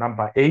also to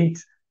number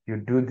 8. You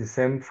do the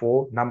same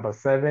for number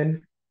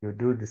 7. You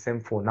do the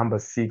same for number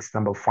 6,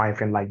 number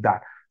 5, and like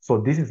that.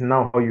 So this is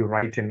now how you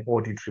write an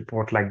audit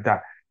report like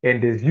that.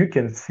 And as you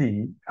can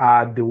see,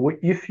 the way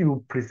if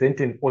you present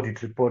an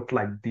audit report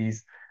like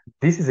this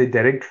is a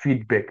direct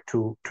feedback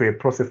to a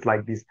process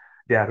like this.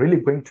 They are really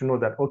going to know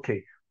that,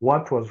 okay,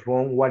 what was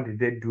wrong, what did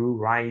they do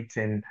right,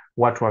 and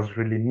what was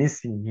really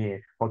missing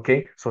here.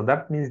 Okay, so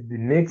that means the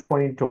next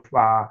point of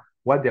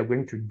what they're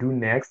going to do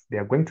next, they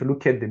are going to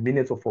look at the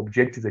minutes of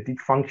objectives at each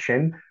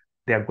function.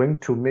 They are going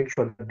to make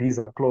sure that these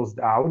are closed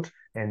out,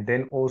 and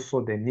then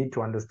also they need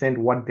to understand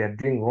what they're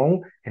doing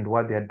wrong and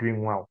what they're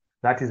doing well.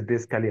 That is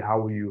basically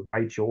how you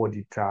write your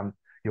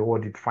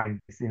audit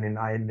findings in an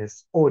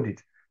IMS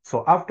audit.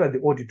 So after the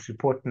audit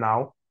report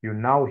now, you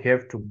now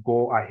have to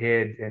go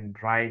ahead and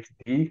write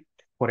the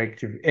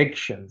corrective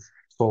actions.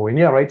 So when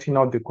you're writing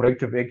out the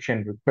corrective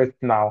action request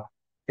now,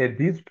 at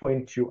this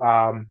point, you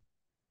are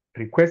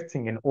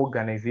requesting an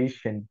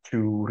organization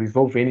to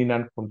resolve any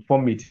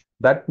non-conformity.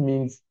 That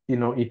means,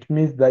 it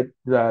means that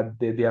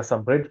there are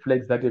some red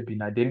flags that have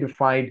been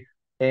identified,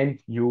 and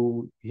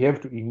you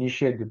have to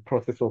initiate the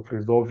process of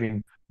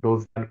resolving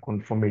those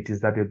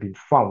non-conformities that have been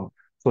found.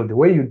 So the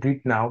way you do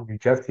it now, you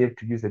just have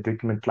to use a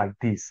document like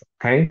this,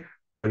 okay?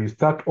 So you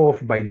start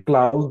off by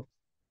clause,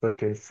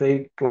 okay,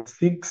 say clause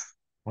 6,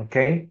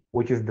 okay,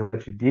 which is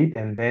what you did,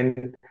 and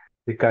then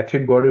the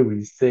category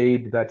we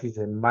said that is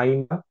a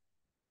minor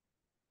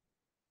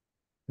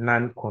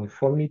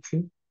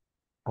non-conformity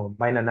or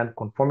minor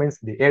non-conformance,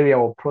 the area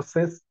or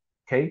process,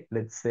 okay,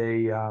 let's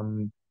say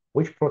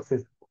which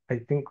process, I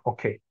think,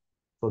 okay,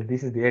 so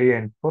this is the area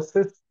and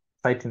process,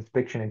 site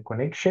inspection and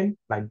connection,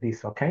 like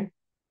this, okay,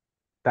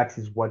 that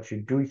is what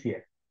you do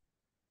here,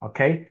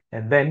 okay,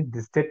 and then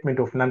the statement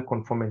of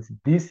non-conformance,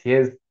 this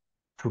has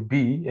to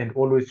be and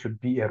always should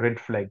be a red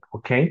flag,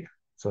 okay,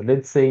 so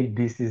let's say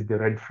this is the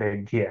red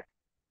flag here.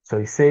 So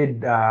he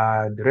said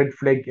the red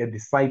flag at the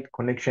site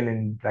connection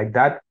and like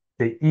that,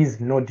 there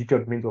is no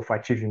detailed means of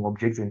achieving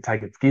objectives and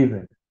targets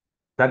given.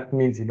 That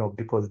means,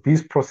 because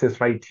this process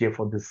right here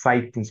for the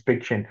site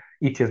inspection,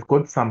 it has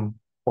got some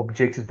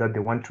objectives that they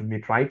want to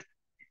meet, right?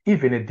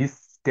 Even at this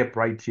step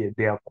right here,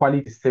 there are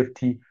quality,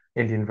 safety,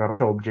 and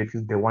environmental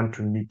objectives they want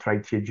to meet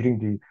right here during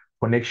the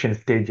connection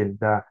stage and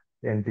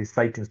the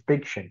site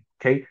inspection,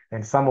 okay?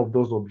 And some of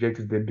those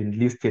objectives, they've been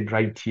listed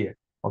right here,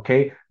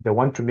 okay? They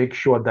want to make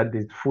sure that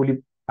there's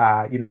fully,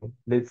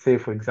 let's say,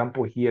 for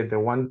example, here, they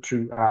want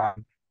to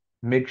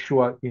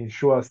ensure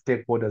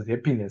stakeholders'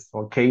 happiness,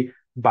 okay?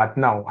 But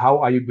now, how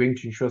are you going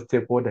to ensure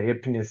stakeholder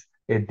happiness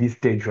at this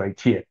stage right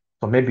here?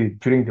 So maybe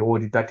during the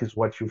audit, that is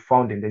what you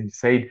found, and then you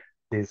said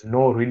there's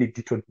no really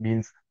detailed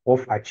means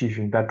of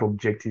achieving that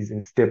objectives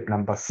in step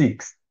number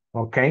 6.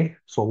 Okay,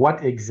 so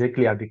what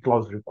exactly are the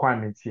clause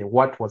requirements here?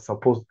 What was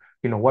supposed,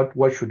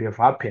 what should have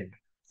happened?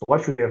 So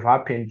what should have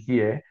happened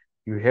here?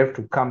 You have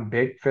to come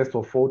back first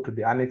of all to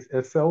the Annex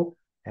SL,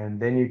 and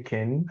then you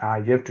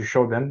have to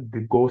show them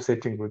the goal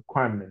setting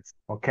requirements.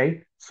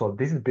 Okay, so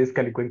this is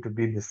basically going to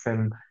be the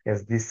same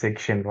as this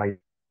section right.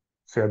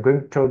 So you're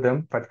going to tell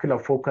them particular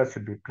focus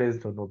should be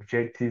placed on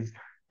objectives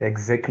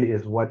exactly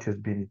as what has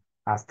been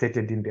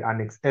stated in the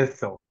Annex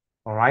SL.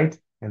 All right.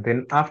 And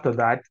then after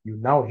that, you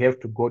now have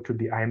to go to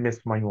the IMS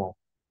manual.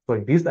 So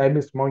in this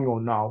IMS manual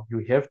now,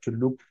 you have to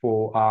look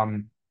for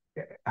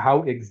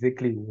how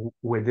exactly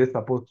were they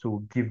supposed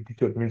to give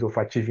detailed means of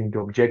achieving the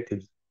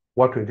objectives?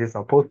 What were they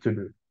supposed to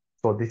do?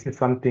 So this is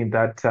something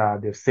that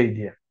they've said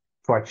here.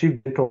 To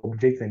achieve better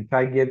objectives and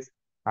targets,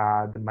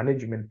 the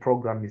management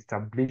program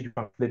established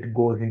translate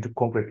goals into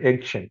concrete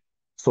action.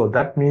 So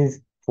that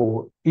means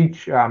for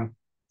each to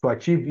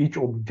achieve each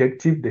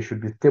objective, there should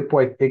be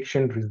stepwise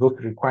action, resource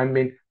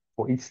requirement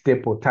for each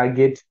step or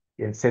target,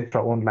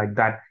 etc. on like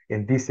that.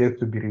 And this has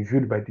to be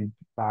reviewed by the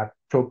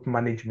top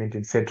management,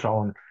 etc.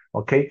 on.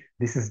 Okay,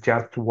 this is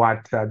just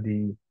what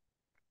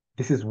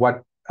this is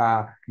what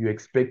you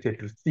expected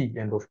to see,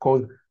 and of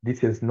course, this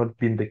has not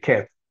been the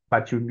case.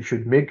 But you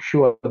should make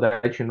sure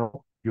that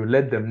you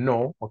let them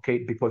know, okay,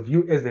 because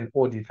you as an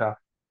auditor,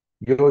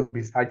 your job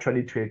is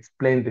actually to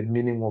explain the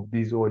meaning of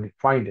these audit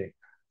findings.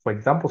 For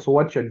example, so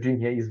what you're doing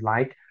here is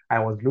like, I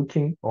was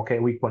looking, okay,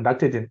 we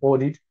conducted an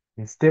audit.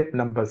 In step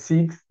number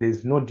 6,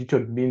 there's no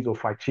detailed means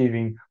of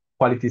achieving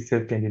quality,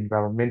 safety, and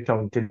environmental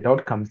intended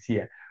outcomes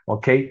here.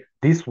 Okay,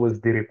 this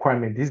was the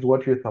requirement. This is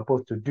what you're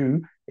supposed to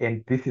do,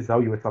 and this is how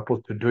you were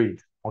supposed to do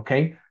it.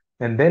 Okay,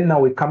 and then now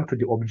we come to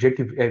the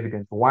objective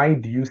evidence. Why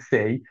do you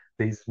say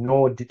there is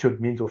no detailed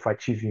means of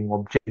achieving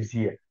objectives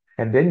here?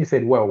 And then you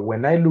said, well,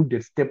 when I looked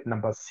at step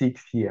number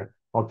 6 here,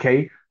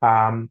 okay,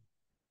 I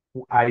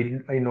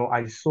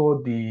saw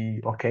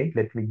okay,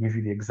 let me give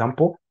you the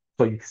example.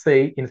 So you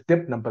say in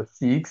step number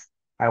 6,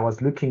 I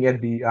was looking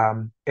at the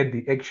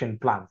action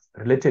plans,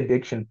 related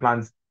action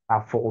plans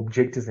for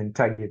objectives and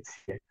targets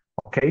here.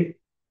 Okay,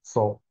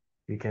 so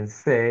you can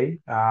say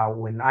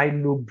when I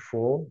looked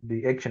for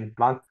the action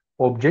plan,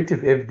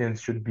 objective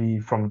evidence should be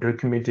from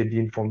documented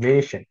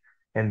information.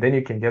 And then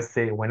you can just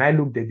say, when I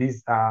looked at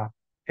these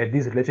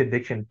related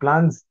action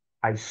plans,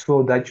 I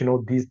saw that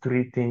these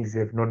 3 things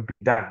have not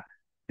been done.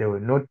 They were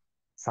not,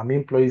 some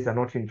employees are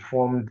not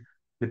informed,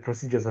 the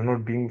procedures are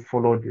not being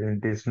followed,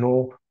 and there's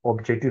no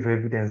objective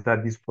evidence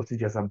that these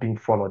procedures are being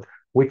followed,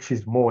 which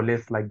is more or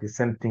less like the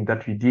same thing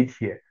that we did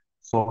here.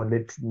 So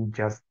let me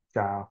just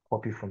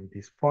copy from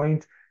this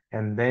point,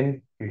 and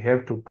then you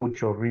have to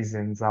put your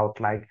reasons out,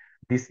 like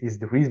this is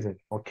the reason,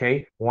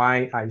 okay,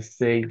 why I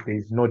say there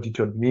is no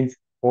detailed means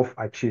of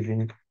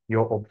achieving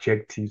your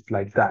objectives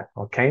like that,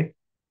 okay?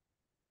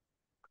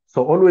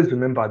 So always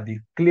remember, the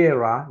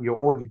clearer your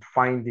audit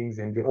findings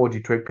and the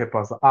audit work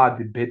papers are,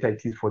 the better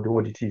it is for the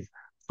auditees.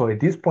 So at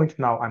this point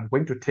now, I'm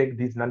going to take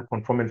this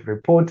non-conformance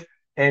report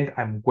and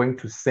I'm going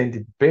to send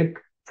it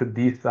back to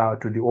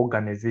the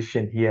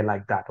organization here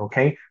like that.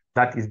 Okay,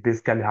 that is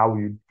basically how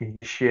you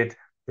initiate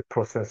the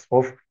process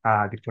of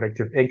the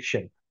corrective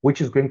action, which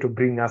is going to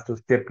bring us to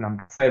step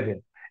number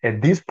 7. At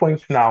this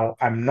point now,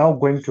 I'm now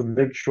going to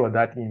make sure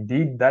that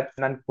indeed that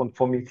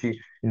non-conformity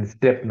in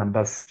step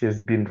number 6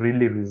 has been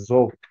really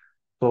resolved.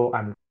 So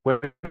I'm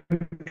going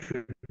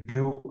to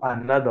do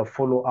another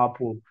follow-up,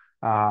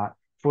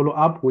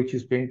 which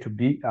is going to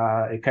be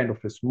a kind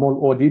of a small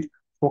audit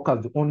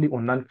focused only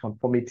on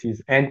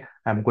non-conformities, and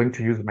I'm going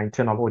to use my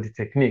internal audit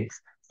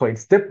techniques. So in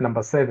step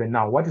number 7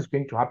 now, what is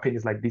going to happen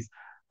is like this.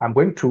 I'm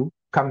going to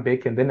come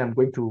back and then I'm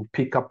going to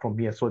pick up from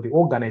here. So the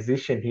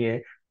organization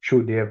here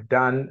should have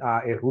done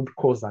a root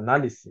cause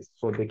analysis.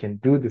 So they can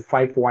do the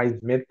 5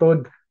 whys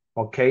method,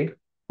 okay,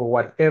 for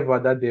whatever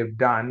that they've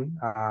done,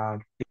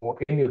 or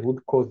any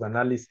root cause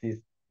analysis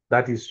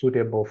that is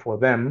suitable for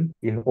them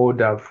in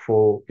order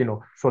for,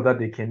 so that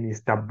they can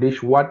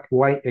establish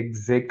why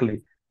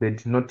exactly they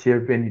did not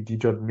have any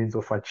detailed means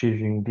of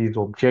achieving these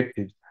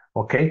objectives.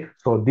 Okay,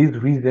 so these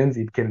reasons,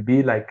 it can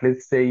be like,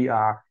 let's say,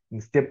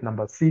 in step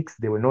number 6,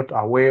 they were not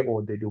aware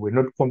or they were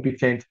not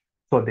competent.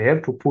 So they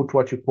have to put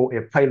what you call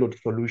a pilot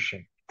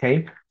solution.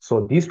 Okay,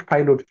 so this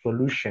pilot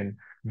solution,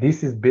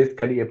 this is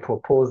basically a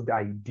proposed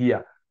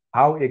idea.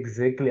 How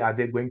exactly are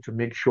they going to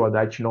make sure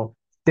that,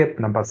 step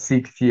number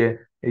 6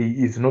 here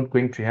is not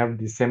going to have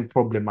the same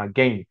problem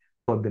again?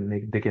 So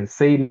they can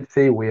say, let's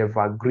say we have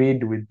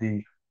agreed with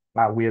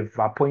we have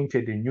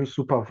appointed a new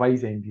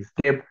supervisor in this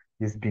step.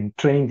 He's been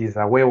trained, he's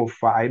aware of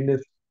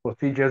IMS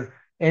procedures,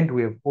 and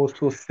we have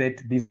also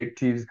set these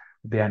objectives.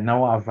 They are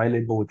now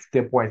available with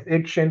stepwise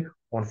action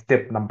on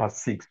step number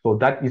 6. So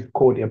that is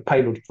called a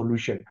pilot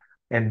solution.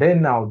 And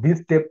then now this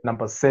step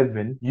number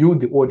 7, you,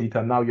 the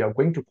auditor, now you are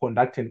going to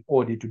conduct an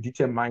audit to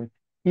determine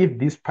if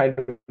this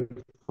pilot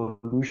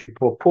solution,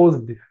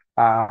 proposed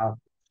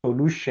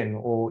solution,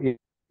 or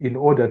in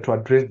order to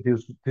address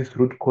this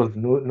root cause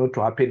not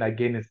to happen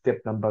again in step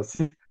number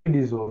 6, it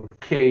is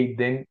okay,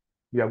 then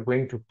you are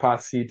going to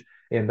pass it,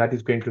 and that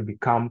is going to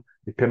become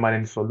the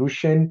permanent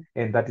solution,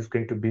 and that is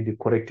going to be the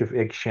corrective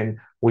action,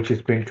 which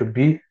is going to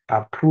be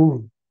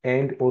approved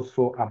and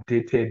also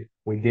updated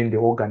within the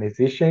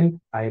organization,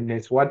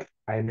 IMS what?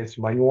 IMS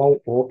manual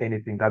or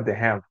anything that they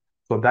have.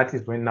 So that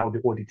is when now the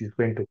audit is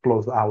going to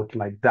close out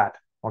like that.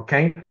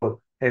 Okay.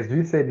 So as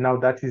we said, now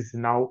that is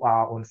now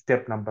on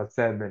step number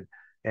 7.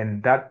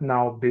 And that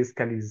now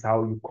basically is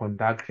how you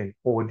conduct an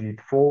audit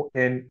for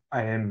an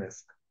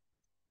IMS.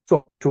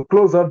 So to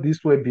close out this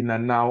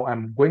webinar now,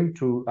 I'm going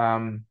to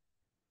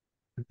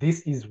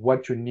this is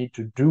what you need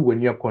to do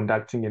when you're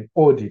conducting an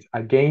audit.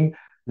 Again,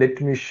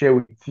 let me share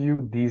with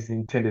you these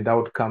intended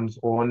outcomes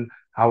on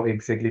how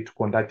exactly to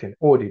conduct an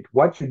audit.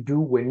 What you do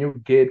when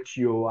you get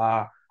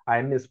your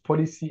IMS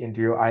policy and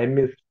your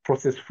IMS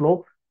process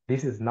flow,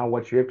 this is now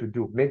what you have to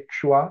do. Make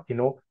sure,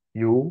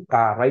 you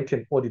write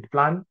an audit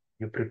plan,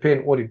 you prepare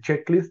an audit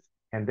checklist,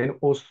 and then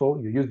also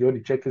you use the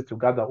audit checklist to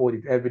gather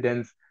audit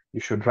evidence.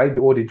 You should write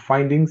the audit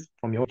findings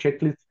from your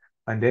checklist,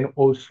 and then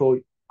also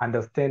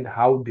understand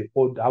how to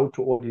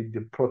audit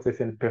the process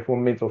and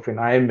performance of an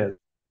IMS.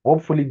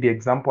 Hopefully, the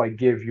example I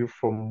gave you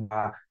from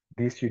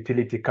this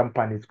utility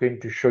company is going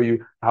to show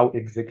you how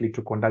exactly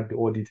to conduct the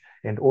audit.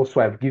 And also,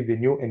 I've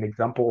given you an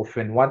example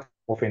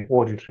of an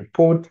audit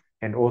report,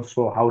 and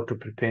also how to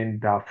prepare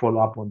and follow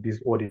up on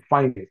these audit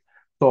findings.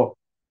 So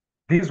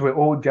these were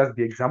all just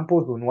the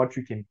examples on what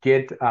you can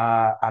get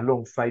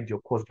alongside your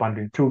course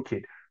bundling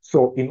toolkit.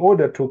 So in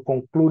order to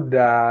conclude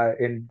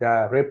and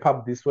wrap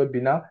up this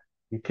webinar,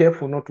 be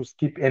careful not to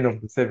skip any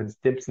of the 7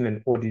 steps in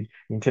an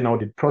internal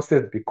audit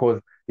process,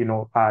 because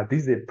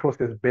this is a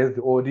process-based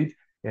audit,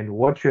 and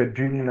what you're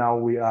doing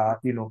now,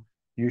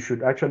 you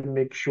should actually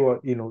make sure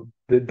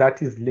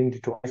that is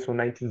linked to ISO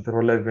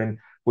 19011,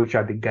 which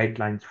are the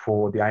guidelines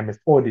for the IMS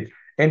audit.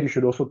 And you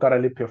should also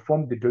thoroughly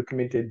perform the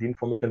documented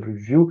information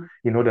review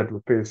in order to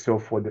prepare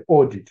yourself for the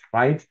audit,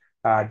 right?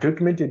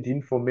 Documented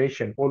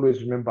information,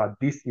 always remember,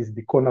 this is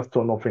the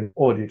cornerstone of an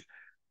audit.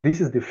 This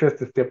is the first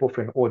step of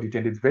an audit,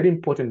 and it's very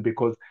important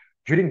because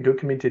during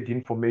documented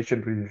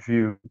information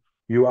review,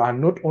 you are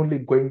not only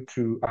going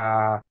to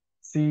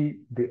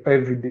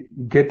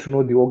get to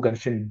know the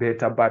organization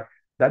better, but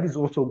that is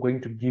also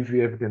going to give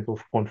you evidence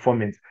of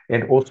conformance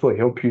and also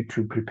help you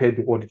to prepare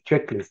the audit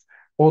checklist.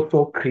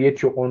 Also,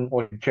 create your own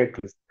audit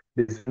checklist.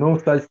 There's no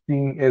such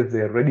thing as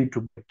a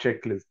ready-to-go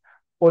checklist.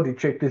 Audit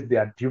checklists, they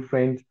are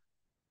different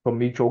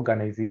from each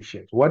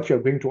organization. What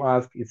you're going to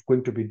ask is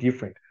going to be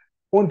different.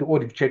 On the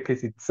audit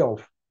checklist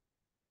itself,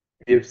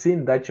 you've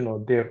seen that,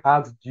 they've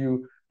asked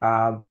you,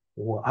 how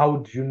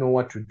do you know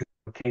what to do?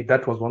 Okay,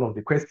 that was one of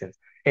the questions.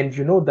 And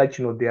you know that,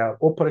 their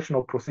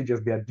operational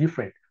procedures, they are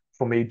different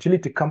from a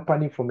utility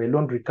company, from a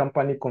laundry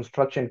company,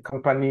 construction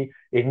company,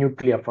 a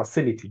nuclear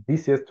facility.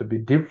 This has to be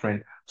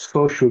different.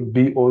 So should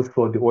be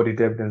also the audit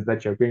evidence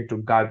that you're going to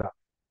gather.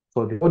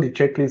 So the audit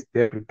checklist,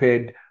 they're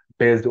prepared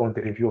based on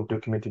the review of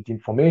documented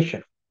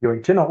information. Your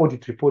internal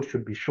audit report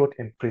should be short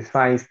and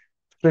precise,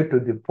 straight to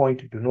the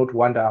point. Do not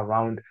wander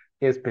around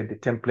as per the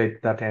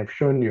template that I have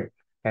shown you.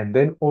 And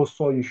then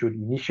also you should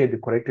initiate the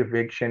corrective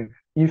action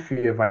if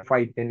you have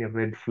identified any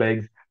red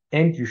flags,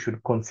 and you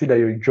should consider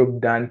your job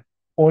done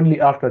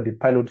only after the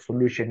pilot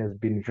solution has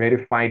been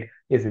verified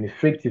as an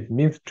effective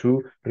means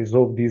to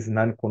resolve these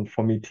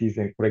non-conformities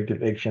and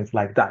corrective actions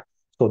like that.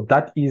 So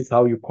that is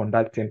how you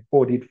conduct an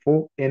audit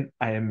for an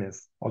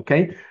IMS,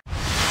 okay?